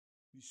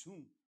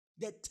 Misun.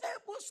 The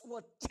tables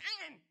will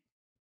turn.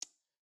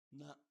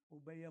 Na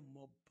obeye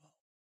mob.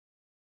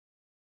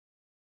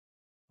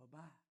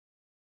 Baba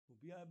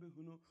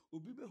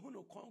obi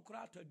behuno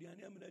konkra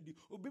ataduane amena di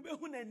obi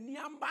behuno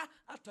aniamba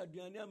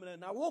ataduane amena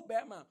na wo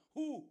bema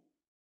who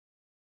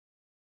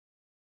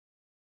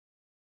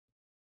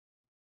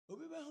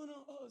obi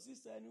behuno oh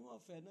sister any one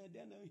fair na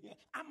dey na here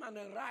am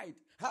an right.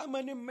 How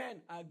many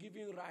men are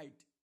giving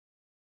right?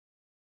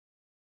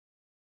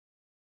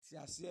 Si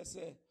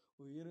asese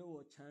oyere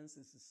wo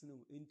chances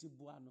sinu enti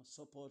boa no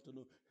support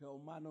no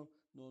helma no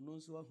no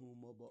nso ahu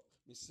mobo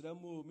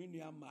misramo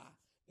menuama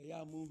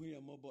eya muhu ye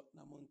mobo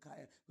na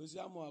monkae kosi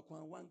amo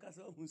akwan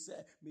wankasa hu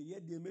se me ye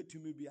de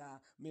metumi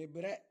bia me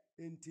bre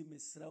enti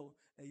misrew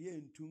eye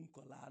ntu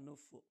nkola no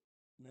fo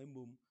na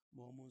mbom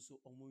mo mo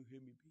nso omo hwe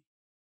mi bi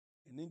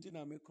enti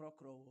na me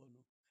krokro wo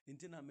no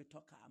enti na me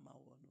toka ama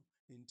wo no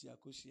enti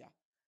akosia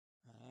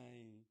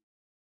ai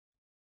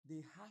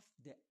they have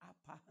the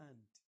upper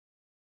hand.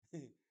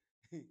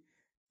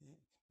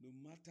 No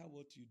matter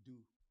what you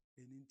do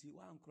enti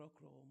wan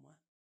krokro ma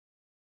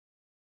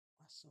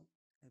waso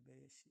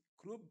ebeyeshi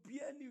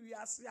krobia ni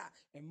wiase a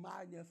ema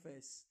anya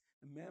first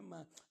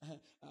mema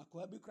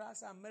akwa bi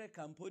krasa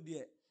America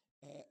mpodie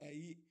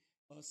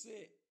o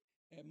say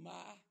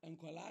ema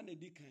enkola na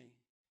dikan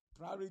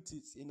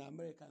priorities in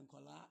America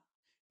enkola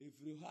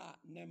efiri ha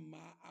ne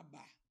ma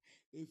aba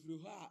efiri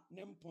ha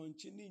ne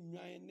mponchi ni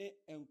nwan ne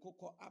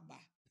enkoko aba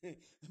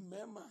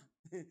mema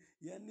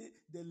yani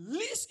the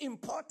least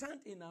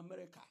important in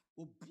America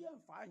obia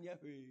mfa anya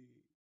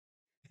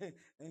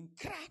and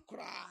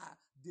kra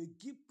they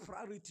give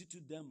priority to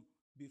them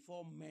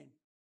before men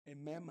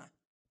and mema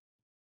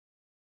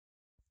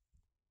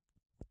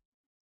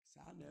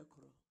sa na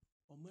ekro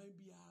oman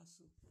bia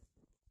so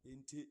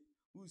enti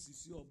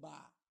usisi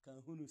oba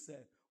kan hunu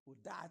se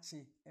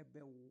odachi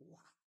ebe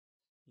wa.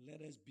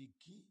 Let us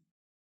begin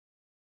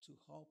to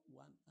help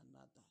one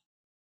another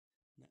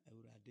na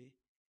awurade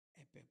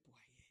ebe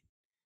boaye.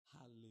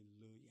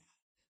 Hallelujah.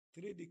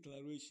 3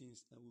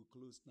 declarations that will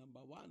close. Number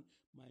 1,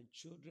 my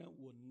children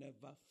will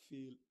never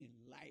fail in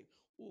life.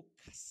 Oh,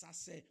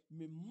 kasase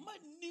me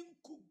manim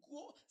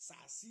kugo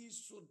sasi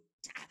so.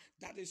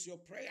 That is your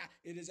prayer.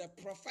 It is a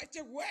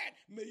prophetic word.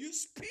 May you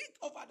speak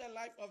over the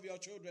life of your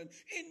children.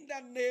 In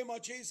the name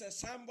of Jesus,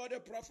 somebody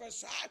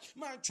prophesy.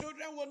 My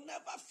children will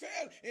never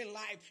fail in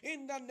life.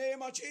 In the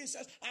name of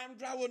Jesus,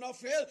 Andra will not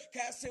fail.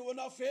 Cassie will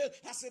not fail.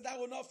 Asida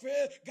will not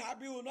fail.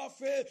 Gabi will not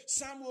fail.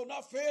 Sam will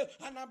not fail.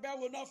 Annabelle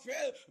will not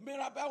fail.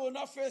 Mirabelle will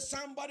not fail.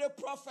 Somebody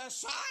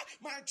prophesy.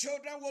 My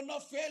children will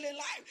not fail in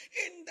life.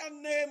 In the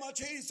name of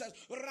Jesus.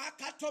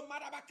 Rakato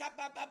marabaka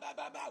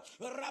bababa.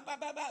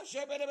 Rabababa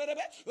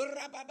shebelebelebe.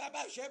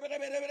 Rabababa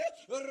shebelebelebe.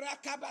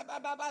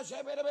 Rakabababa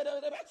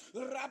shebelebelebe.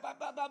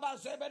 Rabababa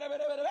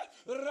shebelebelebe.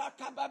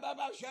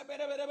 Rakabababa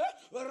shebelebelebe.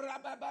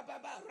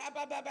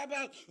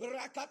 Rabababa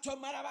Rakato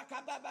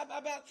marabaka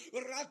bababa.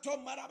 Rato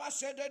maraba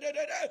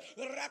shededede.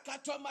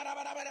 Rakato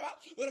marababa.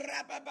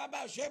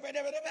 Rabababa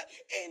shebelebelebe.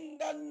 In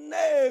the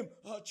name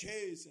of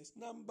Jesus.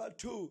 Number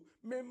 2,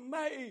 me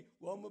mai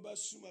wo mo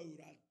basuma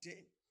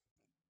urade.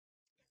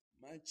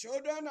 My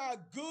children are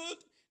good,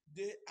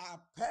 they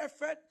are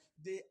perfect,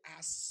 they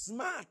are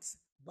smart,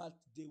 but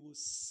they will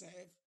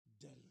serve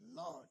the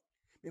Lord.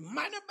 Me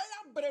mane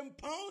baya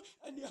brempon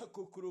eni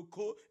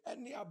akokroko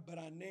eni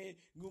abrane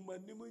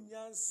ngumanimu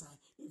nyansa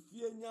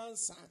efie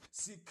nyansa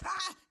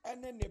sika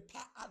ene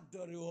nepa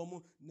adore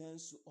omo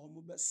nanso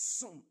omo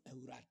besom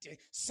awurade.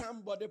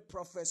 Somebody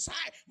prophesy,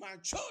 my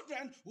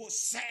children will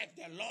serve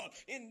the Lord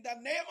in the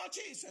name of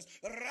Jesus.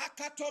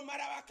 Rakato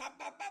marawaka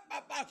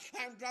baba.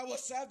 Andra will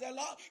serve the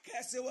Lord.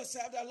 Cassie will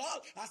serve the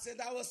Lord. I said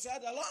I will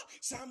serve the Lord.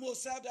 Sam will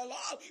serve the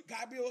Lord.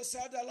 Gabi will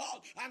serve the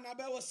Lord.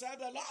 Annabelle will serve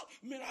the Lord.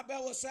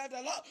 Mirabelle will serve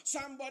the Lord.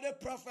 Somebody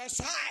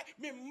prophesy.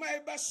 Me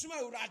maiba suma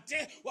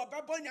urade.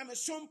 Wababonya me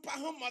sumpa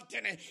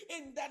homotene.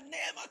 In the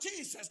name of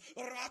Jesus.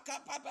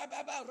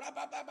 Rakapababa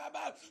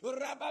rabababa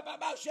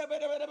rabababa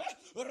shebedebedebe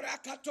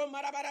rakato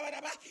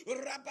marababa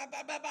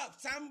rabababa.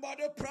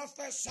 Somebody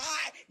prophesy.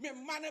 Me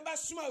maneba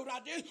suma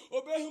urade.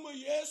 Obehumu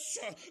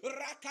yesu.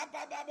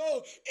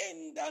 Rakabababo.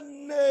 In the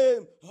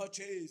name of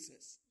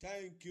Jesus.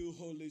 Thank you,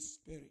 Holy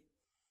Spirit.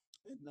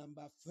 And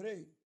number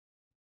 3,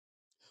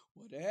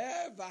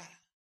 whatever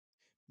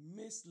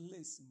Miss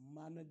Liz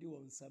manadi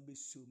on sabe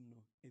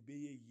sumno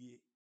ebeye ye.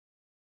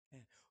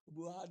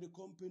 Obo ha the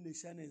company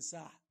shane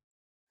sa.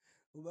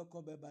 Obo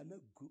ko beba na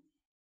gu.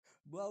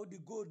 Bo the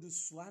gold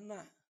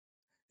swana.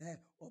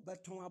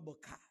 Obeton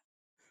aboka.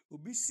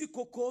 Obi si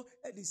koko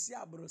e di si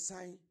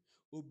abrosan.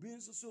 Obi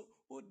nso so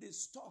o de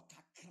stock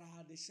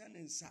akra de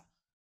shane sa.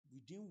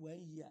 Within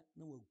 1 year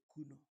na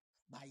wagu no.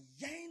 By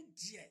yen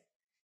die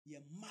ye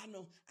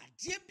mano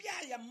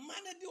adebia ye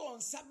manadi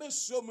on sabe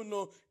som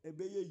no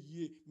ebeye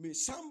ye. May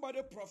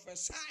somebody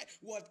prophesy,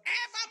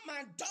 whatever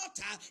my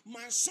daughter,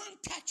 my son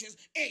touches,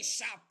 it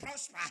shall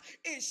prosper,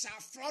 it shall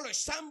flourish.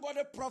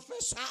 Somebody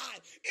prophesy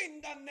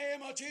in the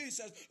name of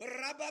Jesus.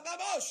 Rakaba,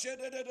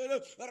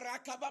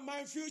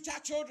 my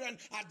future children,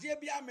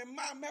 adebia me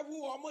ma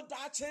mewu omo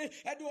dache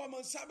edu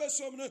omo sabe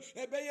som no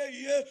ebeye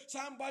ye.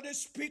 Somebody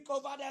speak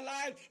over the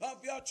life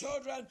of your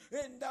children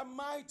in the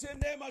mighty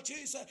name of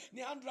Jesus.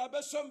 Ni andra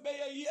besom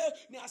beye ye,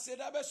 ni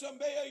aseda besom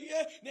beye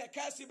ye, ni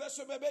kasi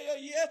besom beye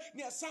ye,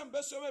 ni sam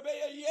besom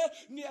beye ye,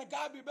 ni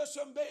Gabi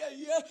besom beye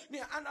ye, ni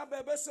Anna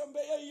besom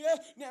beye ye,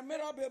 ni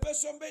Mira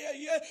besom beye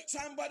ye.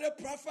 Somebody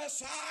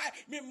prophesy,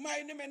 me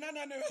mind me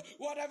nana,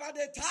 whatever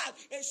they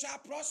touch, it shall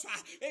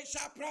prosper, it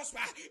shall prosper,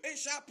 it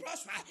shall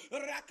prosper.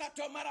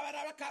 Rakato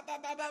marabaka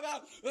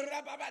baba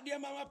rababa dia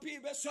mama pi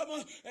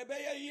besom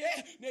ebeye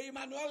ye, ni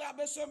Emmanuel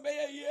besom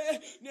beye ye,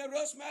 ni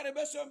Rosemary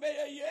besom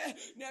beye ye,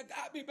 ni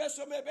Gabi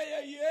besom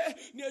beye ye,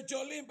 ni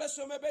Jolene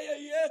besom beye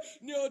ye,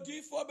 ni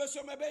Odifo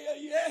besom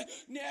beye ye,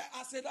 ni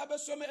Aseda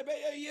besom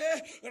beye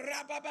ye,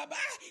 rababa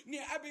ni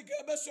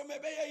Abigail besom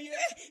beye ye,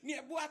 ni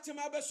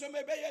Buatima besom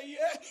beye ye,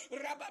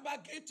 rababa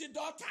Giti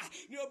daughter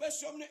ni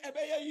obesom ni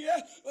ebeye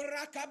ye,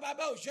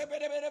 rakababa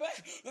jebedebedebe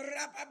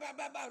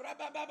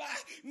rababa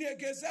ni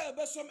Gezel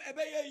besom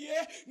ebeye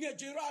ye, ni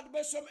Gerard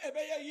besom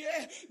ebeye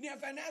ye, ni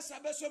Vanessa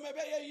besom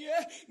ebeye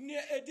ye, ni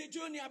Eddie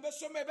Junior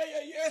besom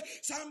ebeye ye.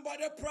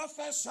 Somebody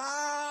prophesy.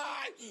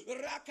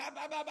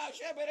 Rakababa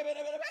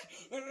jebedebedebe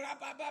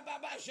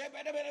rababa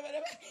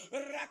jebedebedebe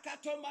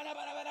rakato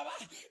malababa.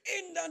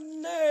 In the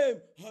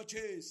name of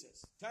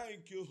Jesus.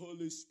 Thank you,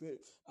 Holy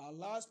Spirit. Our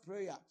last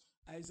prayer.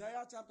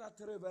 Isaiah chapter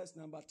 3 verse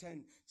number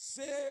 10.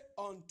 Say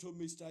unto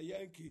Mr.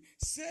 Yankee,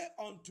 say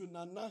unto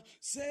Nana,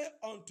 say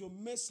unto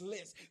Miss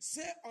Liz,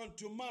 say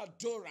unto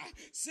Madora,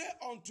 say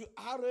unto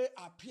Are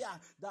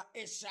Apia, that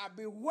it shall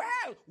be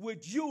well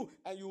with you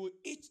and you will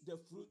eat the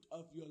fruit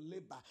of your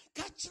labor.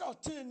 Catch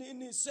out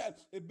in himself,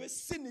 a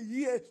besin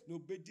ye, no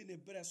bedin a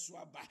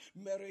breswaba,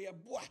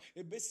 Mariabua,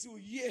 a besu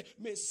ye.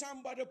 May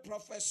somebody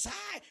prophesy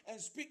and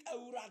speak a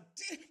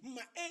uradi,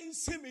 my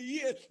ensimi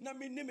ye, na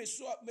me name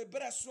swap me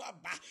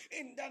breswaba.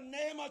 in the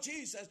name of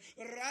Jesus.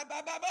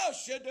 Rabababa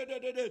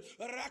shedededede,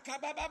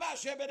 rakababa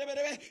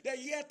shebedebedebe. The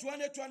year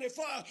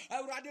 2024,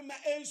 awurade ma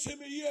ensi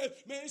me ye,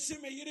 me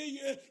ensi me yire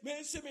ye, me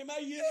ensi me ma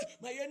ye,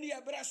 ma yeni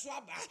ebra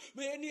swaba,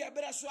 ma yeni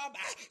ebra swaba.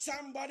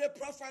 Somebody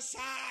prophesy.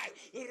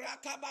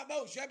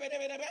 Rakababa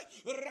shebedebedebe,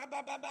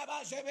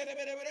 rabababa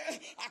shebedebedebe.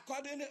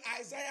 According to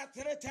Isaiah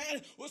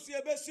 3:10, usi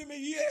ebesi me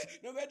ye,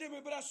 no wede me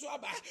bra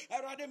swaba.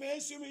 Awurade me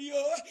ensi me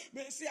ye,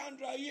 me ensi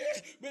Andra ye,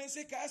 me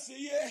ensi Kasi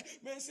ye,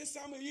 me ensi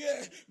Sam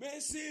ye, me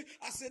ensi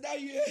Aseda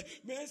ye,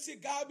 me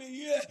ensi Gabi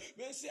ye,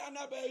 me ensi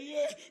Anabe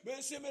ye, me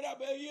ensi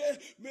Mirabe ye,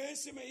 me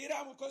ensi me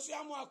Iramu kosi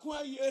amu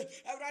akwa ye.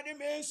 Awurade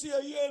me ensi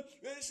ye,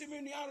 me ensi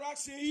me ni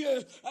Araxi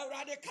ye.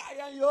 Awurade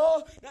kaya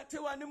yo, na te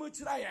wani mu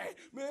tira ye.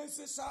 Me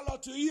ensi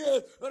Charlotte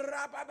ye,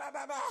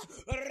 rabababa,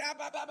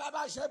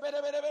 rabababa,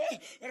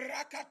 shebedebedebe,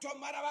 rakato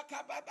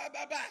marabaka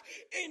bababa.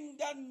 In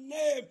the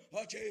name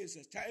of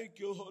Jesus, thank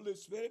you, Holy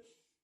Spirit.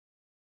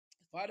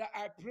 Father,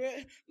 I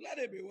pray, let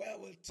it be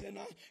well with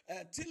Tina,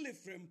 Tilly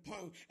from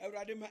Pong,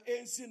 Radima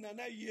Ensi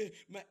Nana ye,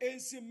 ma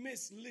Ensi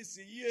Miss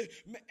Lissy ye,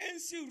 ma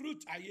Ensi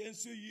Root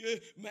Ayensu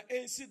ye, ma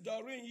Ensi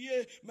Doreen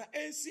ye, ma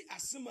Ensi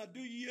Asimadu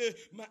ye,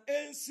 ma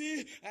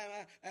Ensi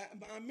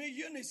Mame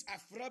Eunice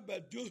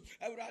Afrabadu,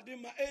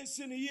 Radima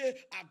Ensi ye,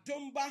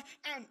 Adomba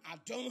and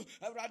Adom,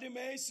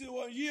 Radima Ensi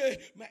 1 year,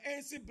 ma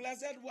Ensi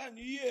Blessed 1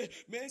 year,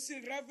 ma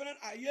Ensi Reverend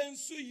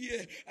Ayensu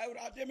ye,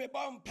 Radime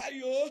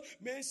Bompayo,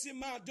 ma Ensi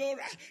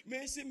Madora,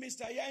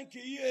 Mr. Yankee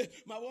ye,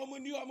 my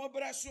woman you are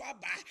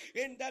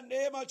in the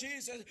name of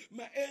Jesus,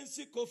 my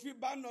NC Kofi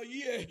Bano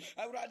ye,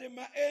 I rather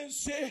my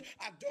NC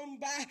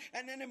Adomba,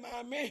 and then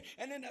my me,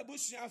 and then a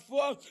Bushia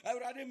for, I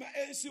rather my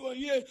NC 1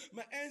 year,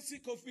 my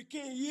NC Kofi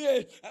King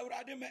ye, I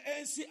rather my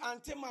NC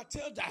Auntie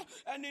Matilda,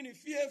 and then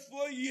if you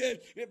 4 years,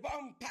 the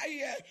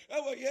vampire,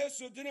 oh yes,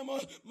 so dynamo,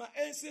 my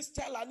NC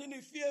Stella, and then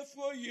if you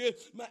 4 years,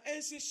 my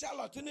NC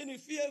Charlotte, and then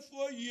if you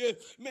 4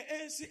 years, my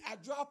NC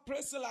Adra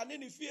Priscilla, and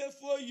then if you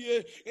 4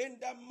 years, in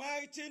the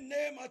mighty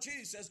name of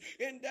Jesus,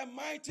 in the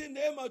mighty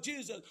name of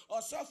Jesus,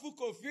 Osafu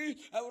Kofi,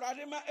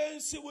 Awradima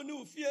Ensi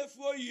Wunu Fear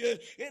for you,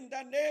 in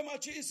the name of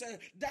Jesus,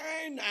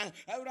 Dinah,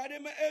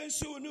 Awradima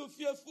Ensi Wunu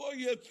Fear for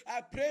you.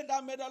 I pray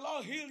that may the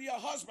Lord heal your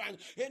husband,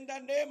 in the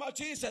name of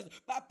Jesus.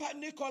 Papa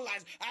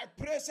Nicholas, I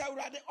pray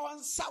Awradi on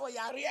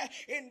Sawayaria,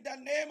 in the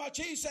name of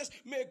Jesus.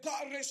 May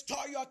God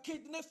restore your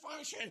kidney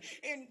function,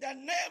 in the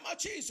name of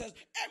Jesus.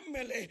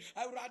 Emily,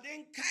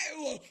 Awradin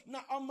Cairo,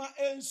 Naoma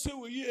Ensi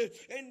Wuye,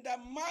 in the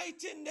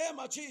mighty name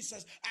of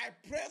Jesus, I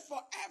pray for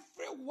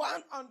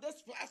everyone on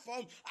this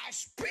platform. I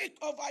speak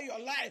over your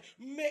life.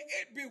 May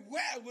it be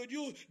well with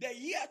you the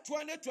year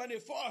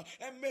 2024,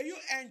 and may you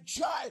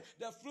enjoy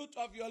the fruit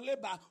of your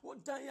labor.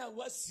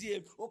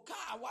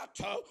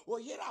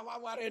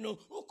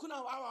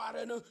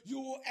 You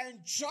will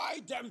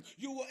enjoy them.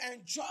 You will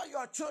enjoy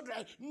your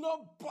children.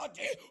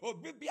 Nobody or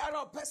bibiara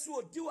or person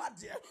will do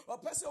adie or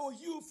person will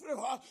you free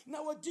her.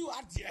 Now will do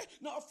adie.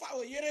 No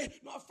foul yere.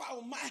 No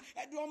foul ma.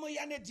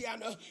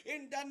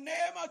 In the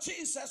name of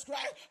Jesus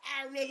Christ,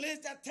 I release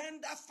the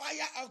tender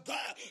fire of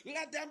God.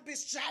 Let them be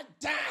shut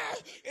down.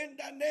 In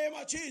the name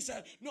of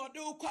Jesus. No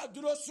do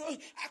quadroso.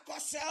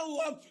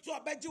 So I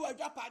beg you,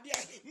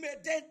 may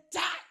they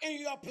die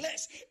in your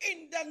place.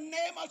 In the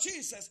name of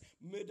Jesus.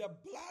 May the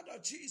blood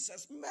of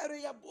Jesus,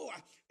 Mary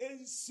Abua,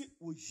 in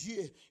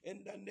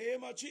the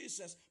name of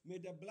Jesus, may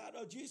the blood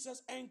of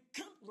Jesus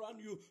encamp around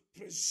you,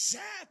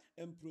 preserve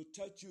and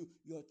protect you,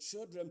 your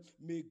children.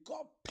 May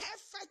God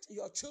perfect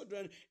your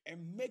children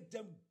and make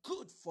them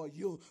good for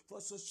you, for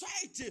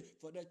society,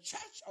 for the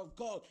church of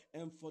God,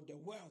 and for the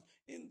world.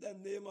 In the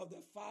name of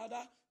the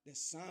Father, the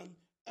Son,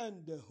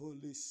 and the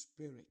Holy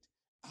Spirit.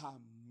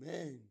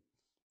 Amen.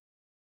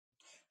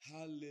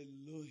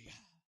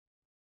 Hallelujah.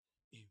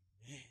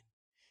 Amen.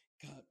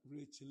 God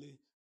richly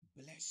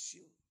bless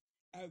you.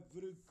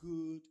 Every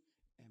good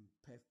and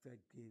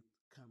perfect gift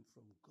come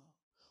from God.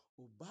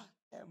 Oba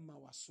Emma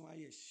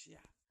Waswaye share.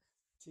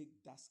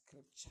 Take that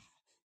scripture.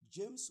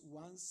 James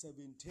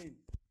 1:17.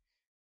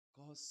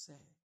 God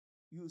said,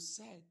 you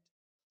said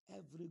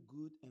every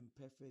good and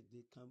perfect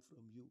gift come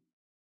from you.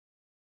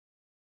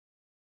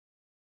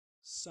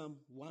 Psalm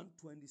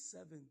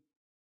 127,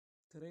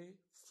 3,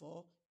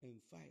 4,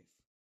 and 5.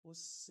 What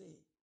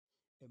say?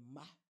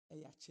 Emma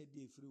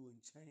eyachede free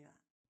wonchanya.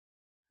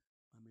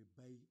 Mame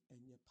bay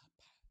enye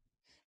papa.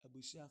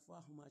 Abusiafo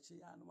ahomache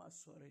ya no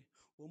asore.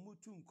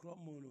 Omutu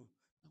nkromo no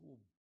na wo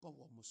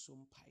bawo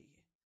musompaye.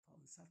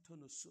 From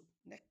Saturn so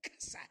ne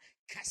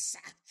kasa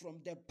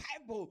from the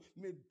Bible.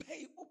 Me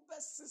bay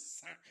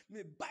ubesisa.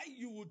 Me bay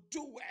you will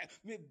do well.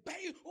 Me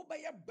bay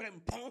ubaya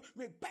brempon.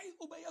 Me bay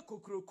ubaya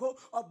kokroko.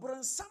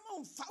 Obron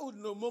samon foul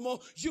no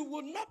momo. You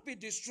will not be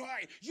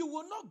destroyed. You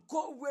will not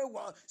go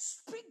wayward.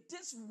 Speak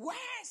these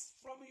words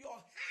from your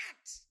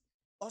heart.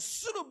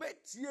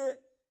 Osurubetie.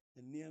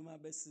 Eniema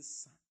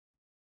besisa.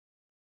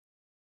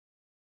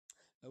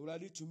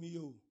 Awurade to me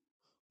yo.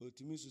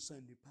 Otimi so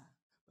sandipa.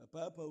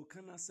 Papa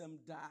ukana sem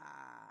da.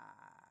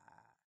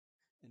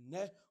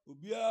 ene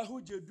obiara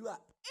hu jedu a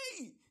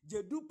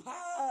jedu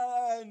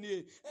paa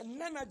nie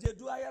na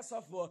jedu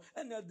ayasafo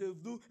ena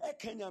jedu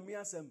ekanyame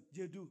asem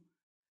jedu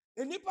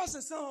enipa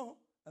sese ho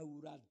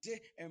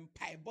awurade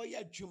empaibo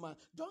ya dwuma.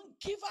 Don't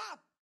give up,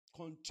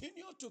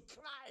 continue to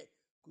cry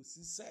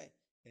kosi se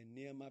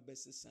eniema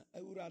besesa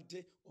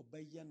awurade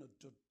obeye no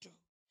dodo.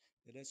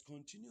 Let us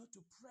continue to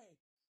pray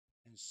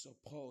and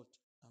support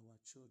our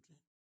children.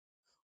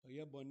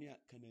 Oyebonia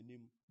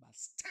kananim, but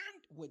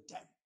stand with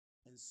them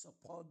and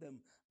support them.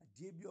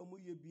 Adiebi omo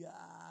ye bia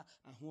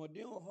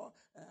ahoden ho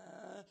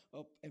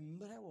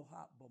emre wo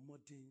ha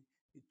bomodin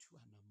etu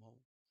anamo.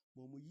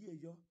 Momo ye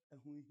yo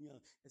ehun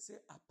hia.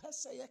 Ese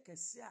apese ye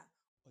kese a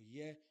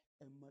oye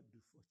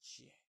emadu for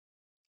cheer.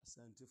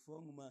 Asante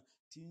fo nguma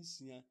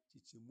tinsia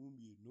chichemu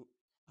mienu.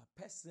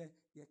 Apese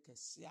ye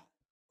kese a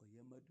oye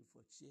emadu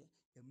for cheer.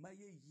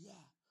 Emaye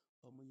ya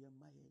omo ye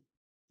maye.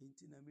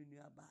 Enti na menu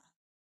aba.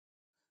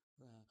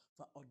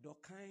 For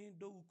odokan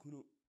do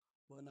ukunu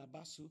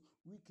bonabaso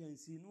we can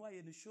see no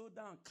aye the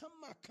showdown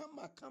come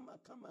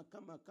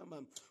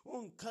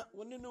onka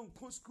woni no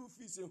nko school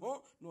fees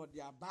ho no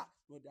de aba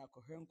no de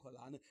akohwe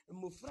nkola no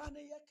mmofra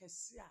ne ye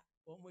kese a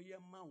omo ye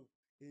mawo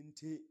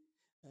enti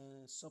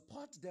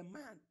support the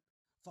man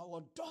for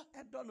odo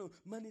edo no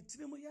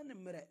manitirimu ye ne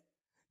mere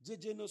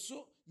jeje no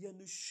so ye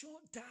no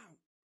showdown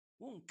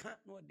wonka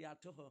no de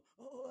ato ho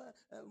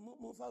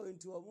mo fa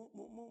wenti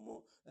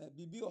mo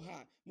bibi o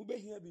ha mo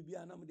behia bibi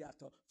anam de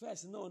ato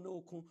first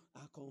no ko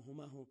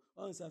akonhoma ho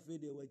onsa fe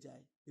de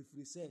wajai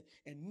efiri se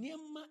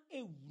eniema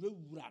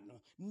ewurawura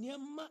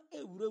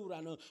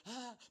no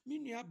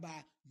menua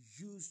ba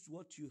use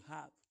what you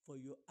have for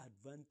your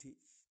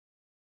advantage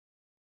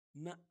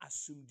na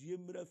asumdie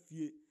mra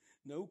fie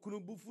na ukunu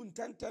bufu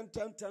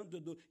ntantantantan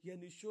dodo ye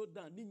ni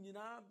showdown ni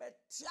nyina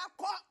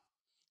betiakọ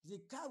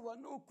zikawa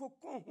no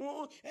kokon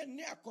ho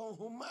ene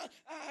akonhoma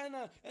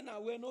na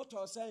we no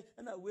to say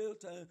na we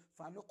to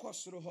fa no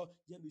kosoro ho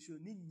ye bi sho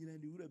ni nyina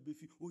ni wura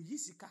befi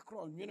oyisi kakra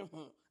onwene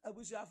ho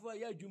abusuafo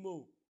ya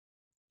adwumo.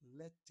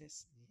 Let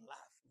us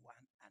love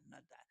one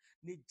another.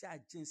 Ni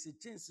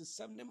jinsi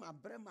sem ne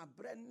mabre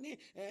ni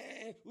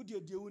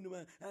udi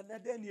wunima na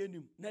den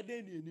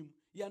enim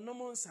ya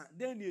nom nsa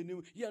den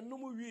enim ya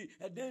nom wi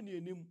den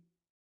enim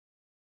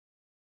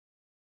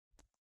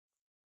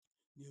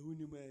ne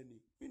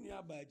wunimani mini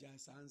abaja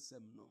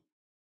sansem no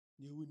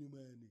ne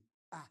wunimani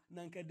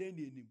na nka den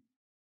enim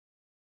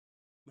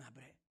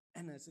mabre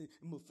ena se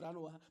mofra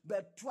no ha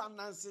beto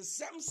ananse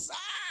sem sa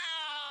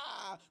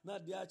na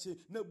diache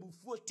na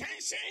bufuo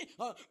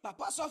tension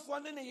papa sofo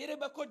ne ne yere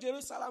beko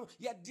Jerusalem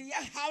ye de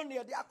how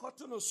ne de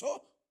akoto no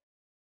so.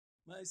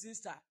 My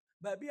sister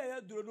baby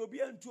ya duro no bi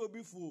antu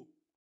obifuo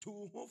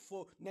to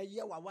hofo na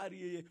ye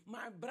waware.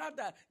 My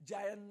brother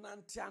giant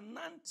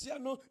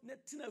no ne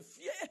tena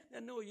fie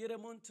na oyere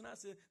mo ntena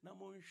se na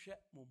mo nhwe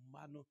mo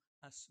ma no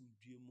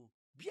asumdue mu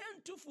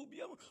biantu fu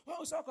biam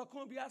ho so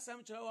kokon bi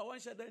asam kire wa won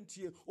sheda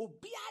ntie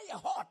obi aye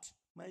hot.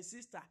 My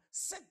sister,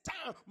 sit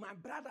down. My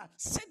brother,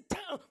 sit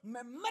down.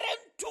 Nobody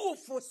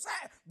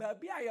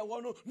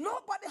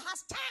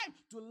has time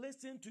to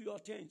listen to your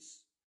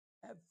things.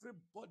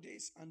 Everybody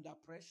is under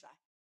pressure.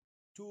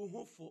 To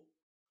hofo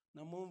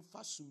na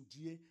momfa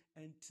sumdie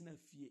entina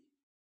fie.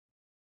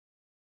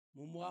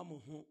 Momo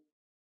amoho.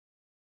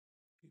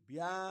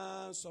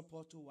 Bia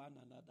support one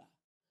another,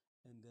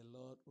 and the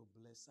Lord will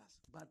bless us.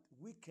 But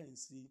we can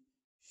see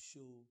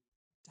show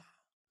down.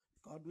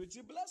 God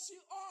richly bless you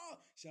all.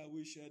 Shall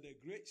we share the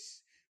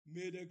grace?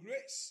 May the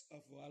grace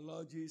of our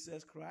Lord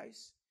Jesus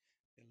Christ,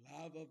 the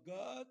love of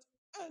God,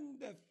 and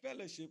the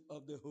fellowship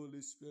of the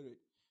Holy Spirit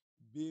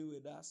be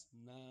with us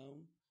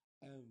now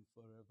and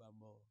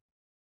forevermore.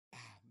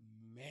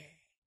 Amen.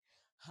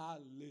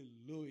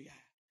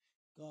 Hallelujah.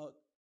 God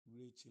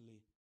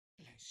richly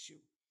bless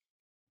you.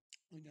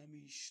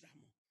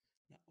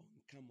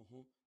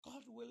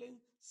 God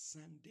willing,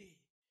 Sunday,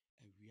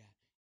 we are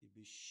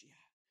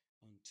share.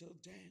 Until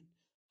then,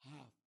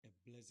 have a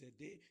blessed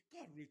day.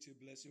 God richly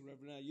bless you,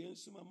 Reverend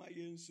Yensu, Mama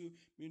Yensu,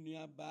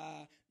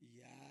 Miniaba,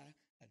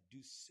 I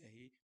do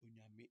say,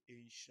 Unyami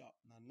Insha.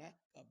 Nana,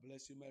 God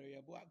bless you, Mary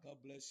Abua.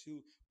 God bless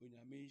you,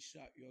 Unyami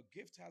Insha. Your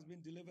gift has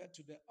been delivered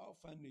to the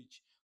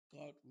orphanage.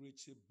 God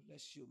richly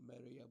bless you,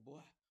 Mary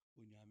Abua.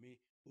 Unyami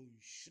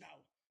Insha.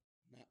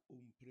 Na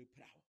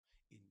umpreprao.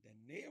 In the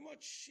name of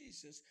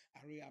Jesus,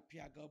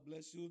 Ariapia, God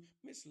bless you.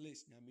 Miss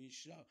Liz, Nyame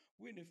Insha.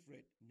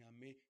 Winifred,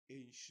 Nyame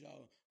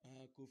Insha.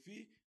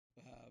 Kofi,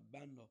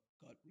 Bano,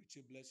 God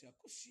richly bless you.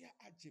 Akusia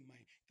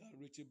Ajimai, God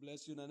richly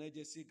bless you. Nana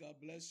Jesse, God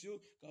bless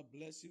you. God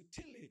bless you.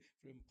 Tilly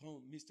from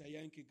Pong, Mr.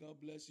 Yankee, God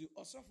bless you.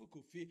 Osofu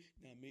Kofi,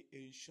 Nyame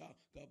Insha.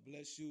 God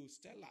bless you.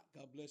 Stella,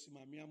 God bless you.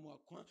 Mami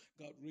Amwakwan,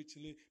 God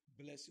richly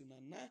bless you.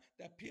 Nana,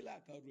 the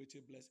pillar, God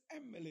richly bless.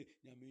 Emily,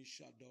 Nyame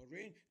Insha.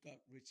 Doreen, God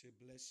richly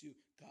bless you.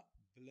 God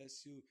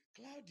bless you.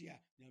 Claudia,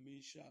 Nyame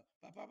Insha.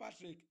 Papa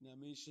Patrick,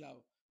 Nyame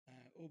Insha.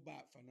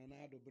 Oba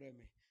Fananado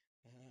Breme.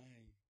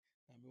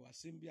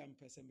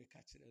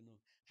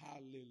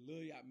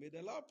 Hallelujah. May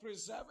the Lord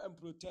preserve and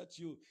protect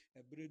you.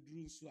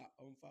 Ebredru nso a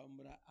ɔmfa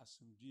mmra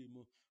asomdwie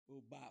mu.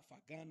 Oba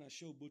fa Ghana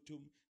show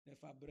bottom na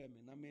fa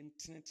breme na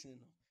mentene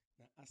no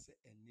na ase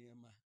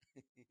enema.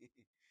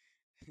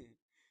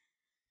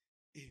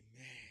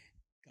 Amen.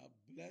 God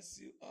bless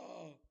you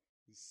all.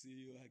 We'll see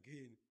you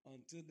again.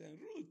 Until then,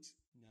 Ruth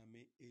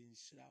Nyame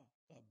Enshra.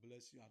 God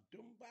bless you.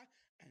 Adumba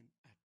and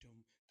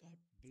Adum. God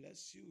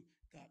bless you.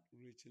 God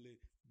richly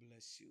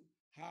bless you.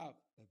 Have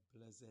a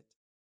blessed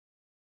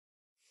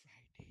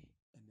Friday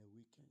and the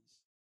weekends.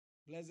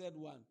 Blessed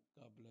one,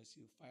 God bless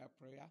you. Fire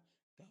prayer,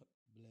 God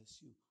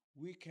bless you.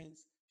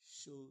 Weekends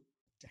show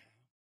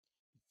down.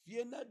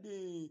 Fiena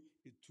de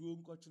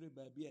etuom kotre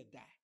baby a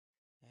die.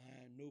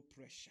 No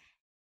pressure.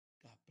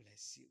 God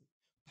bless you.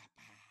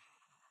 Papa.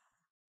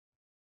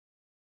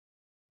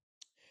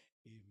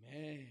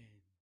 Amen.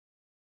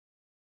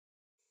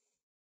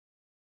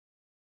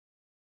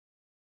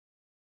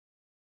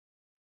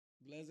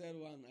 Blessed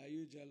one, are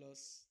you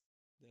jealous?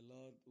 The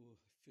Lord will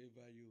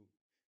favor you.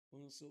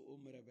 Also,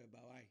 umre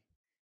bebawai.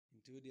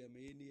 Until the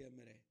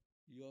emere,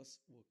 yours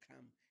will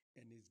come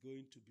and it's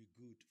going to be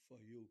good for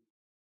you.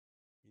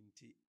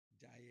 Inti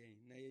jaye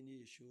na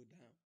yenye show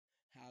down.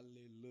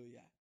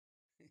 Hallelujah.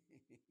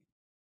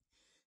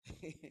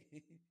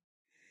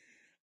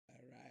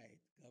 All right.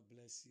 God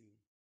bless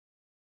you.